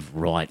sort of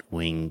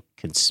right-wing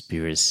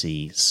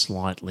conspiracy,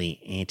 slightly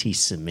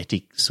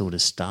anti-Semitic sort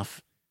of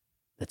stuff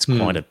that's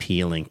quite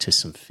appealing to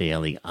some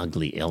fairly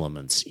ugly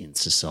elements in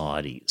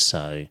society.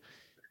 So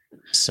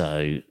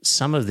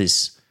some of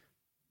this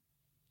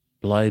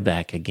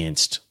blowback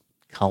against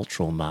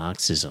cultural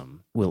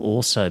Marxism will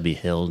also be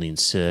held in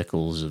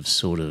circles of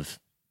sort of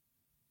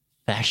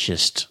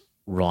fascist,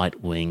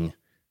 right-wing,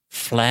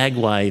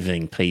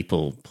 flag-waving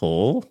people,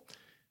 Paul,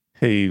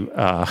 who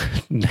are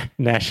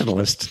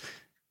nationalist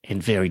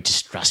and very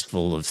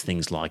distrustful of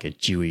things like a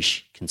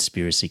Jewish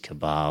conspiracy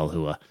cabal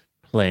who are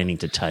planning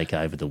to take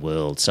over the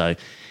world. So,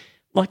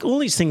 like, all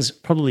these things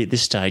probably at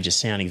this stage are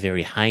sounding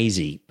very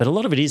hazy, but a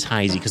lot of it is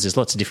hazy because there's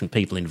lots of different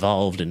people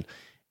involved and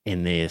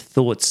their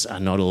thoughts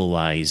are not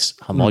always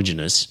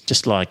homogenous,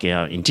 just like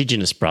our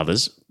Indigenous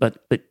brothers.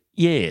 But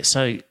yeah,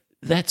 so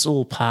that's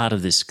all part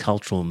of this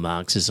cultural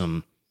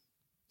Marxism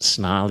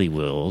snarly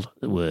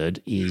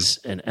word is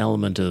an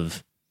element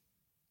of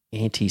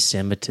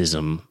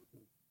anti-Semitism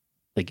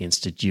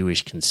against a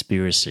Jewish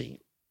conspiracy.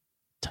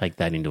 Take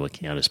that into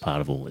account as part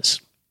of all this.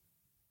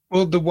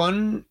 Well, the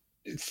one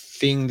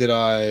thing that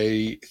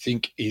I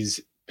think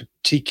is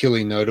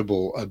particularly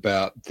notable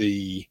about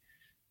the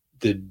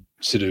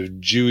sort of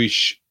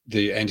Jewish,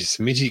 the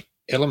anti-Semitic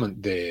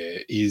element there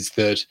is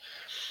that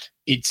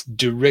it's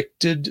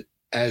directed,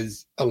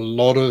 as a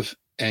lot of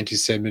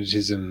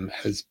anti-Semitism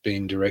has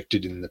been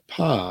directed in the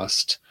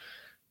past,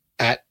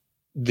 at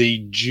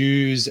the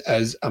Jews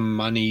as a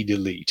moneyed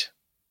elite.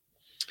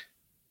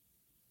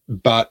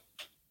 But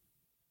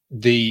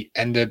the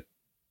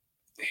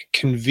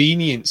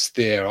convenience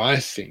there, I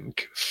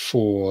think,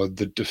 for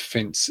the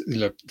defense,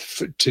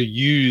 to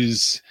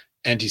use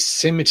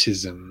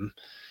anti-Semitism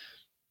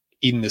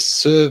in the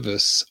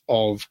service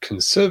of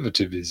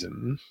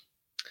conservatism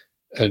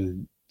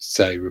and,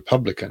 say,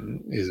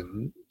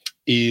 republicanism,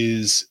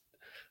 is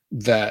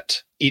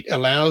that it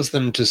allows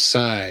them to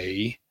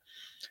say,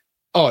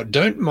 oh,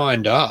 don't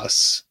mind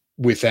us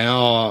with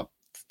our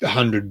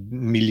 $100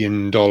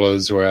 million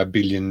or our $1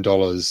 billion.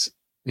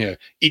 You know,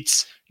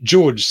 it's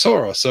George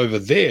Soros over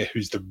there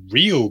who's the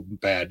real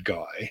bad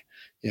guy.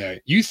 You know,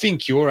 you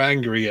think you're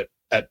angry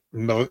at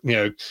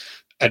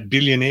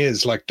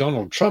billionaires like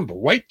Donald Trump.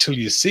 Wait till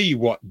you see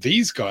what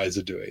these guys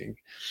are doing.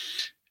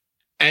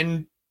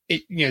 And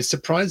it, you know,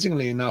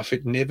 surprisingly enough,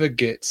 it never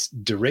gets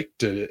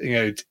directed. You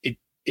know,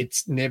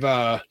 it's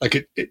never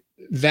like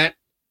that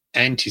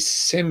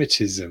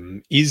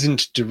anti-Semitism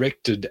isn't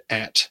directed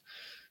at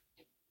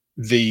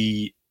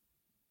the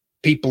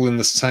people in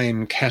the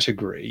same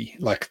category,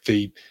 like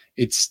the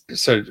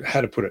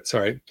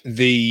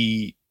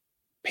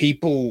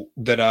people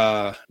that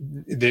are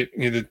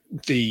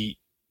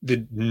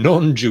the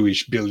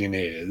non-Jewish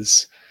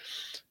billionaires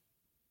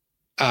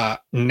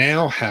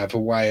now have a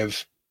way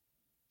of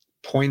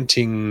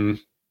pointing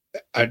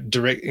a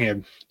direct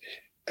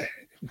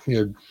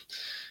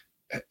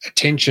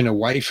attention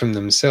away from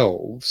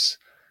themselves,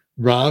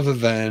 rather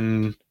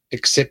than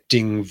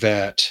accepting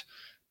that,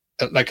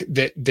 like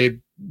they'd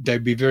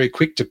be very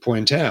quick to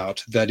point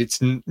out that it's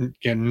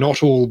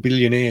not all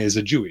billionaires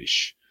are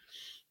Jewish,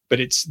 but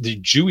it's the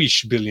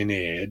Jewish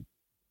billionaire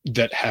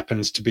that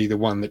happens to be the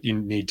one that you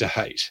need to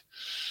hate.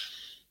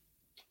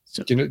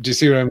 So, do you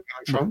see where I'm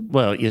coming from?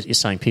 Well, you're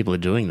saying people are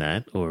doing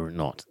that or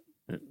not?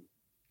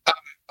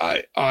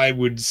 I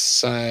would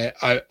say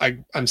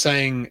I'm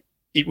saying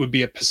it would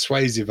be a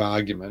persuasive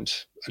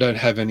argument. I don't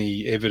have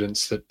any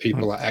evidence that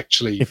people are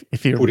actually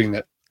putting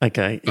that.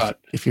 Okay, But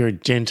if you're a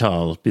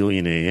Gentile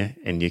billionaire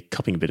and you're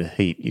copping a bit of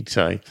heat, you'd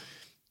say,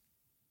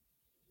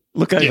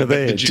 look over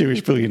there,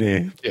 Jewish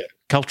billionaire. Yeah.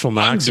 Cultural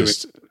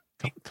Marxist.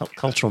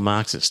 Cultural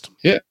Marxist.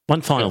 Yeah.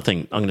 One final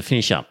thing. I'm going to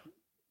finish up.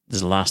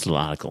 There's a last little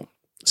article.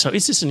 So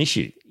is this an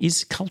issue?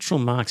 Is cultural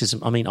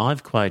Marxism... I mean,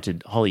 I've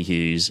quoted Holly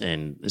Hughes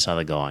and this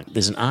other guy.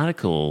 There's an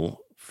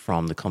article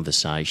from The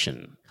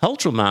Conversation.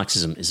 Cultural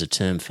Marxism is a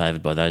term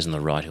favoured by those on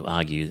the right who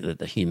argue that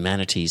the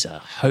humanities are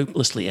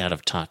hopelessly out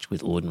of touch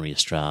with ordinary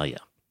Australia.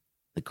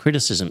 The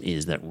criticism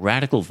is that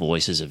radical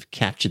voices have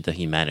captured the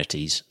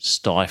humanities,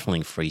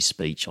 stifling free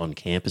speech on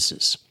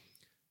campuses.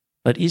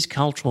 But is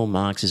cultural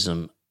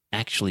Marxism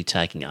actually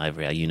taking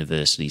over our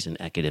universities and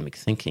academic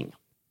thinking?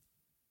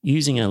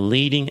 Using a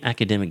leading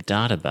academic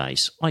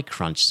database, I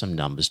crunched some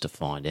numbers to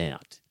find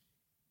out.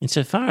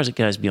 Insofar as it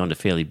goes beyond a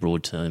fairly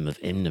broad term of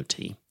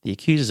enmity, the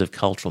accusers of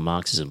cultural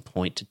Marxism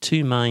point to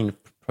two main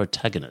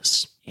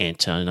protagonists,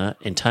 Antonio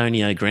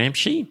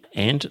Gramsci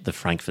and the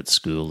Frankfurt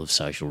School of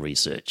Social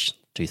Research,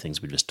 two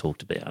things we just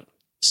talked about.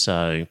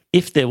 So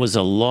if there was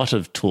a lot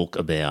of talk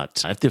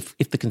about,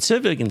 if the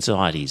conservative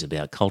anxieties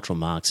about cultural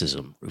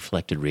Marxism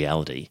reflected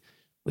reality,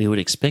 we would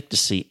expect to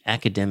see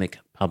academic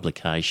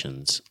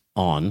publications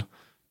on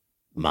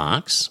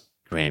Marx,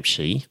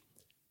 Gramsci,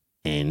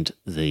 and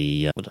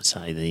the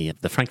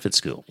Frankfurt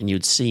School. And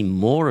you'd see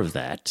more of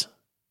that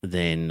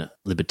than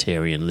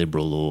libertarian,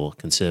 liberal or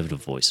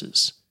conservative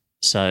voices.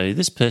 So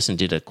this person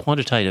did a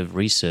quantitative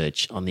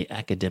research on the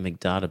academic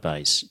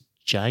database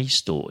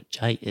JSTOR,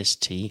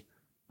 JSTOR,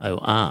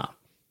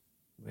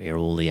 where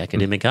all the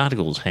academic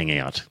articles hang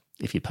out.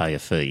 If you pay a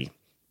fee,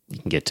 you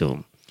can get to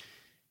them.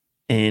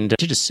 And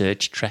did a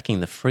search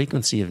tracking the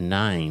frequency of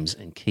names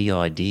and key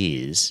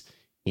ideas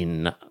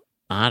in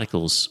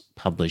articles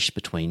published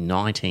between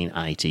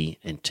 1980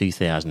 and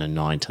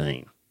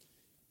 2019.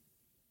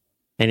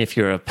 And if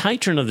you're a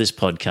patron of this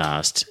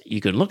podcast,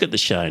 you can look at the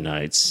show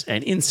notes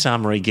and in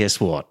summary, guess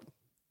what?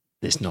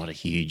 There's not a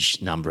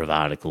huge number of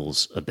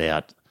articles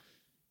about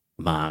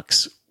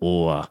Marx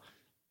or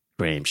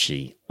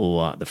Gramsci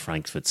or the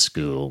Frankfurt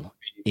School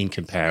in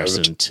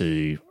comparison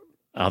to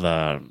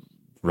other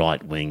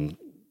right-wing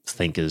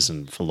thinkers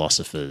and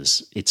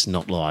philosophers. It's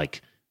not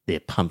like they're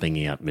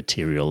pumping out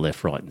material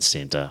left, right and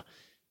centre.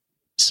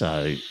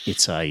 So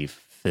it's a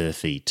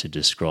furphy to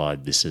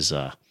describe this as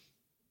a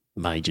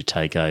major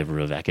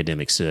takeover of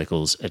academic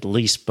circles, at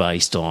least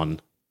based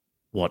on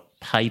what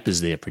papers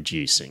they're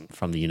producing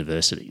from the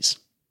universities.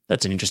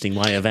 That's an interesting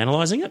way of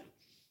analysing it.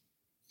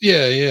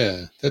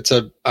 Yeah. That's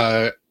a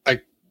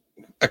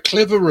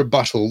clever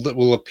rebuttal that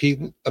will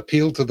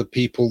appeal to the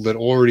people that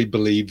already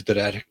believe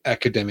that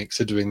academics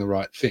are doing the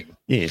right thing.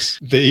 Yes.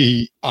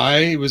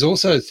 I was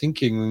also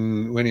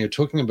thinking when you're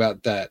talking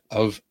about that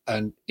of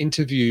an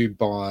interview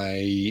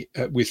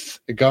with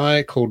a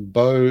guy called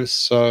Bo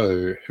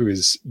So, who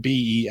is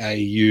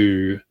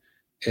Beauso.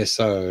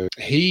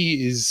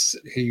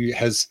 He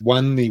has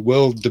won the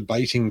World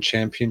Debating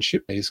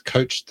Championship. He's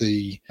coached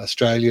the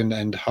Australian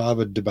and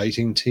Harvard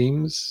debating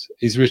teams.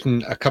 He's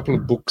written a couple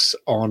of books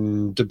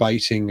on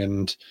debating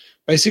and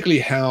basically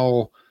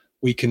how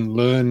we can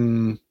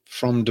learn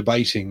from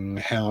debating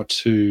how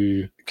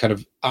to kind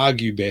of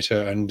argue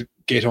better and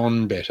get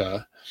on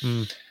better.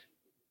 Mm.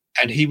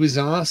 And he was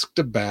asked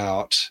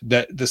about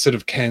the sort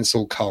of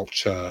cancel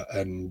culture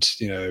and,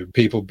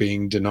 people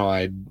being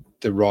denied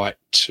the right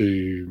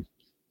to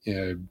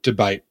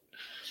debate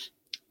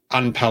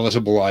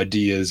unpalatable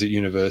ideas at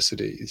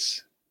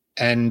universities.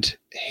 And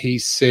he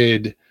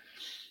said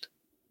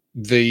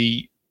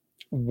the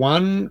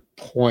one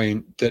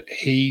point that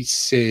he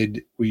said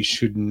we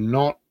should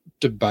not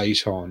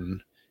debate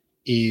on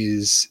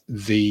is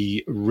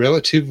the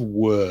relative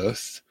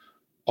worth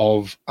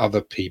of other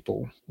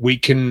people. We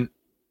can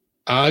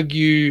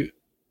argue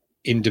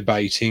in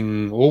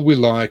debating all we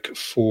like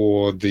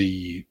for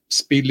the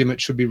speed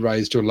limit should be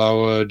raised or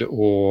lowered,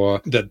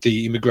 or that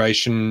the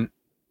immigration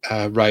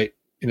rate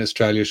in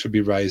Australia should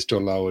be raised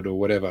or lowered or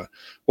whatever.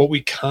 What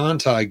we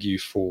can't argue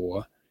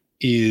for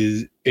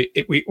is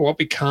what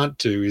we can't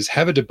do is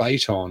have a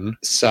debate on,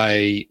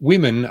 say,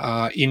 women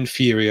are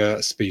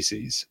inferior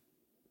species.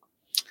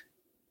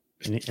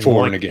 And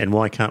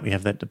why can't we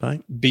have that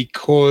debate?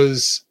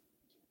 Because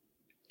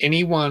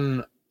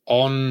anyone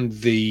on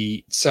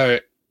the... So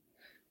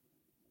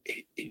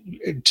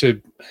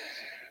to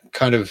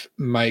kind of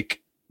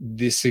make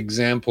this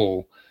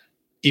example,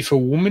 if a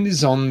woman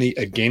is on the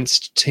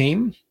against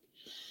team,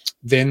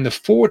 then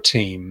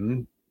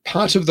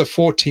part of the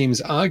for team's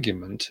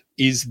argument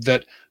is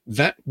that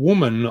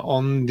woman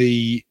on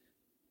the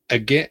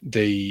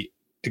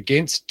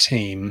against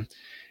team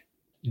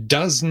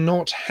does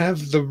not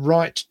have the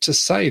right to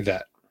say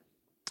that.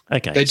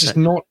 Okay. They're just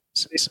not.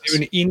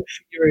 They're an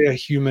inferior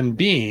human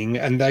being,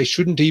 and they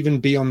shouldn't even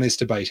be on this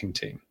debating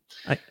team.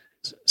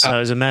 So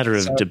as a matter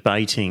of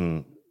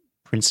debating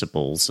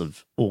principles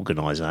of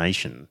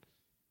organisation,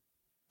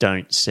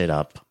 don't set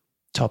up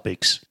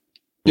topics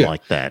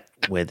like that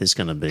where there's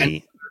going to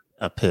be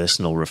a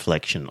personal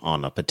reflection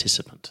on a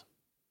participant.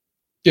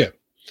 Yeah.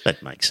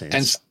 That makes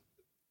sense.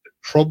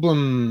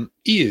 problem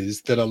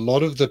is that a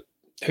lot of the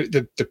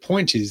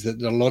point is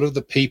that a lot of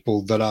the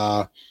people that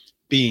are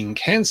being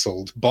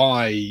cancelled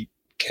by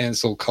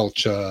cancel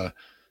culture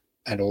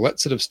and all that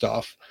sort of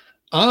stuff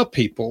are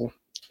people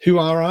who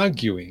are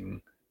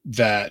arguing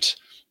that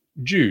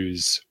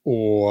Jews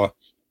or,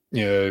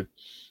 you know,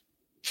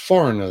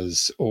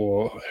 foreigners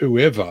or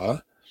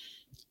whoever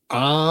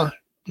are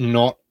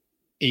not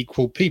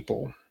equal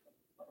people.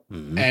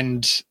 Mm-hmm.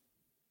 And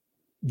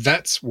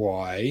that's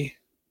why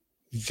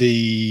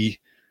the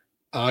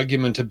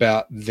argument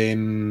about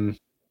them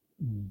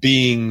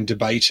being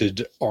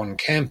debated on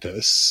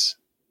campus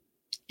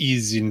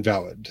is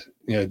invalid.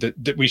 You know,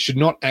 that we should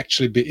not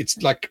actually be,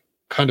 it's like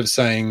kind of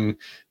saying,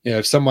 you know,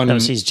 if someone... That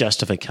was his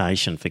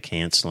justification for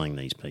cancelling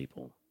these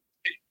people.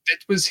 That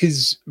was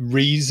his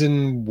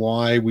reason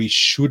why we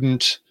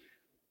shouldn't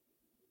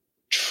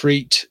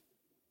treat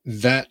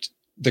that,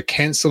 the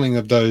cancelling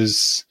of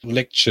those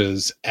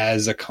lectures,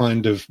 as a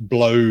kind of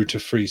blow to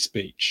free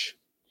speech.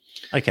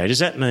 Okay, does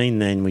that mean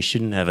then we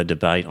shouldn't have a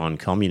debate on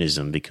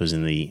communism because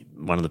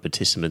one of the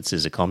participants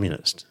is a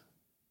communist?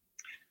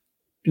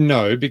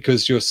 No,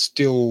 because you're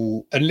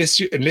still,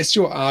 unless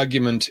your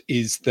argument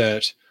is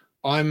that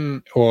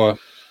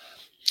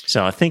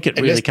So I think it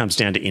really comes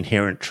down to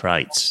inherent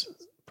traits,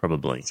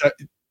 probably. So,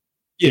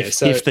 yeah.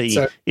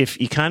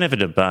 If you can't have a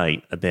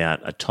debate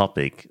about a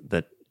topic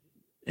that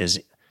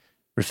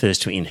refers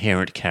to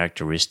inherent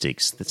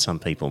characteristics that some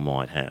people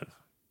might have.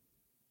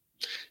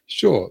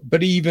 Sure,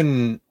 but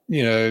even,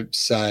 you know,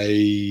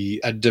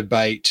 say a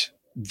debate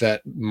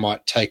that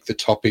might take the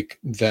topic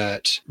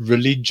that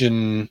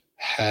religion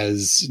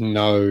has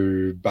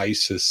no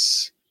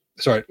basis.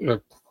 Sorry,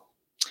 you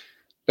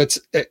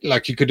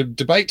could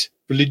debate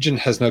religion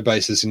has no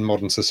basis in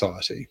modern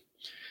society.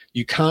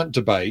 You can't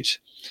debate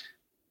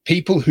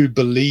people who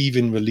believe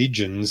in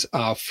religions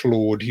are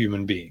flawed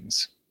human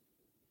beings.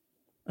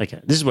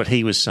 Okay, this is what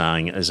he was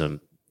saying as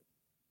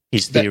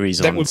his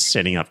theories on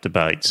setting up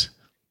debates.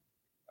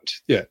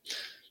 Yeah.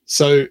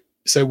 So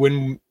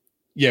when,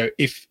 you know,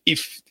 if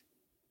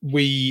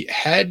we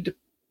had,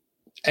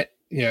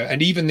 you know,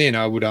 and even then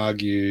I would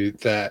argue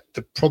that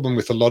the problem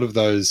with a lot of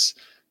those,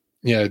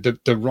 you know,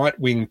 the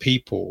right-wing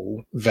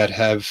people that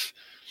have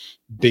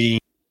been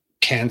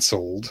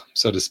cancelled,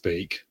 so to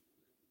speak,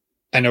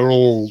 and are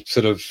all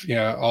sort of, you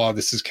know, oh,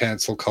 this is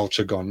cancel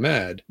culture gone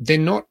mad, they're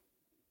not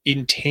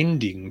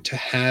intending to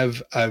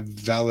have a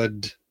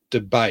valid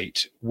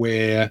debate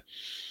where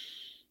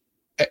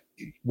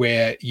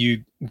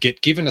you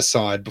get given a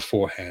side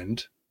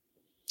beforehand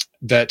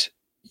that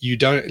you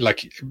don't,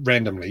 like,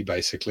 randomly,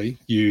 basically,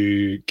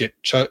 you get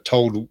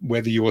told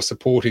whether you are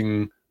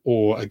supporting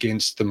or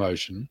against the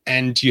motion,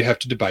 and you have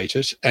to debate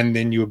it, and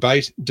then you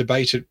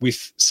debate it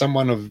with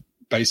someone of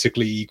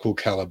basically equal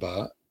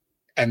caliber,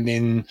 and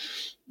then,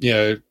 you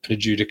know, an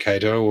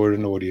adjudicator or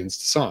an audience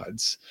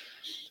decides.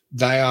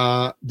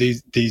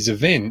 These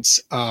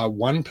events are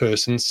one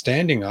person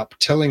standing up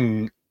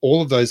telling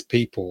all of those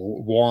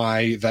people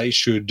why they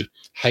should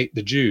hate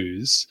the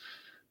Jews,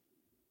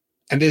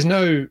 and there's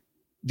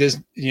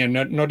you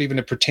know, not even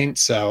a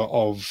pretense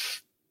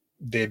of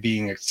there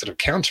being a sort of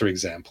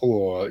counterexample,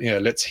 or, you know,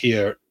 let's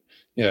hear,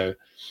 you know,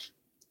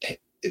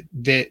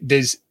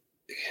 there's,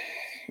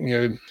 you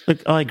know.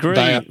 Look, I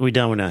agree. We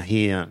don't want to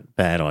hear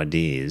bad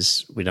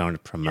ideas. We don't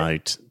want to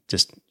promote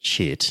just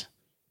shit.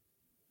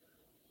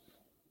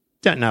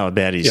 Don't know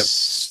about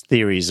his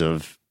theories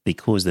of,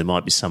 because there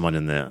might be someone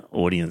in the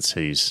audience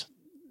who's,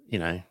 you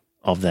know,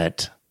 of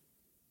that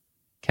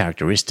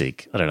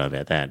characteristic. I don't know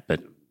about that,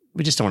 but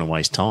we just don't want to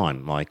waste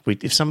time. Like,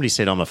 if somebody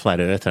said, I'm a flat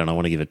earther and I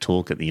want to give a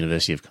talk at the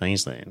University of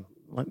Queensland,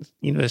 like, the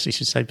university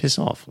should say, piss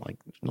off. Like,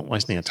 not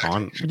wasting our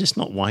time. We're just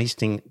not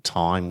wasting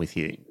time with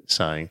you.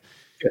 So,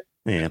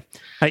 yeah.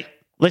 Hey,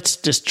 let's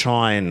just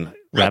try and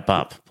wrap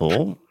up,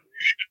 Paul.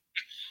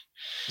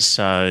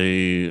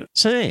 So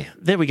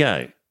there we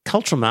go.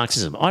 Cultural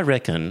Marxism. I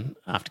reckon,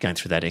 after going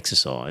through that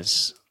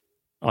exercise,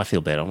 I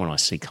feel better when I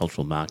see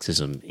cultural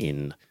Marxism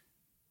in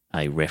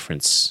a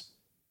reference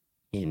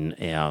in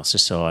our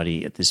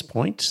society at this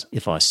point.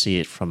 If I see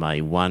it from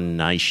a one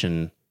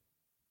nation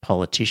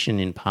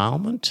politician in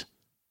Parliament,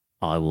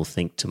 I will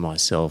think to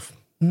myself,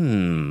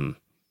 maybe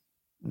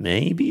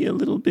a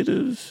little bit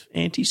of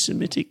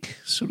anti-Semitic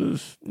sort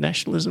of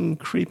nationalism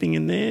creeping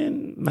in there.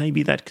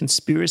 Maybe that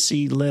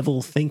conspiracy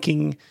level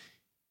thinking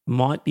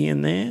might be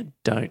in there.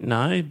 Don't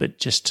know, but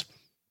just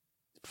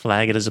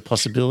flag it as a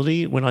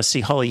possibility. When I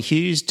see Holly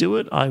Hughes do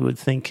it, I would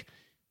think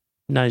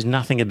knows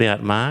nothing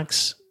about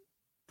Marx,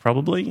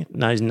 probably,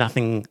 knows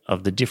nothing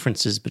of the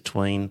differences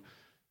between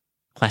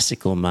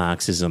classical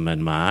Marxism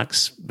and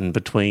Marx, and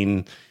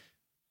between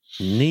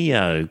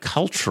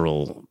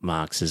neo-cultural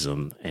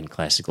Marxism and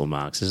classical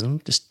Marxism,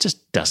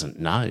 just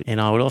doesn't know.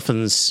 And I would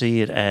often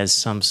see it as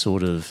some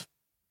sort of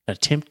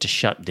attempt to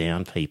shut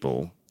down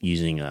people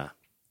using a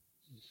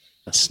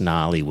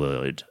snarly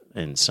word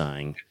and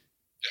saying,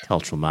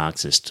 cultural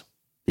Marxist,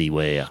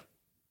 beware,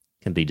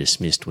 can be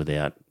dismissed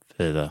without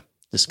further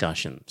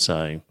discussion.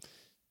 So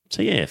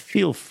yeah,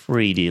 feel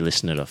free, dear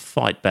listener, to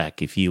fight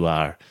back if you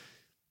are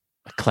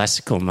a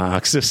classical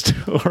Marxist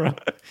or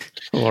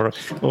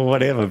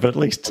whatever, but at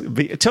least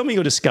tell me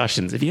your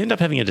discussions. If you end up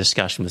having a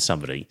discussion with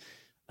somebody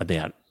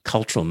about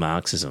cultural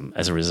Marxism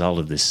as a result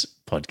of this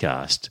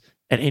podcast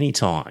at any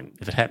time,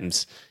 if it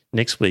happens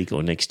next week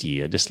or next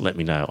year, just let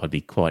me know. I'd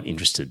be quite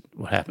interested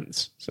what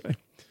happens. So,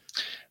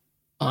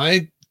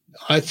 I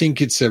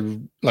think it's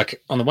on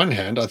the one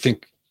hand, I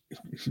think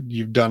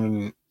you've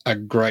done a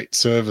great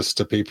service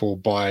to people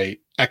by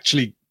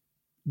actually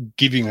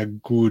giving a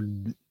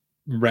good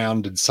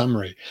rounded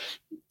summary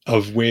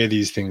of where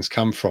these things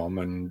come from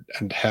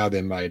and how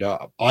they're made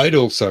up. I'd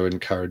also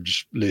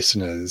encourage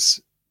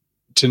listeners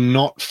to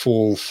not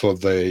fall for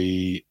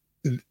the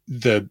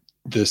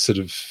sort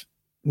of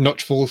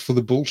not fall for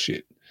the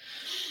bullshit.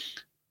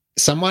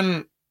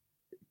 Someone,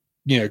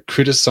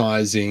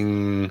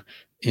 criticizing,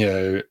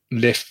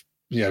 left,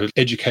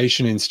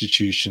 education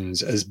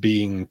institutions as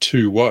being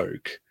too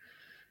woke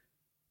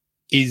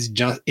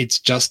it's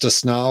just a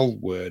snarl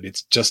word.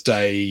 It's just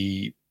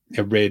a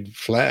red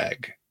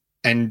flag.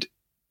 And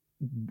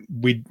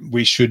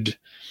we shouldn't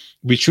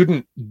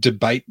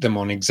debate them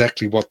on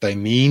exactly what they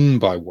mean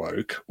by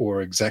woke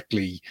or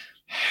exactly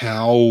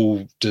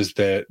how does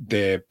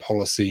their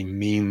policy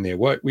mean they're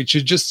woke. We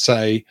should just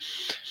say,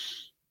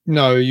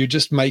 no, you're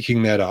just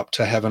making that up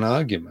to have an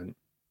argument.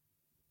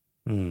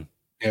 Mm.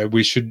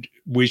 We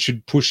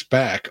should push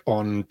back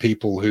on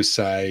people who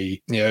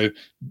say, the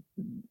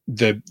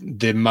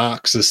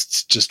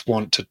Marxists just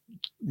want to,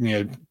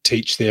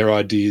 teach their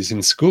ideas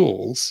in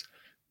schools,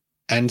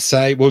 and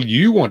say, well,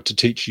 you want to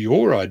teach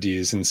your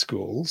ideas in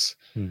schools.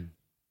 Mm.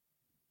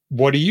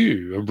 What are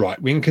you, a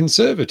right-wing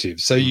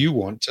conservative? So you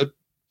want to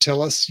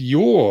tell us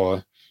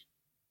your,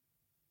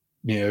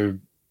 you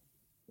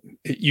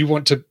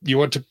want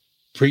to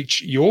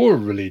preach your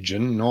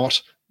religion,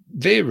 not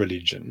their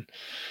religion.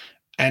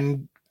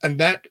 And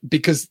that,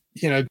 because,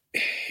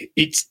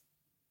 it's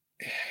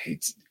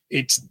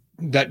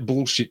that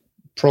bullshit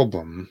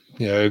problem,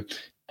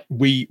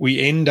 we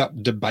end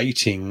up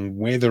debating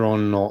whether or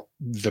not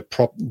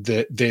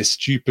their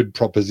stupid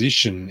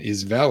proposition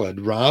is valid,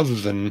 rather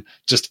than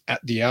just at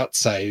the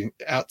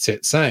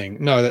outset saying,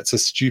 no, that's a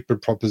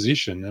stupid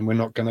proposition and we're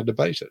not going to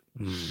debate it.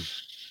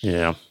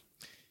 Yeah.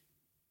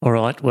 All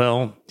right.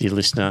 Well, dear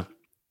listener,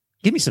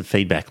 give me some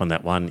feedback on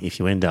that one. If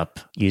you end up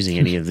using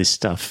any of this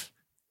stuff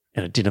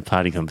in a dinner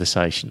party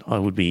conversation,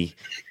 I'd be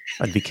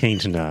keen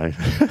to know.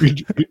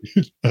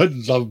 I'd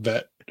love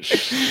that.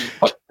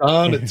 Hot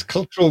darn, it's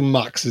cultural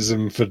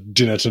Marxism for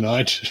dinner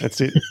tonight. That's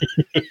it.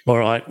 All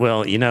right.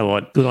 Well, you know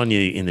what? Good on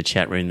you in the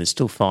chat room. There's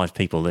still 5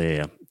 people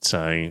there.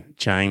 So,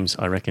 James,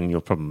 I reckon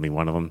you're probably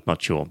one of them.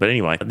 Not sure. But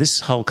anyway,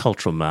 this whole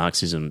cultural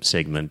Marxism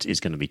segment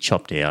is going to be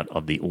chopped out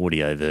of the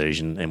audio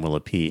version and will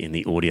appear in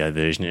the audio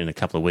version in a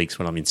couple of weeks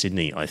when I'm in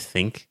Sydney, I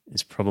think,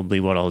 is probably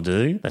what I'll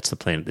do. That's the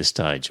plan at this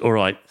stage. All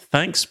right.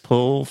 Thanks,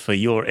 Paul, for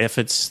your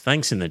efforts.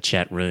 Thanks in the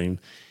chat room.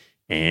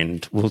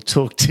 And we'll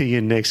talk to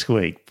you next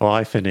week.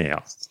 Bye for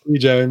now. See you,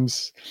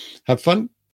 James. Have fun.